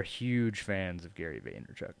 I are huge fans of Gary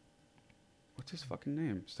Vaynerchuk. What's his fucking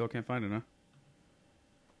name? Still can't find it, huh?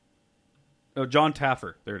 Oh, John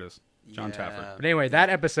Taffer. There it is. John Taffer. But anyway, that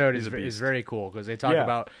episode He's is a beast. very cool because they talk Yeah.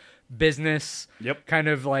 about business, Yep. kind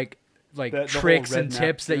of like The whole tricks red and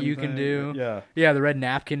tips that napkin you can thing. do. Yeah. The red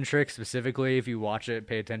napkin trick specifically. If you watch it,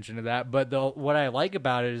 pay attention to that. But what I like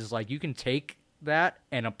about it is like you can take that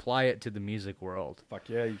and apply it to the music world. Fuck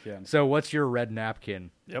yeah, you can. So what's your red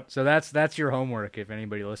napkin? Yep. So that's your homework. If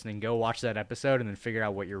anybody listening, go watch that episode and then figure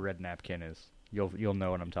out what your red napkin is. You'll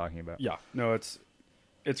know what I'm talking about. Yeah. No, it's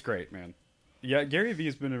great, man. Yeah, Gary Vee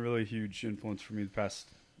has been a really huge influence for me the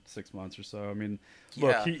past 6 months or so. I mean,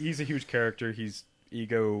 look, Yeah. he's a huge character. He's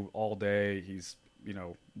ego all day. He's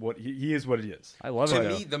what he is what he is. I love To it.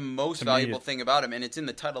 me, the most valuable thing about him, and it's in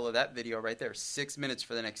the title of that video right there, 6 minutes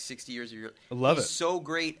for the next 60 years of your life. I love He's it. so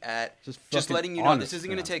great at Just just fucking letting you know honest, this isn't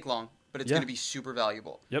going to man. take long, but it's Yeah. going to be super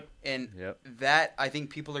valuable. Yep. And Yep. that, I think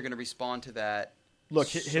people are going to respond to that. Look,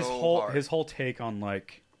 his so whole hard. his whole take on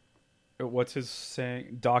like, what's his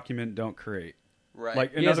saying? Document, don't create. Right.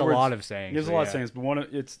 Like, in He has other a words, lot of sayings. He has a but lot of yeah. sayings,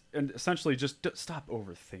 but and essentially just stop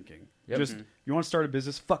overthinking. Yep. Just you want to start a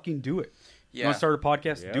business, fucking do it. You want Yeah. to start a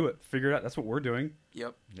podcast, Yep. do it. Figure it out. That's what we're doing.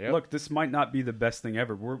 Yep. Yep. Look, this might not be the best thing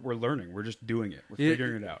ever. We're learning. We're just doing it. We're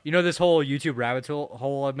figuring it out. You know this whole YouTube rabbit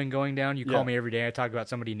hole I've been going down? You call Yeah. me every day. I talk about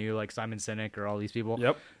somebody new like Simon Sinek or all these people.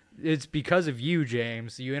 Yep. It's because of you,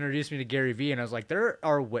 James. You introduced me to Gary Vee, and I was like,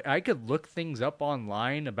 I could look things up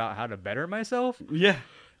online about how to better myself. Yeah.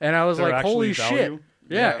 And I was There like, holy actually shit. value?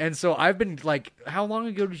 Yeah. Yeah. And so I've been like, how long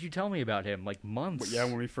ago did you tell me about him? Like months. But yeah,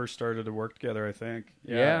 when we first started to work together, I think.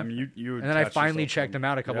 Yeah. I mean, you And then I attached finally yourself checked to him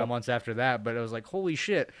out a couple Yep. months after that, but it was like, holy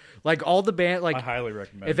shit. Like all the band, like I highly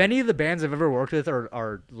recommend if it. any of the bands I've ever worked with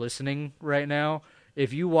are listening right now,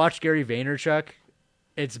 if you watch Gary Vaynerchuk,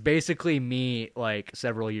 it's basically me like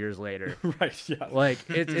several years later. Right, yeah. Like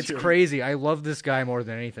it's Dude. crazy. I love this guy more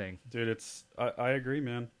than anything. Dude, I agree,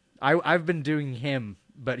 man. I've been doing him,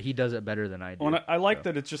 but he does it better than I do. Well, and I like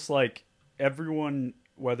that it's just like everyone,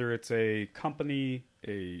 whether it's a company,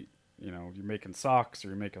 you're making socks, or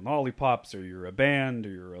you're making lollipops, or you're a band, or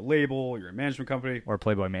you're a label, or you're a management company. Or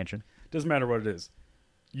Playboy Mansion. Doesn't matter what it is.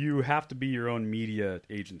 You have to be your own media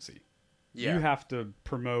agency. Yeah. You have to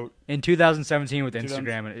promote. In 2017 with 2000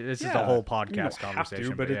 Instagram, and this is Yeah, the whole you podcast don't conversation.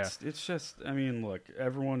 have to, but yeah. it's just. I mean, look,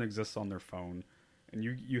 everyone exists on their phone, and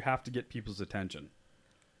you have to get people's attention.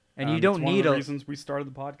 And you It's don't one need of the a reasons we started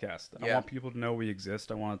the podcast. I Yeah. want people to know we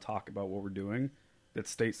exist. I want to talk about what we're doing. That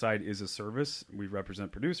Stateside is a service. We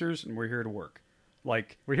represent producers, and we're here to work.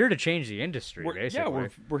 Like we're here to change the industry, basically. yeah,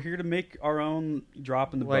 we're here to make our own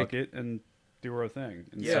drop in the Like- bucket and do our thing.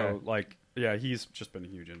 And Yeah. so, like, yeah, he's just been a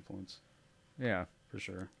huge influence Yeah. for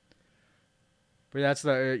sure. But that's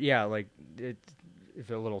it's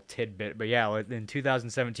a little tidbit. But yeah, like, in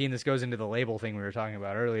 2017, this goes into the label thing we were talking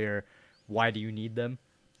about earlier. Why do you need them?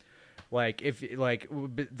 Like if like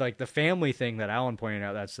the family thing that Alan pointed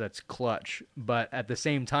out, that's clutch. But at the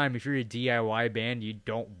same time, if you're a DIY band, you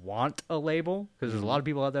don't want a label because there's a lot of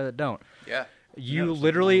people out there that don't. Yeah. You there's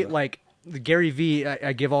literally something wrong like the Gary Vee.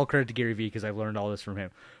 I give all credit to Gary Vee because I learned all this from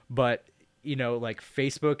him. But like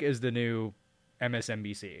Facebook is the new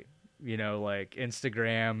MSNBC. Like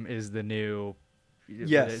Instagram is the new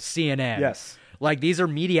Yes. CNN. Yes. Like these are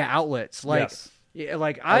media outlets. Like, Yes. yeah,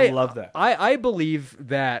 like I love that. I believe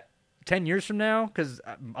that 10 years from now, because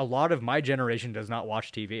a lot of my generation does not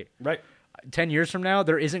watch TV. Right. 10 years from now,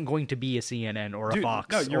 there isn't going to be a CNN or a Dude,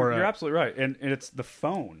 Fox. no, or you're absolutely right. And it's the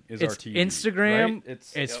phone is it's our TV. Instagram, right?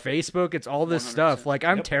 it's Yep. Facebook, it's all this 100%. stuff. Like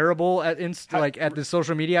I'm Yep. terrible at at the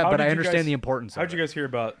social media, How but did I you understand guys- the importance How'd of you it. guys hear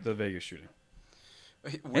about the Vegas shooting?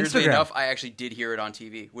 Weirdly Instagram. enough, I actually did hear it on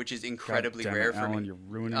TV, which is incredibly God damn it, rare for Alan, me. You're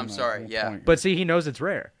ruining I'm my sorry, whole yeah. point. But see, he knows it's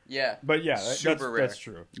rare. Yeah. But yeah, Super rare. that's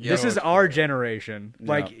true. Yeah. This No, is it's our rare. generation. Yeah.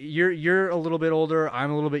 Like you're a little bit older, I'm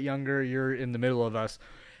a little bit younger, you're in the middle of us.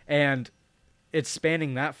 And it's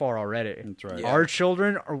spanning that far already. That's right. Yeah. Our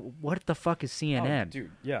children are what the fuck is CNN? Oh,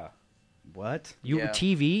 dude, yeah. What? You Yeah.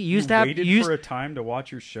 TV? You You used to have waited you, used, for a time to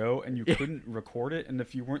watch your show and you couldn't record it, and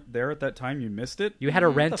if you weren't there at that time, you missed it. you had to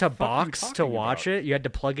What rent the a fuck are you box to talking watch about? it. You had to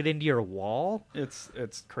plug it into your wall. It's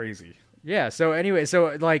crazy. Yeah, so anyway,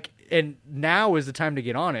 so like and now is the time to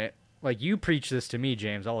get on it. Like you preach this to me,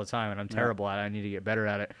 James, all the time, and I'm terrible at it. I need to get better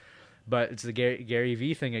at it. But it's the Gary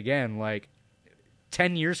Vee thing again. Like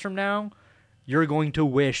 10 years from now, you're going to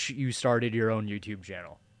wish you started your own YouTube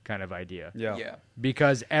channel kind of idea. Yeah. Yeah.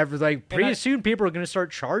 Because pretty I- soon people are going to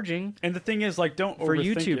start charging. And the thing is, like, don't For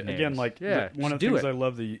overthink YouTube it. names. Again, like, Yeah, one of just the do things it. I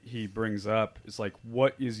love that he brings up is, like,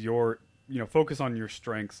 what is your, focus on your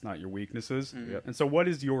strengths, not your weaknesses. Yep. And so what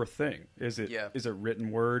is your thing? Is it Yeah. is it written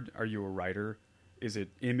word? Are you a writer? Is it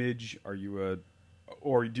image? Are you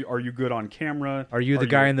are you good on camera? Are you the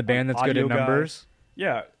guy in the band an that's good at audio guy? numbers?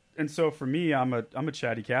 Yeah. And so for me, I'm a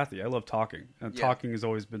chatty Cathy. I love talking. And Yeah. talking has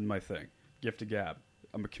always been my thing. Gift of gab.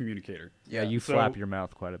 I'm a communicator. Yeah, you So- flap your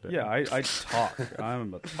mouth quite a bit. Yeah, I talk.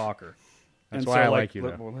 I'm a talker. That's And why so, I like you,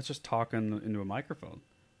 though. let's just talk into a microphone.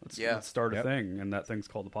 Yeah. Let's start a Yep. thing, and that thing's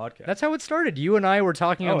called a podcast. That's how it started. You and I were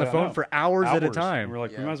talking on the I phone know. for hours at a And time. we're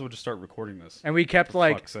like, Yeah. we might as well just start recording this. And we kept For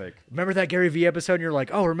like, fuck's sake. remember that Gary Vee episode? And you're like,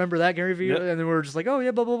 oh, remember that Gary Vee? Yep. And then we were just like, oh, yeah,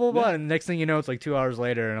 blah, blah, blah, blah. Yeah. And the next thing you know, it's like 2 hours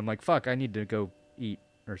later. And I'm like, fuck, I need to go eat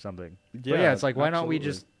or something. But Yeah, yeah, it's like, why not we absolutely.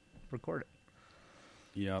 just record it?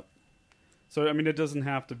 Yep. So I mean, it doesn't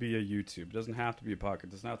have to be a YouTube. It doesn't have to be a podcast. It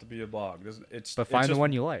doesn't have to be a blog. But find the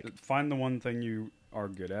one you like. Find the one thing you are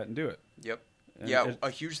good at and do it. Yep. And yeah, a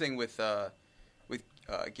huge thing with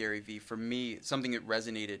Gary Vee, for me, something that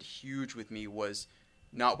resonated huge with me was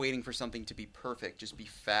not waiting for something to be perfect. Just be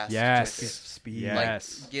fast. Yes. With it. Speed.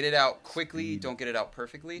 Yes. Like, get it out quickly. Don't get it out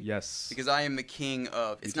perfectly. Yes. Because I am the king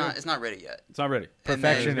of it's not ready yet. It's not ready.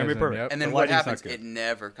 Perfection. It's gonna be perfect. Yep. And then The what lighting's not happens? good. It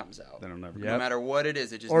never comes out. Then it'll never. Yep. No matter what it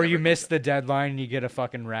is, it just Or never you miss comes the deadline and you get a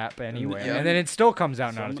fucking rap anyway. Yep. And then it still comes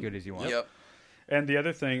out not as good as you out. want. Yep. And the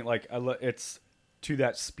other thing, like, it's to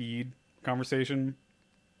that speed conversation.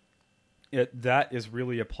 That is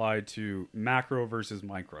really applied to macro versus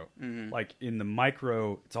micro. Mm-hmm. Like in the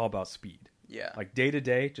micro, it's all about speed. Yeah. Like day to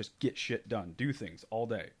day, just get shit done, do things all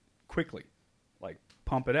day, quickly, like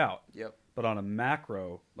pump it out. Yep. But on a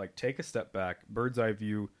macro, like take a step back, bird's eye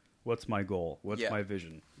view. What's my goal? What's my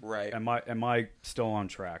vision? Right. Am I still on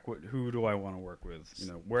track? Who do I want to work with? You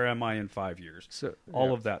know, where am I in 5 years? So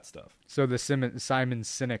all of that stuff. So the Simon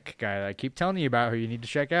Sinek guy that I keep telling you about, who you need to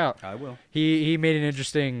check out. I will. He made an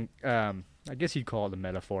interesting, I guess you'd call it a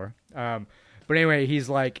metaphor. But anyway, he's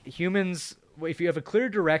like, humans, if you have a clear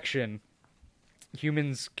direction,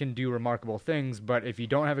 humans can do remarkable things, but if you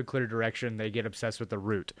don't have a clear direction, they get obsessed with the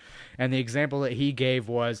route. And the example that he gave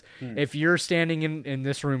was, if you're standing in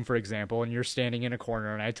this room, for example, and you're standing in a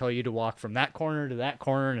corner, and I tell you to walk from that corner to that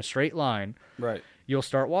corner in a straight line, Right. you'll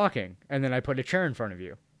start walking. And then I put a chair in front of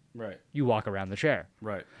you. Right. You walk around the chair.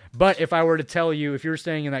 Right. But if I were to tell you, if you were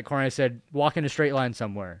standing in that corner, I said, walk in a straight line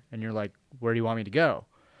somewhere, and you're like, where do you want me to go?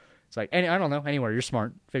 It's like, I don't know, anywhere. You're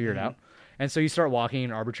smart. Figure it out. And so you start walking in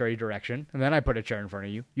an arbitrary direction, and then I put a chair in front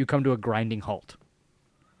of you. You come to a grinding halt.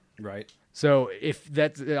 Right. So if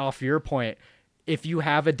that's off your point, if you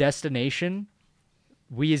have a destination,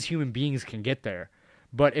 we as human beings can get there.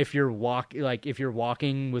 But if you're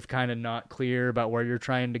walking with kind of not clear about where you're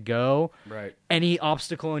trying to go, Right. any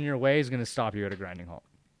obstacle in your way is going to stop you at a grinding halt.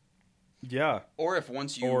 Yeah. Or if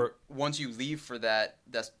once you leave for that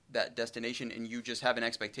destination and you just have an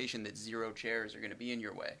expectation that 0 chairs are going to be in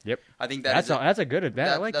your way. Yep. I think That's a good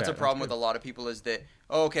advantage. I like that's that. a problem That's with a lot of people is that,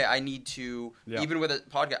 I need to, even with a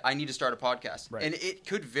podcast, I need to start a podcast. Right. And it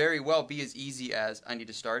could very well be as easy as I need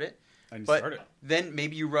to start it. Start it. Then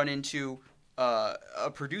maybe you run into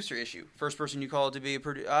a producer issue. First person you call to be a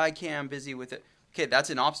producer, I'm busy with it. Okay, that's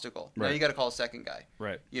an obstacle. Now Right. you got to call a second guy.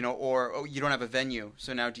 Right. You know, or you don't have a venue.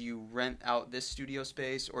 So now do you rent out this studio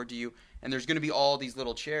space or do you – and there's going to be all these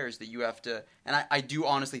little chairs that you have to – and I do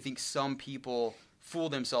honestly think some people fool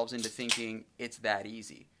themselves into thinking it's that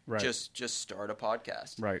easy. Right. Just start a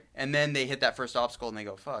podcast. Right. And then they hit that first obstacle and they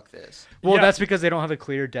go, fuck this. Well, Yeah. that's because they don't have a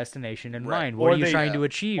clear destination in mind. What are you trying to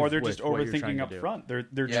achieve? Or they're with just what you're trying overthinking to up do? front.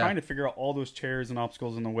 They're Yeah. trying to figure out all those chairs and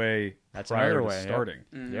obstacles in the way That's prior another to way, yep. starting.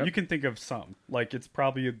 Yep. You can think of some. Like it's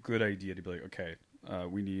probably a good idea to be like, okay,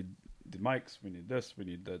 we need the mics, we need this, we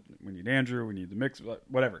need Andrew, we need the mix,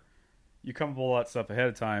 whatever. You come up with all that stuff ahead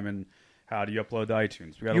of time, and how do you upload to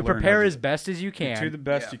iTunes? We got to You learn prepare how to as best as you can, to the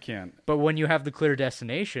best Yeah. you can. but when you have the clear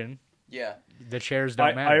destination, Yeah. the chairs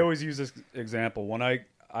don't matter. I always use this example. When I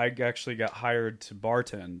actually got hired to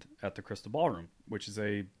bartend at the Crystal Ballroom, which is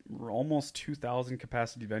a almost 2,000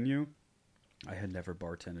 capacity venue. I had never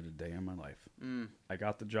bartended a day in my life. I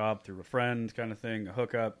got the job through a friend kind of thing, a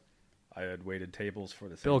hookup. I had waited tables for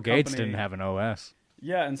the same Bill Gates company. didn't have an OS.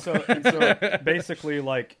 Yeah, and so basically,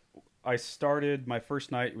 like, I started my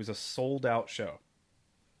first night. It was a sold out show,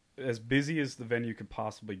 as busy as the venue could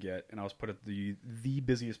possibly get, and I was put at the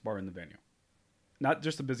busiest bar in the venue. Not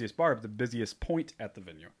just the busiest bar, but the busiest point at the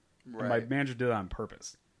venue. Right. And my manager did that on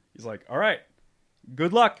purpose. He's like, "All right,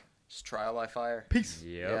 good luck, Just trial by fire. peace."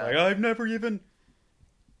 Yep. Like, I've never even,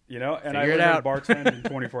 and I Figure it learned out. to bartend in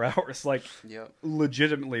 24 hours. Like, Yep.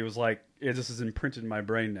 legitimately was like, this is imprinted in my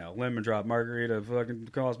brain now. Lemon drop, margarita, fucking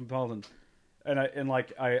cosmopolitan.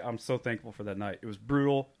 I'm so thankful for that night. It was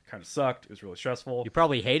brutal, kind of sucked. It was really stressful. You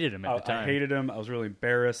probably hated him at the time. I hated him. I was really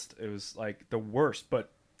embarrassed. It was like the worst,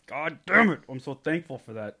 but god damn it, I'm so thankful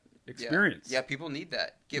for that experience. Yeah, people need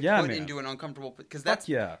that. Get Yeah, put man. into an uncomfortable because Fuck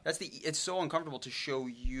yeah. it's so uncomfortable to show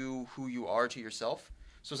you who you are to yourself.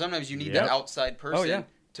 So sometimes you need Yep. that outside person yeah.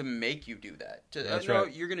 to make you do that. That's no,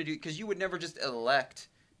 right. you're going to do because you would never just elect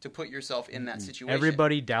to put yourself in that situation.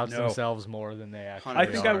 Everybody doubts No. themselves more than they actually I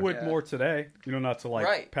think I are. would Yeah. more today. Not to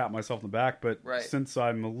Right. pat myself in the back, but Right. since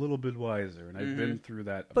I'm a little bit wiser and I've been through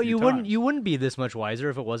that. But you you wouldn't be this much wiser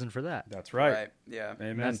if it wasn't for that. That's right. Right. Yeah.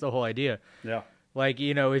 Amen. That's the whole idea. Yeah. Like,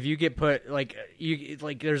 if you get put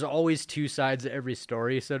there's always two sides to every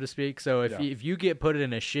story, so to speak. So if Yeah. if you get put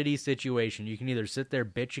in a shitty situation, you can either sit there,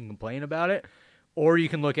 bitch, and complain about it, or you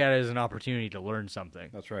can look at it as an opportunity to learn something.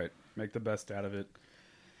 That's right. Make the best out of it.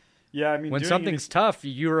 Yeah, I mean, When something's tough,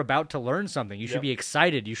 you're about to learn something. You should Yep. be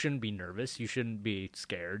excited. You shouldn't be nervous. You shouldn't be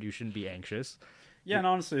scared. You shouldn't be anxious. Yeah, and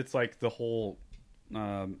honestly, it's like the whole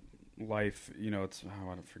life. It's I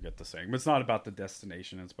want to forget the saying, but it's not about the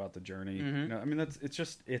destination. It's about the journey. I mean, it's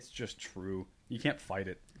just true. You can't fight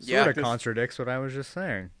it. Yeah. Sort of contradicts what I was just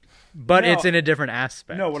saying, but No. it's in a different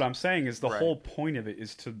aspect. No, what I'm saying is the Right. whole point of it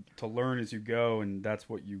is to learn as you go, and that's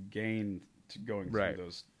what you gain to going Right. through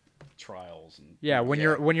those trials. And Yeah, when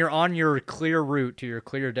Yeah. you're on your clear route to your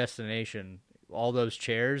clear destination, all those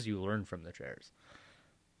chairs, you learn from the chairs.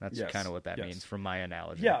 That's Yes, kind of what that yes. means from my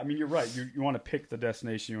analogy. Yeah, I mean, you're right. You want to pick the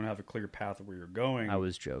destination. You want to have a clear path of where you're going. I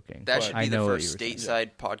was joking. That But should I be the know what first you were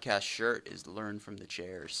stateside podcast shirt is learn from the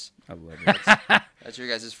chairs. I love it. That's your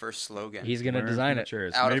guys' first slogan. He's gonna Learn design from the it.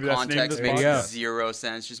 chairs. Out Maybe of that's the name of context this makes There you go. podcast. zero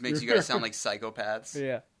sense. Just makes you guys sound like psychopaths.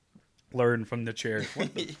 Yeah. Learn from the chairs.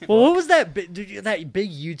 What the- Well, what was that that big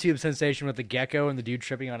YouTube sensation with the gecko and the dude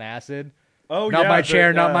tripping on acid? Oh, Not yeah, my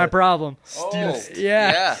chair, not my problem. Oh,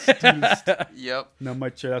 Yeah. yeah. Yep. Not my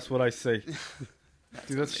chair. That's what I say.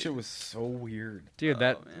 Dude, that shit was so weird. Dude,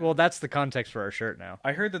 man. that's the context for our shirt now.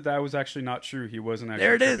 I heard that was actually not true. He wasn't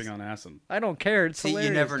There actually it is. tripping on acid. I don't care. It's See, you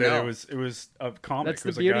hilarious. never That know. it was a comic. That's It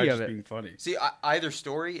was the a guy beauty of just it. being funny. See, either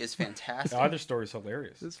story is fantastic. The other story's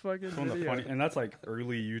hilarious. This fucking It's one of the video. funny, and that's like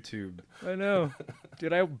early YouTube. I know.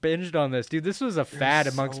 Dude, I binged on this. Dude, this was a fad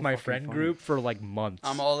so amongst my fucking friend funny. group for like months.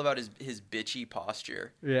 I'm all about his bitchy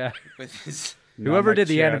posture Yeah. with his. Whoever Not my did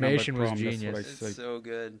the chair, not my animation was problem, that's what genius. I It's say. so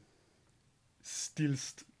good.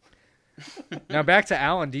 Stilst. Now back to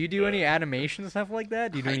Alan. Do you do any animation stuff like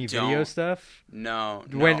that? Do you do I any video don't. stuff? No.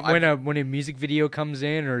 When a music video comes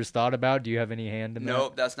in or is thought about, do you have any hand in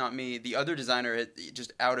Nope, that's not me. The other designer had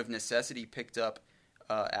just out of necessity picked up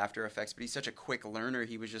After Effects, but he's such a quick learner.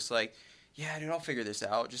 He was just like, "Yeah, dude, I'll figure this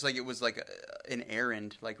out." Just like it was like an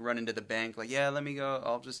errand, like run into the bank. Like, "Yeah, let me go.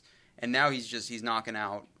 I'll just." And now he's knocking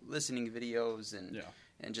out listening videos and Yeah.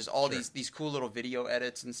 and just all these cool little video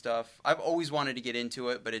edits and stuff. I've always wanted to get into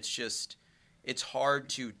it, but it's hard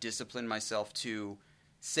to discipline myself to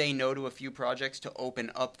say no to a few projects to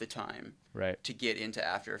open up the time Right. to get into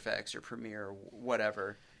After Effects or Premiere or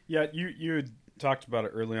whatever. Yeah, you had talked about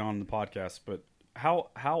it early on in the podcast, but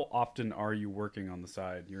how often are you working on the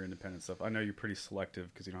side, your independent stuff? I know you're pretty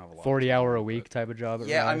selective because you don't have a lot. 40-hour a week type of job at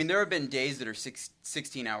Yeah, I Rise? mean, there have been days that are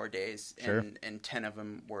 16-hour days, Sure. and 10 of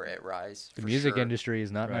them were at Rise. The for music sure. industry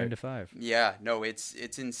is not Right. 9 to 5. Yeah, no, it's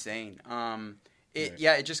insane. Right.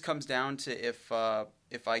 It just comes down to if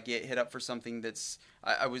I get hit up for something that's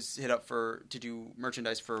I was hit up to do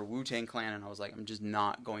merchandise for Wu-Tang Clan, and I was like, I'm just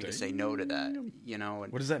not going to say no to that, you know.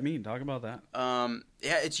 And What does that mean? Talk about that.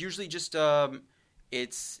 yeah, it's usually just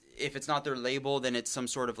it's if it's not their label, then it's some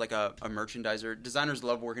sort of like a merchandiser. Designers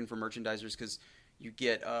love working for merchandisers because you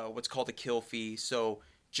get what's called a kill fee. So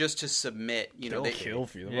just to submit, you know, Kill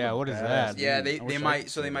fee. Yeah, what is that? yeah, I they wish I might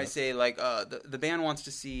could so they say might that. say like the band wants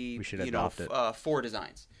to see We should you know adopt it. 4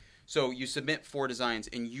 designs. So you submit 4 designs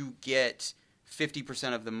and you get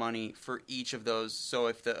 50% of the money for each of those. So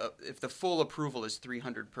if the full approval is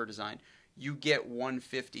 $300 per design, you get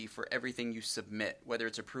 $150 for everything you submit, whether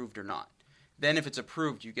it's approved or not. Then if it's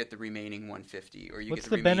approved, you get the remaining $150, or you What's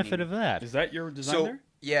get the the benefit remaining- of that? Is that your design So there?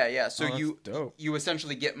 yeah. So Oh, that's you dope. you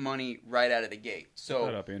essentially get money right out of the gate. So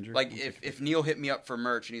that up, Andrew. like One if Neil hit me up for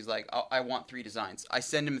merch and he's like, I want 3 designs, I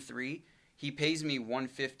send him 3. He pays me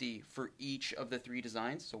 $150 for each of the 3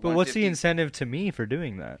 designs. So But what's the $150 incentive to me for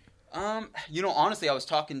doing that? You know, honestly, I was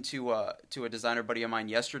talking to a designer buddy of mine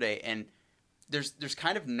yesterday, and there's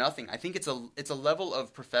kind of nothing. I think it's a level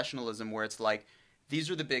of professionalism where it's like, these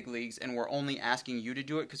are the big leagues, and we're only asking you to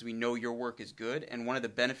do it because we know your work is good. And one of the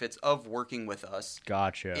benefits of working with us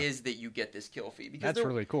Gotcha. is that you get this kill fee. Because That's they're-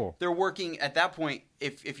 really cool. They're working at that point.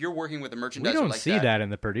 If you're working with a merchandiser We don't like see that in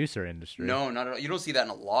the producer industry. No, not at all. You don't see that in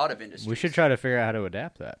a lot of industries. We should try to figure out how to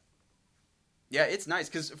adapt that. Yeah, it's nice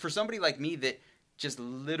because for somebody like me that just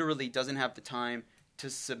literally doesn't have the time to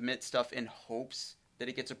submit stuff in hopes that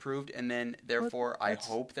it gets approved, and then therefore I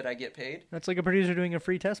hope that I get paid. That's like a producer doing a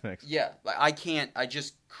free test mix. Yeah, like I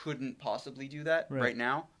just couldn't possibly do that right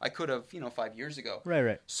now. I could have, 5 years ago.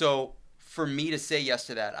 Right. So for me to say yes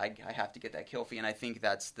to that, I have to get that kill fee, and I think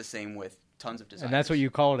that's the same with tons of designers. And that's what you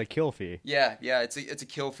call it, a kill fee. Yeah, it's a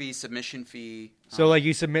kill fee, submission fee. So like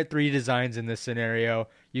you submit 3 designs in this scenario,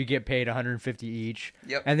 you get paid $150 each.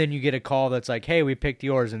 Yep. And then you get a call that's like, "Hey, we picked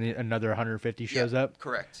yours," and another $150 shows up.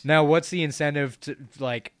 Correct. Now, what's the incentive to,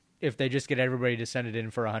 like, if they just get everybody to send it in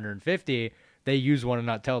for $150, they use one and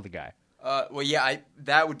not tell the guy? Well, yeah,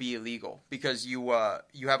 that would be illegal because you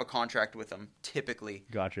have a contract with them typically.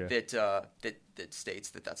 Gotcha. That states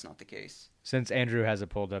that that's not the case. Since Andrew has it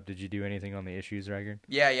pulled up, did you do anything on the issues record?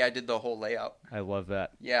 Yeah, I did the whole layout. I love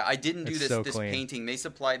that. Yeah, I didn't do It's this so this clean. painting. They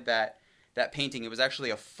supplied that painting. It was actually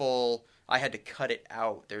a full. I had to cut it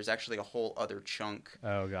out. There's actually a whole other chunk.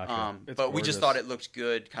 Oh, gotcha. But we just gorgeous. thought it looked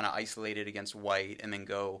good, kind of isolated against white, and then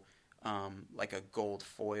go like a gold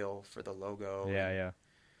foil for the logo. Yeah.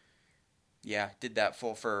 Yeah, did that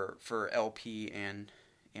full for LP and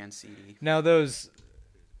CD. Now those,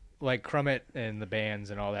 like Crummett and the bands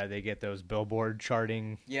and all that, they get those Billboard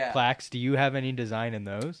charting plaques. Do you have any design in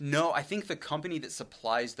those? No, I think the company that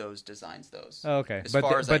supplies those designs those. Oh, okay, As but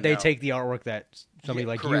far as I they know. take the artwork that somebody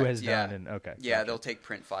like correct, you has yeah. done, and okay, Yeah, gotcha. they'll take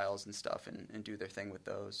print files and stuff and do their thing with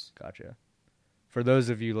those. Gotcha. For those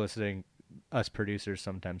of you listening, us producers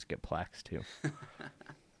sometimes get plaques too.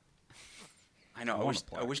 I know. want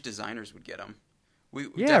a I plaque. wish designers would get them. We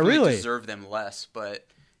Yeah, definitely really. deserve them less, but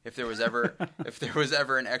if there was ever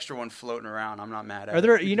an extra one floating around, I'm not mad at Are it.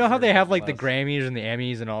 there? You know how they have like the less. Grammys and the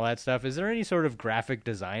Emmys and all that stuff? Is there any sort of graphic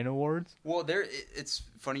design awards? Well, it's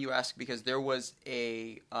funny you ask because there was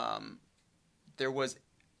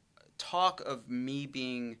talk of me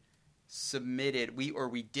being submitted.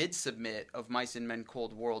 We did submit of Mice and Men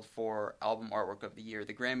Cold World for album artwork of the year.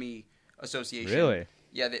 The Grammy Association. Really?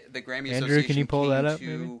 Yeah, the Grammy Andrew, Association can you pull that up,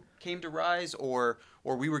 came to Rise, or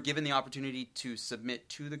we were given the opportunity to submit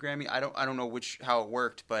to the Grammy. I don't know how it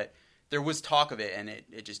worked, but there was talk of it, and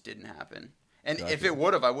it just didn't happen. And if it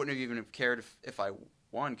would have, I wouldn't have even have cared if I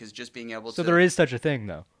won, because just being able to. So there is such a thing,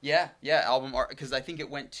 though. Yeah, album art, because I think it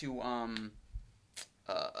went to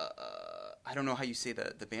I don't know how you say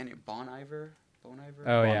the band name, Bon Iver.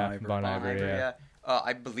 Oh yeah, Iver. Bon Bon Iver, Iver, yeah.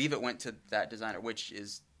 I believe it went to that designer, which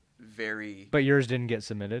is very. But yours didn't get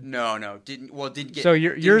submitted. No, didn't get. So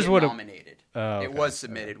didn't yours get would've- nominated. Oh, okay. It was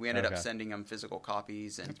submitted. We ended up Okay. sending them physical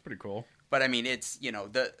copies, and That's pretty cool. but I mean, it's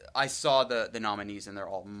I saw the nominees and they're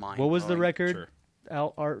all mind. What was the record?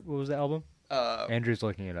 Sure. Art. What was the album? Andrew's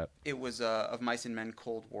looking it up. It was Of Mice and Men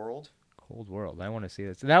Cold World. Cold World. I want to see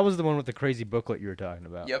this. That was the one with the crazy booklet you were talking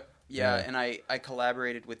about. Yep. Yeah, Yeah. and I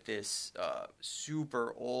collaborated with this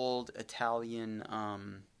super old Italian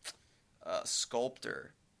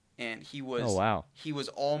sculptor, and he was Oh, wow. he was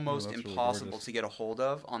almost that's really impossible gorgeous. to get a hold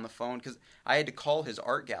of on the phone because I had to call his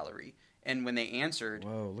art gallery, and when they answered,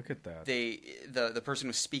 Whoa, look at that. the person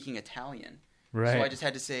was speaking Italian, Right. so I just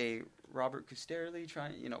had to say Robert Custerli,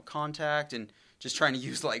 contact, and just trying to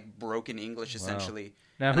use like broken English essentially.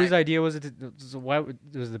 Now, And whose idea was it? Why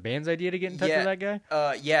was the band's idea to get in touch with that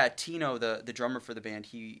guy? Yeah, Tino, the drummer for the band,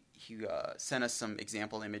 he sent us some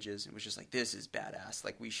example images and was just like, "This is badass.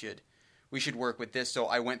 Like we should work with this." So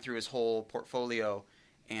I went through his whole portfolio,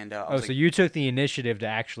 and I was So like, you took the initiative to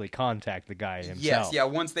actually contact the guy himself. yes, yeah.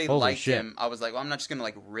 Once they Holy liked shit. him, I was like, well, I'm not just gonna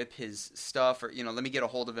like rip his stuff, or let me get a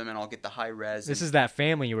hold of him and I'll get the high res. This is that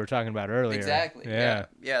family you were talking about earlier. exactly,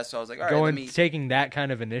 yeah. So I was like, all right, let me. Taking that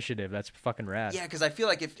kind of initiative, that's fucking rad. Yeah, because I feel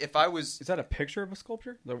like if I was Is that a picture of a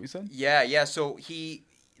sculpture? Is that what you said? Yeah. So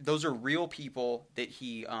those are real people that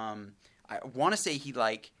he. I want to say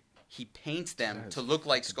he paints them That is to look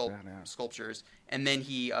like fucking badass. sculptures, and then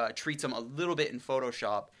he treats them a little bit in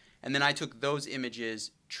Photoshop, and then I took those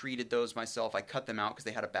images, treated those myself. I cut them out because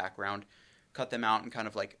they had a background, cut them out and kind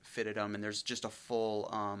of like fitted them, and there's just a full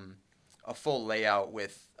layout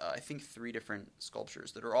with I think 3 different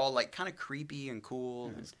sculptures that are all like kind of creepy and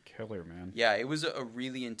cool. It's killer, man. Yeah, it was a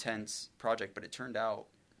really intense project, but it turned out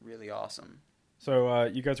really awesome. So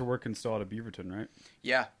you guys are working still out of Beaverton, right?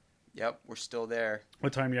 Yeah. Yep, we're still there.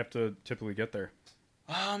 What time you have to typically get there?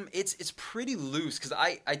 It's pretty loose because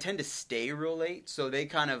I tend to stay real late, so they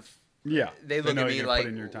kind of Yeah. they look know at me you're like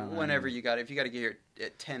putting your time whenever in. you got it. If you got to get here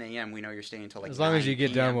at 10 a.m., we know you're staying until like As long as 9 you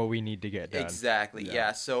get done p.m. what we need to get done. Exactly.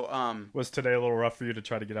 Yeah. So Was today a little rough for you to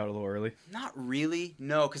try to get out a little early? not really.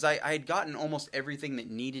 No, because I had gotten almost everything that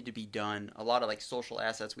needed to be done. A lot of like social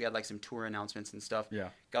assets. We had like some tour announcements and stuff. Yeah.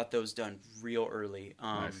 Got those done real early.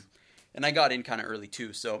 Nice. And I got in kind of early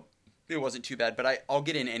too, so it wasn't too bad. But I'll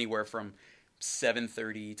get in anywhere from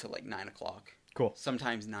 7:30 to like 9 o'clock. Cool.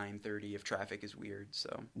 Sometimes 9:30 if traffic is weird.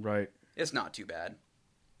 So Right. it's not too bad.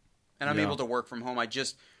 And I'm Yeah. able to work from home. I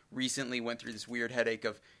just recently went through this weird headache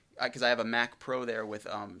of because I have a Mac Pro there with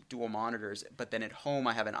dual monitors, but then at home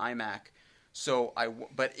I have an iMac. So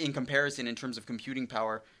but in comparison, in terms of computing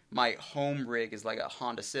power, my home rig is like a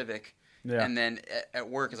Honda Civic, Yeah. and then at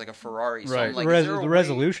work is like a Ferrari. So Right. I'm like, the is there a way-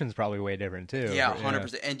 resolution's probably way different too. yeah, but,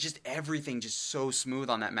 100%. And just everything just so smooth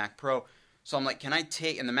on that Mac Pro. So I'm like, can I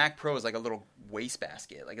take, and the Mac Pro is like a little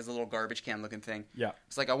wastebasket, like it's a little garbage can looking thing. Yeah.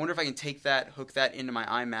 It's like, I wonder if I can take that, hook that into my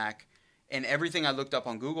iMac, And everything I looked up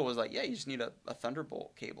on Google was like, yeah, you just need a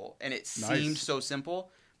Thunderbolt cable. And it seemed so simple,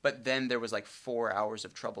 but then there was like 4 hours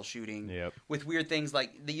of troubleshooting with weird things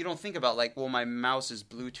like that you don't think about. Like, well, my mouse is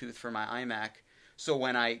Bluetooth for my iMac. So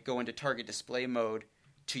when I go into target display mode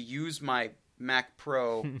to use my Mac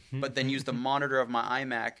Pro, but then use the monitor of my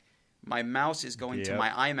iMac, my mouse is going to my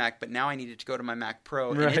iMac, but now I need it to go to my Mac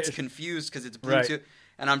Pro. And it's confused because it's Bluetooth.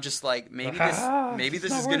 And I'm just like, maybe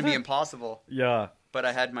this is going to be impossible. Yeah. But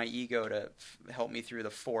I had my ego to help me through the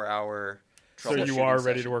 4 hour troubleshooting. So you are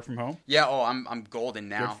ready to work from home? Yeah. Oh, I'm golden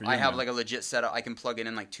now. You, I have like a legit setup. I can plug it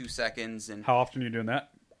in like 2 seconds. And how often are you doing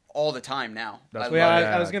that? All the time now.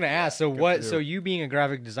 I was going to ask. So what? So you being a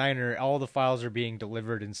graphic designer, all the files are being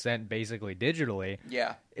delivered and sent basically digitally.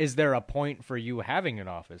 Yeah. Is there a point for you having an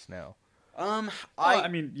office now? I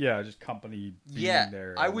mean, yeah, just company being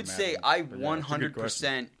there. I would say I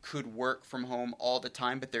 100% could work from home all the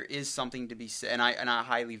time, but there is something to be said, and I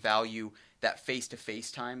highly value that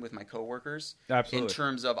face-to-face time with my coworkers. Absolutely. In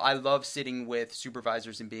terms of, I love sitting with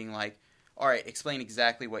supervisors and being like, all right, explain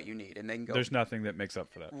exactly what you need, and then go. There's nothing that makes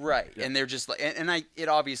up for that, right? Yeah. And they're just like, it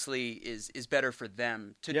obviously is better for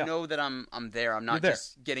them to know that I'm there. I'm not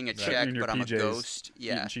just getting a check, but I'm a ghost.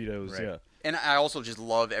 Yeah, eating Cheetos. Right. Yeah. And I also just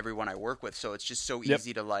love everyone I work with, so it's just so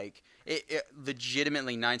easy to like. It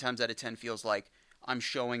legitimately 9 times out of 10 feels like I'm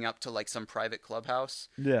showing up to like some private clubhouse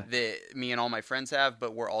that me and all my friends have,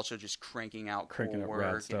 but we're also just cranking out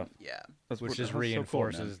work stuff. Which just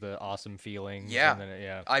reinforces the awesome feeling.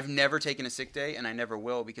 Yeah. I've never taken a sick day, and I never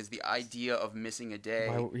will, because the idea of missing a day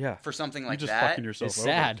for something like just that fucking yourself is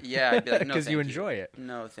sad. Yeah, I'd be like, no, because you enjoy it.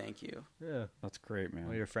 No, thank you. Yeah, that's great, man.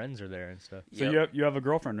 Well, your friends are there and stuff. So you have a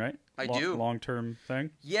girlfriend, right? I do. Long-term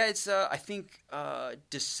thing. Yeah, it's I think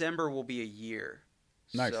December will be a year.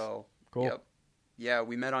 Nice. So, cool. Yep. Yeah,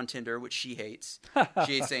 we met on Tinder, which she hates.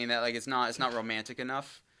 She hates saying that, like, it's not romantic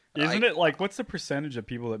enough. Isn't it? Like, what's the percentage of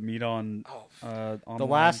people that meet on the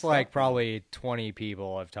last stuff? Like probably 20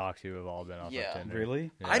 people I've talked to have all been off of Tinder.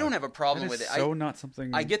 Really? Yeah. I don't have a problem with it. So not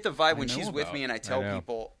something I get the vibe when she's with me, and I tell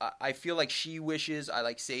people I feel like she wishes I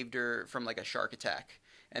like saved her from like a shark attack,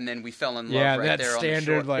 and then we fell in love right there standard,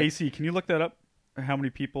 on the shore. like, AC, can you look that up? How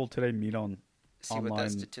many people today meet on See what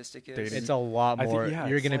that statistic is? dating? It's a lot more.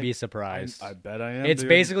 You're going to be surprised. I bet I am. It's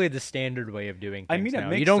basically the standard way of doing things. I mean, now. it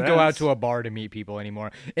makes You don't go sense. out to a bar to meet people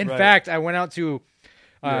anymore. In fact, I went out to.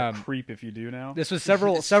 You're a creep if you do now. This was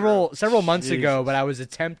several months ago, but I was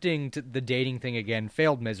attempting the dating thing again,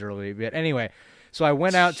 failed miserably. But anyway, so I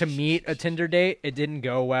went out to meet a Tinder date. It didn't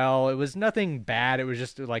go well. It was nothing bad. It was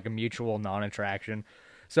just like a mutual non-attraction.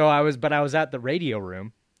 So I was at the Radio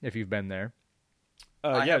Room. If you've been there.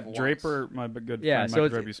 Draper, my good friend Mike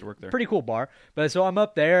Draper used to work there. Pretty cool bar. But so I'm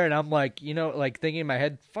up there, and I'm like, like thinking in my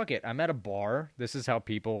head, fuck it, I'm at a bar. This is how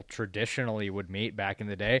people traditionally would meet back in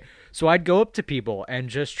the day. So I'd go up to people and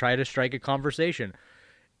just try to strike a conversation.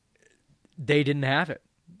 They didn't have it.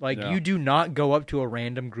 Like, you do not go up to a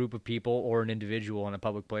random group of people or an individual in a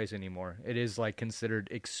public place anymore. It is, like, considered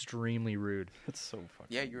extremely rude. That's so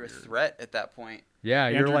fucking you're weird. a threat at that point. Yeah,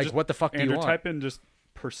 you're like, what the fuck do you want? Type in just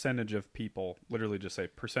percentage of people. Literally just say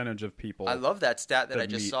percentage of people. I love that stat that I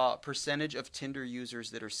just saw. Percentage of Tinder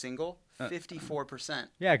users that are single, 54%.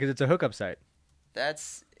 Yeah, because it's a hookup site.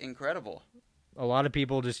 That's incredible. A lot of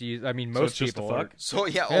people just use. I mean, most people. So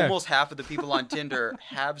almost half of the people on Tinder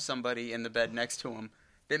have somebody in the bed next to them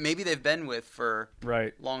that maybe they've been with for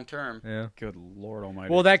long term. Yeah. Good Lord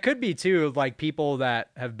Almighty. Well, that could be too. Like people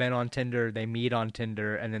that have been on Tinder, they meet on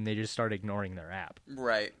Tinder, and then they just start ignoring their app.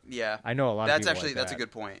 Right. Yeah. I know a lot of people. That's a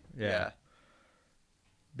good point. Yeah.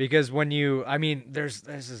 Because when this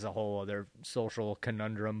is a whole other social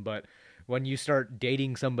conundrum, but when you start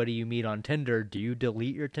dating somebody you meet on Tinder, do you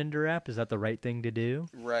delete your Tinder app? Is that the right thing to do?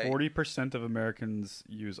 Right. 40% of Americans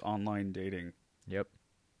use online dating. Yep.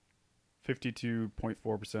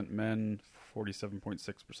 52.4% men,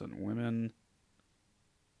 47.6% women.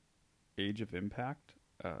 Age of impact?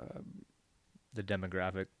 The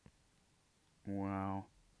demographic. Wow.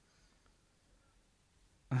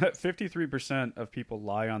 53% of people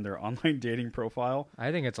lie on their online dating profile.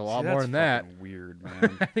 I think it's a lot more than that. Weird,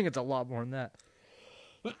 man. I think it's a lot more than that.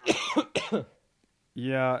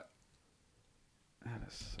 Yeah.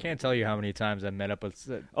 Can't tell you how many times I met up with...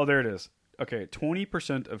 Oh, there it is. Okay,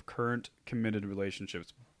 20% of current committed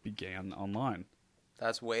relationships began online.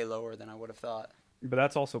 That's way lower than I would have thought. But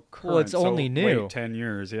that's also current. Well, it's only new. Wait 10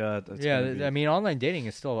 years, yeah. I mean, online dating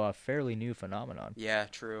is still a fairly new phenomenon. Yeah,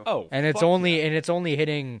 true. Oh, and it's only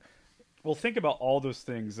hitting. Well, think about all those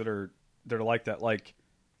things that are like that. Like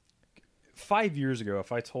 5 years ago,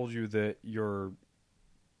 if I told you that your,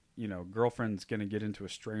 girlfriend's gonna get into a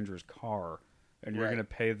stranger's car and you're Right. going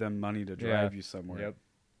to pay them money to drive you somewhere. Yep.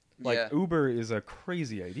 Like Yeah. Uber is a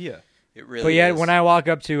crazy idea. It really But yeah, is. when I walk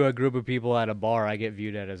up to a group of people at a bar, I get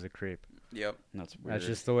viewed at as a creep. Yep. That's weird. That's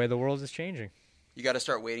just the way the world is changing. You got to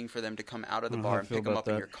start waiting for them to come out of the I don't know bar how I and feel pick them about up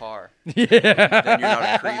in that. your car. Yeah. Then you're not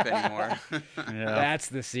a creep anymore. Yeah, That's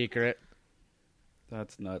the secret.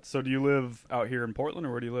 that's nuts. So do you live out here in Portland,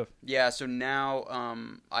 or where do you live? Yeah, so now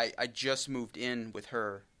I just moved in with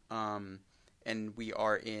her, and we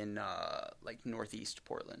are in like northeast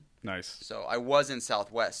Portland. Nice. So I was in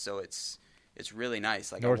southwest, so it's really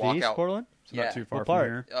nice. Like I walk Northeast out. Portland? It's not Yeah. too far What from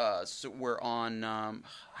part? here. So we're on.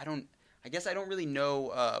 I guess I don't really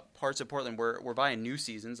know parts of Portland. We're by New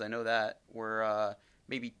Seasons. I know that we're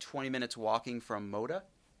maybe 20 minutes walking from Moda.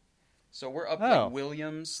 So we're up Oh. like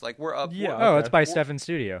Williams. Like we're up. Yeah. we're- Oh, Okay. it's by Stephen's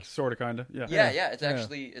studio. Sort of, kind of. Yeah. Yeah. It's Yeah.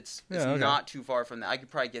 actually it's Yeah, okay. not too far from that. I could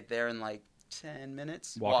probably get there in like 10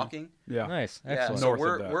 minutes Walking. walking. Yeah. Nice. Yeah, Excellent. so North of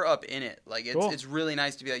we're that. we're up in it. Like it's Cool. it's really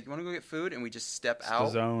nice to be like, you want to go get food, and we just step It's out.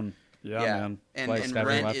 the zone. Yeah, man. And, Like and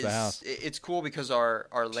Stephanie rent left is the house. it's cool because our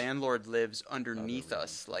landlord lives underneath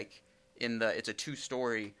us, like it's a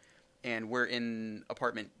 2-story, and we're in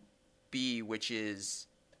apartment B, which is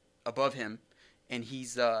above him, and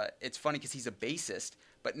he's it's funny because he's a bassist,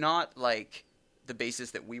 but not like the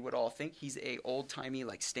bassist that we would all think. He's a old timey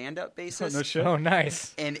like stand up bassist. No shit. Oh,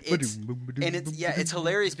 nice. And it's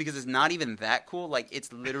hilarious because it's not even that cool. Like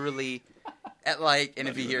it's literally at like, and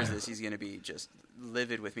if he hears this, he's gonna be just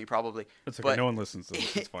livid with me probably. It's okay. But No one listens to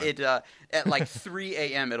this. It's fine. at like 3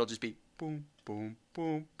 a.m. it'll just be boom, boom,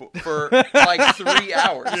 boom, boom for like 3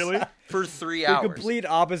 hours. Really? For 3 The hours. complete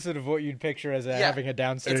opposite of what you'd picture as having a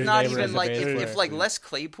downstairs It's not neighbor as even a like bass if player. like Les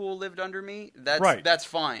Claypool lived under me. Right. That's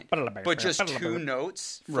fine. But just 2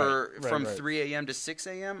 notes for Right, from right. 3 a.m. to 6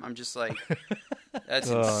 a.m. I'm just like,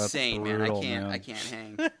 that's Oh, that's insane, man. brutal, I can't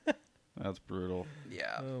hang. That's brutal.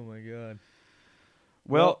 Yeah. Oh my god.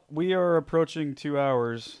 Well, we are approaching 2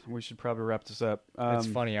 hours. We should probably wrap this up. It's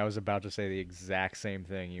funny. I was about to say the exact same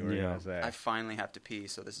thing you were Yeah. going to say. I finally have to pee,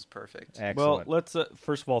 so this is perfect. Well, Excellent. let's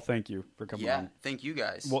first of all thank you for coming Yeah. on. Thank you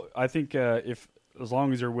guys. Well, I think if as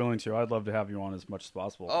long as you're willing to, I'd love to have you on as much as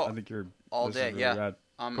possible. Oh, I think you're all this is day. really Yeah. rad.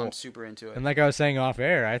 I'm Cool. super into it. And like I was saying off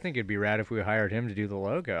air, I think it'd be rad if we hired him to do the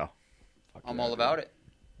logo. Fuck I'm yeah, all dude. about it.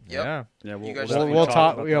 Yep. Yeah. Yeah, You guys we'll, just We'll, we we'll talk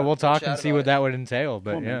talk. about Yeah, that. we'll talk chat and see about what it. that would entail.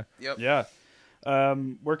 But Cool, yeah, man. Yep. Yeah.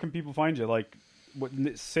 Where can people find you? Like,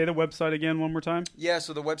 say the website again one more time. Yeah,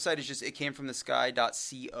 so the website is just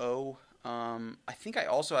itcamefromthesky.co. I think I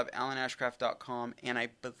also have alanashcraft.com, and I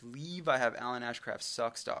believe I have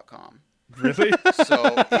alanashcraftsucks.com. Really?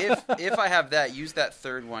 So if I have that, use that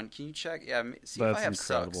third one. Can you check? Yeah, see if That's I have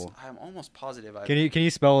incredible. sucks. I'm almost positive. can you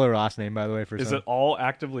spell her last name by the way for Is some? it all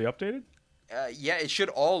actively updated? Yeah, it should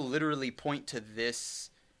all literally point to this.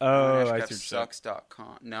 Oh, I see what you're saying.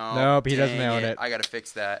 alanashcraftsucks.com. No. Nope, he doesn't dang own it. I got to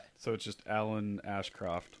fix that. So it's just Alan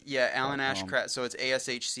Ashcraft. Yeah, Alan .com. Ashcraft. So it's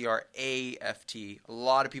ASHCRAFT. A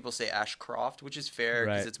lot of people say Ashcroft, which is fair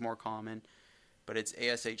because Right. it's more common. But it's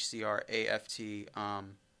ASHCRAFT.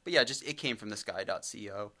 But yeah, just it came from the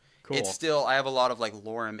sky.co. Cool. It's still, I have a lot of like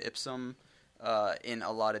lorem ipsum in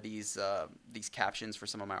a lot of these captions for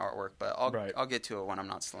some of my artwork, but Right. I'll get to it when I'm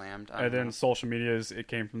not slammed. I And don't then know. social media is it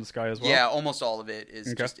came from the sky as well. Yeah, almost all of it is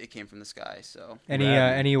Okay. just it came from the sky. So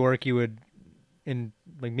any work you would in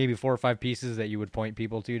like maybe 4 or 5 pieces that you would point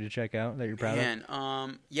people to check out that you're proud of? Man,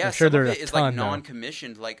 yeah, I'm sure some of there's it a is like ton, though.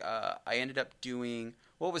 non-commissioned. Like, I ended up doing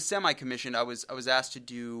it was semi-commissioned. I was asked to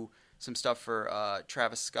do some stuff for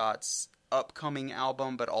Travis Scott's upcoming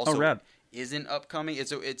album, but also rad. isn't upcoming.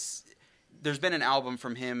 It's there's been an album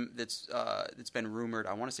from him that's been rumored.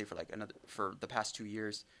 I want to say for the past 2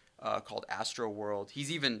 years, called Astro World.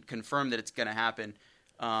 He's even confirmed that it's going to happen.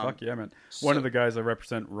 Fuck yeah, man. One of the guys I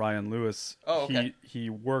represent, Ryan Lewis. Oh, okay. He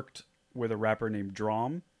worked with a rapper named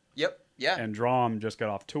Drom. Yep. Yeah. And Drom just got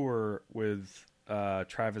off tour with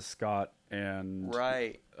Travis Scott and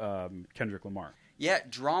right. Kendrick Lamar. Yeah,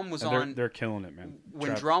 Drom was And on. They're killing it, man.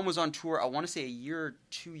 When Drom was on tour, I want to say a year or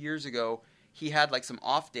 2 years ago, he had like some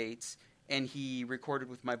off dates, and he recorded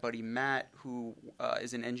with my buddy Matt, who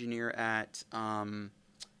is an engineer at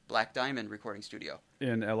Black Diamond Recording Studio.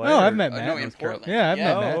 In LA? Oh, I've met Matt. No, in Portland. Yeah, I've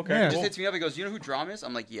met Matt. okay, Yeah. He just hits me up. He goes, "You know who Drom is?"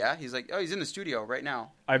 I'm like, "Yeah." He's like, "Oh, he's in the studio right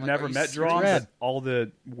now." I've I'm like, never "Are you met Drom, serious?" but all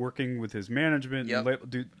the working with his management, Yep. and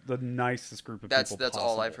dude, the nicest group of That's people all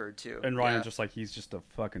possible. I've heard too. And Ryan's Yeah. just like, he's just a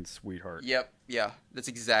fucking sweetheart. Yep. Yeah. That's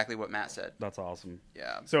exactly what Matt said. That's awesome.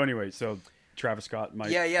 Yeah. So anyway, Travis Scott might.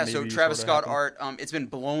 Yeah. So maybe Travis sorta Scott happen. art, it's been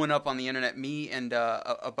blowing up on the internet. Me and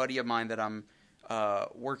a buddy of mine that I'm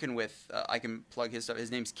working with, I can plug his stuff.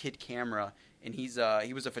 His name's Kid Camera, and he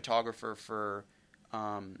was a photographer for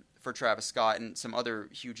Travis Scott and some other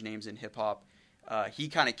huge names in hip hop. he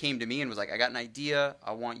kind of came to me and was like, I got an idea.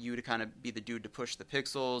 I want you to kind of be the dude to push the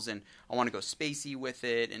pixels, and I want to go spacey with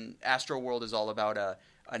it. And Astro World is all about a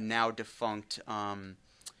now defunct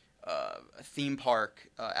theme park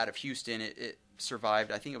out of Houston. It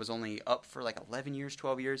survived. I think it was only up for like 11 years,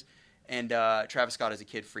 12 years. And Travis Scott as a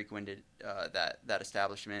kid frequented that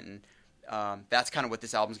establishment. And that's kind of what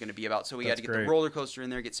this album's going to be about. So we got to get the roller coaster in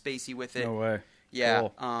there, get spacey with it. No way. Yeah.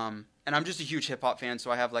 Cool. And I'm just a huge hip hop fan, so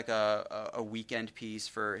I have like a weekend piece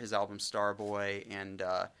for his album Starboy, and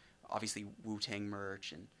obviously Wu-Tang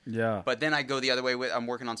merch. And yeah. But then I go the other way with I'm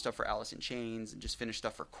working on stuff for Alice in Chains and just finished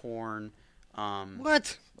stuff for Korn.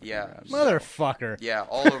 What? Yeah. Motherfucker. Yeah,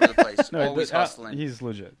 all over the place. Always hustling. He's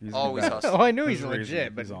legit. He's always hustling. Oh, I knew he's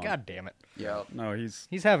legit, but god damn it. Yeah. No, he's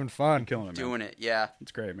having fun. Killing it, man. Doing it, yeah.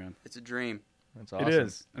 It's great, man. It's a dream. That's awesome. It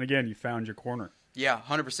is. And again, you found your corner. Yeah,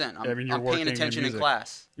 100%. I'm paying attention in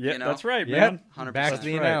class. Yeah, you know? that's right, yep. man. 100%. Back to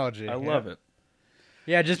the analogy. I love it.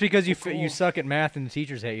 Yeah, just because you suck at math and the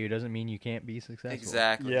teachers hate you doesn't mean you can't be successful.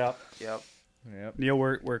 Exactly. Yep. Neil,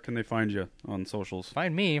 where can they find you on socials?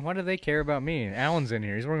 Find me. Why do they care about me? Alan's in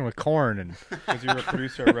here. He's working with Korn, and because you're a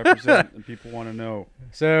producer I represent, and people want to know.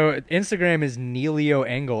 So Instagram is Neilio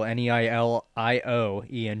Engel,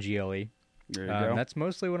 NEILIOENGLE. There you go. That's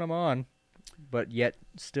mostly what I'm on, but yet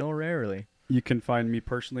still rarely. You can find me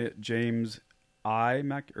personally at James I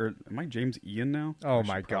Mac, or am I James Ian now? Oh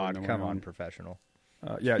my God! Come on, professional.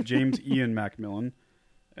 Yeah, James Ian Macmillan.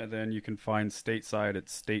 And then you can find Stateside at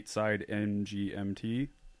Stateside MGMT.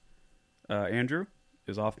 Andrew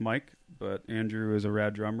is off mic, but Andrew is a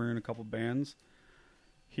rad drummer in a couple bands.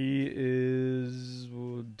 He is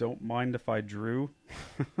Don't Mind If I Drew.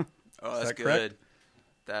 Oh, that's good. Correct?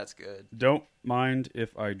 That's good. Don't Mind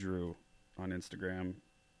If I Drew on Instagram.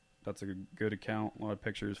 That's a good account. A lot of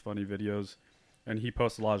pictures, funny videos. And he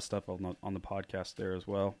posts a lot of stuff on the podcast there as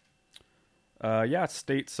well.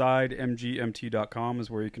 StatesideMGMT.com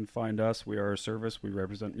is where you can find us. We are a service. We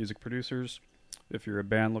represent music producers. If you're a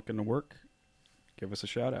band looking to work, give us a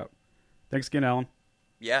shout out. Thanks again, Alan.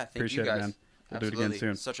 Yeah, thank Appreciate you guys. it, man. We'll Absolutely. do it again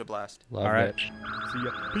soon. Such a blast. Love All right. it. See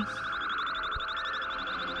ya. Peace.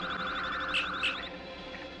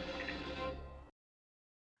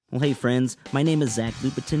 Well, hey friends, my name is Zach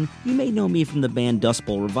Lupitin. You may know me from the band Dust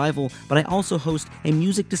Bowl Revival, but I also host a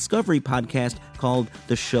music discovery podcast called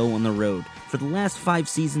The Show on the Road. For the last 5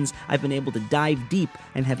 seasons, I've been able to dive deep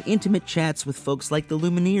and have intimate chats with folks like the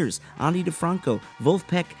Lumineers, Ani DeFranco,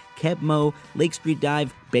 Wolfpack, Keb Mo, Lake Street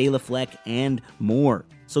Dive, Bela Fleck, and more.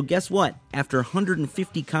 So guess what? After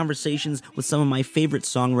 150 conversations with some of my favorite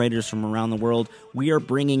songwriters from around the world, we are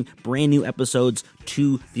bringing brand new episodes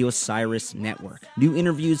to the Osiris Network. New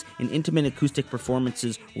interviews and intimate acoustic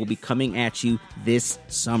performances will be coming at you this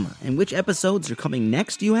summer. And which episodes are coming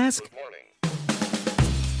next, you ask?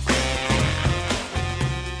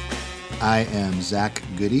 I am Zach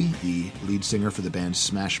Goody, the lead singer for the band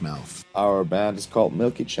Smash Mouth. Our band is called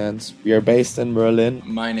Milky Chance. We are based in Berlin.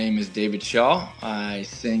 My name is David Shaw. I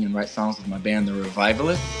sing and write songs with my band, The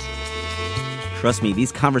Revivalists. Trust me,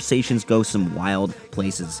 these conversations go some wild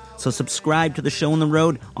places. So subscribe to The Show on the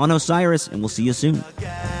Road on Osiris, and we'll see you soon.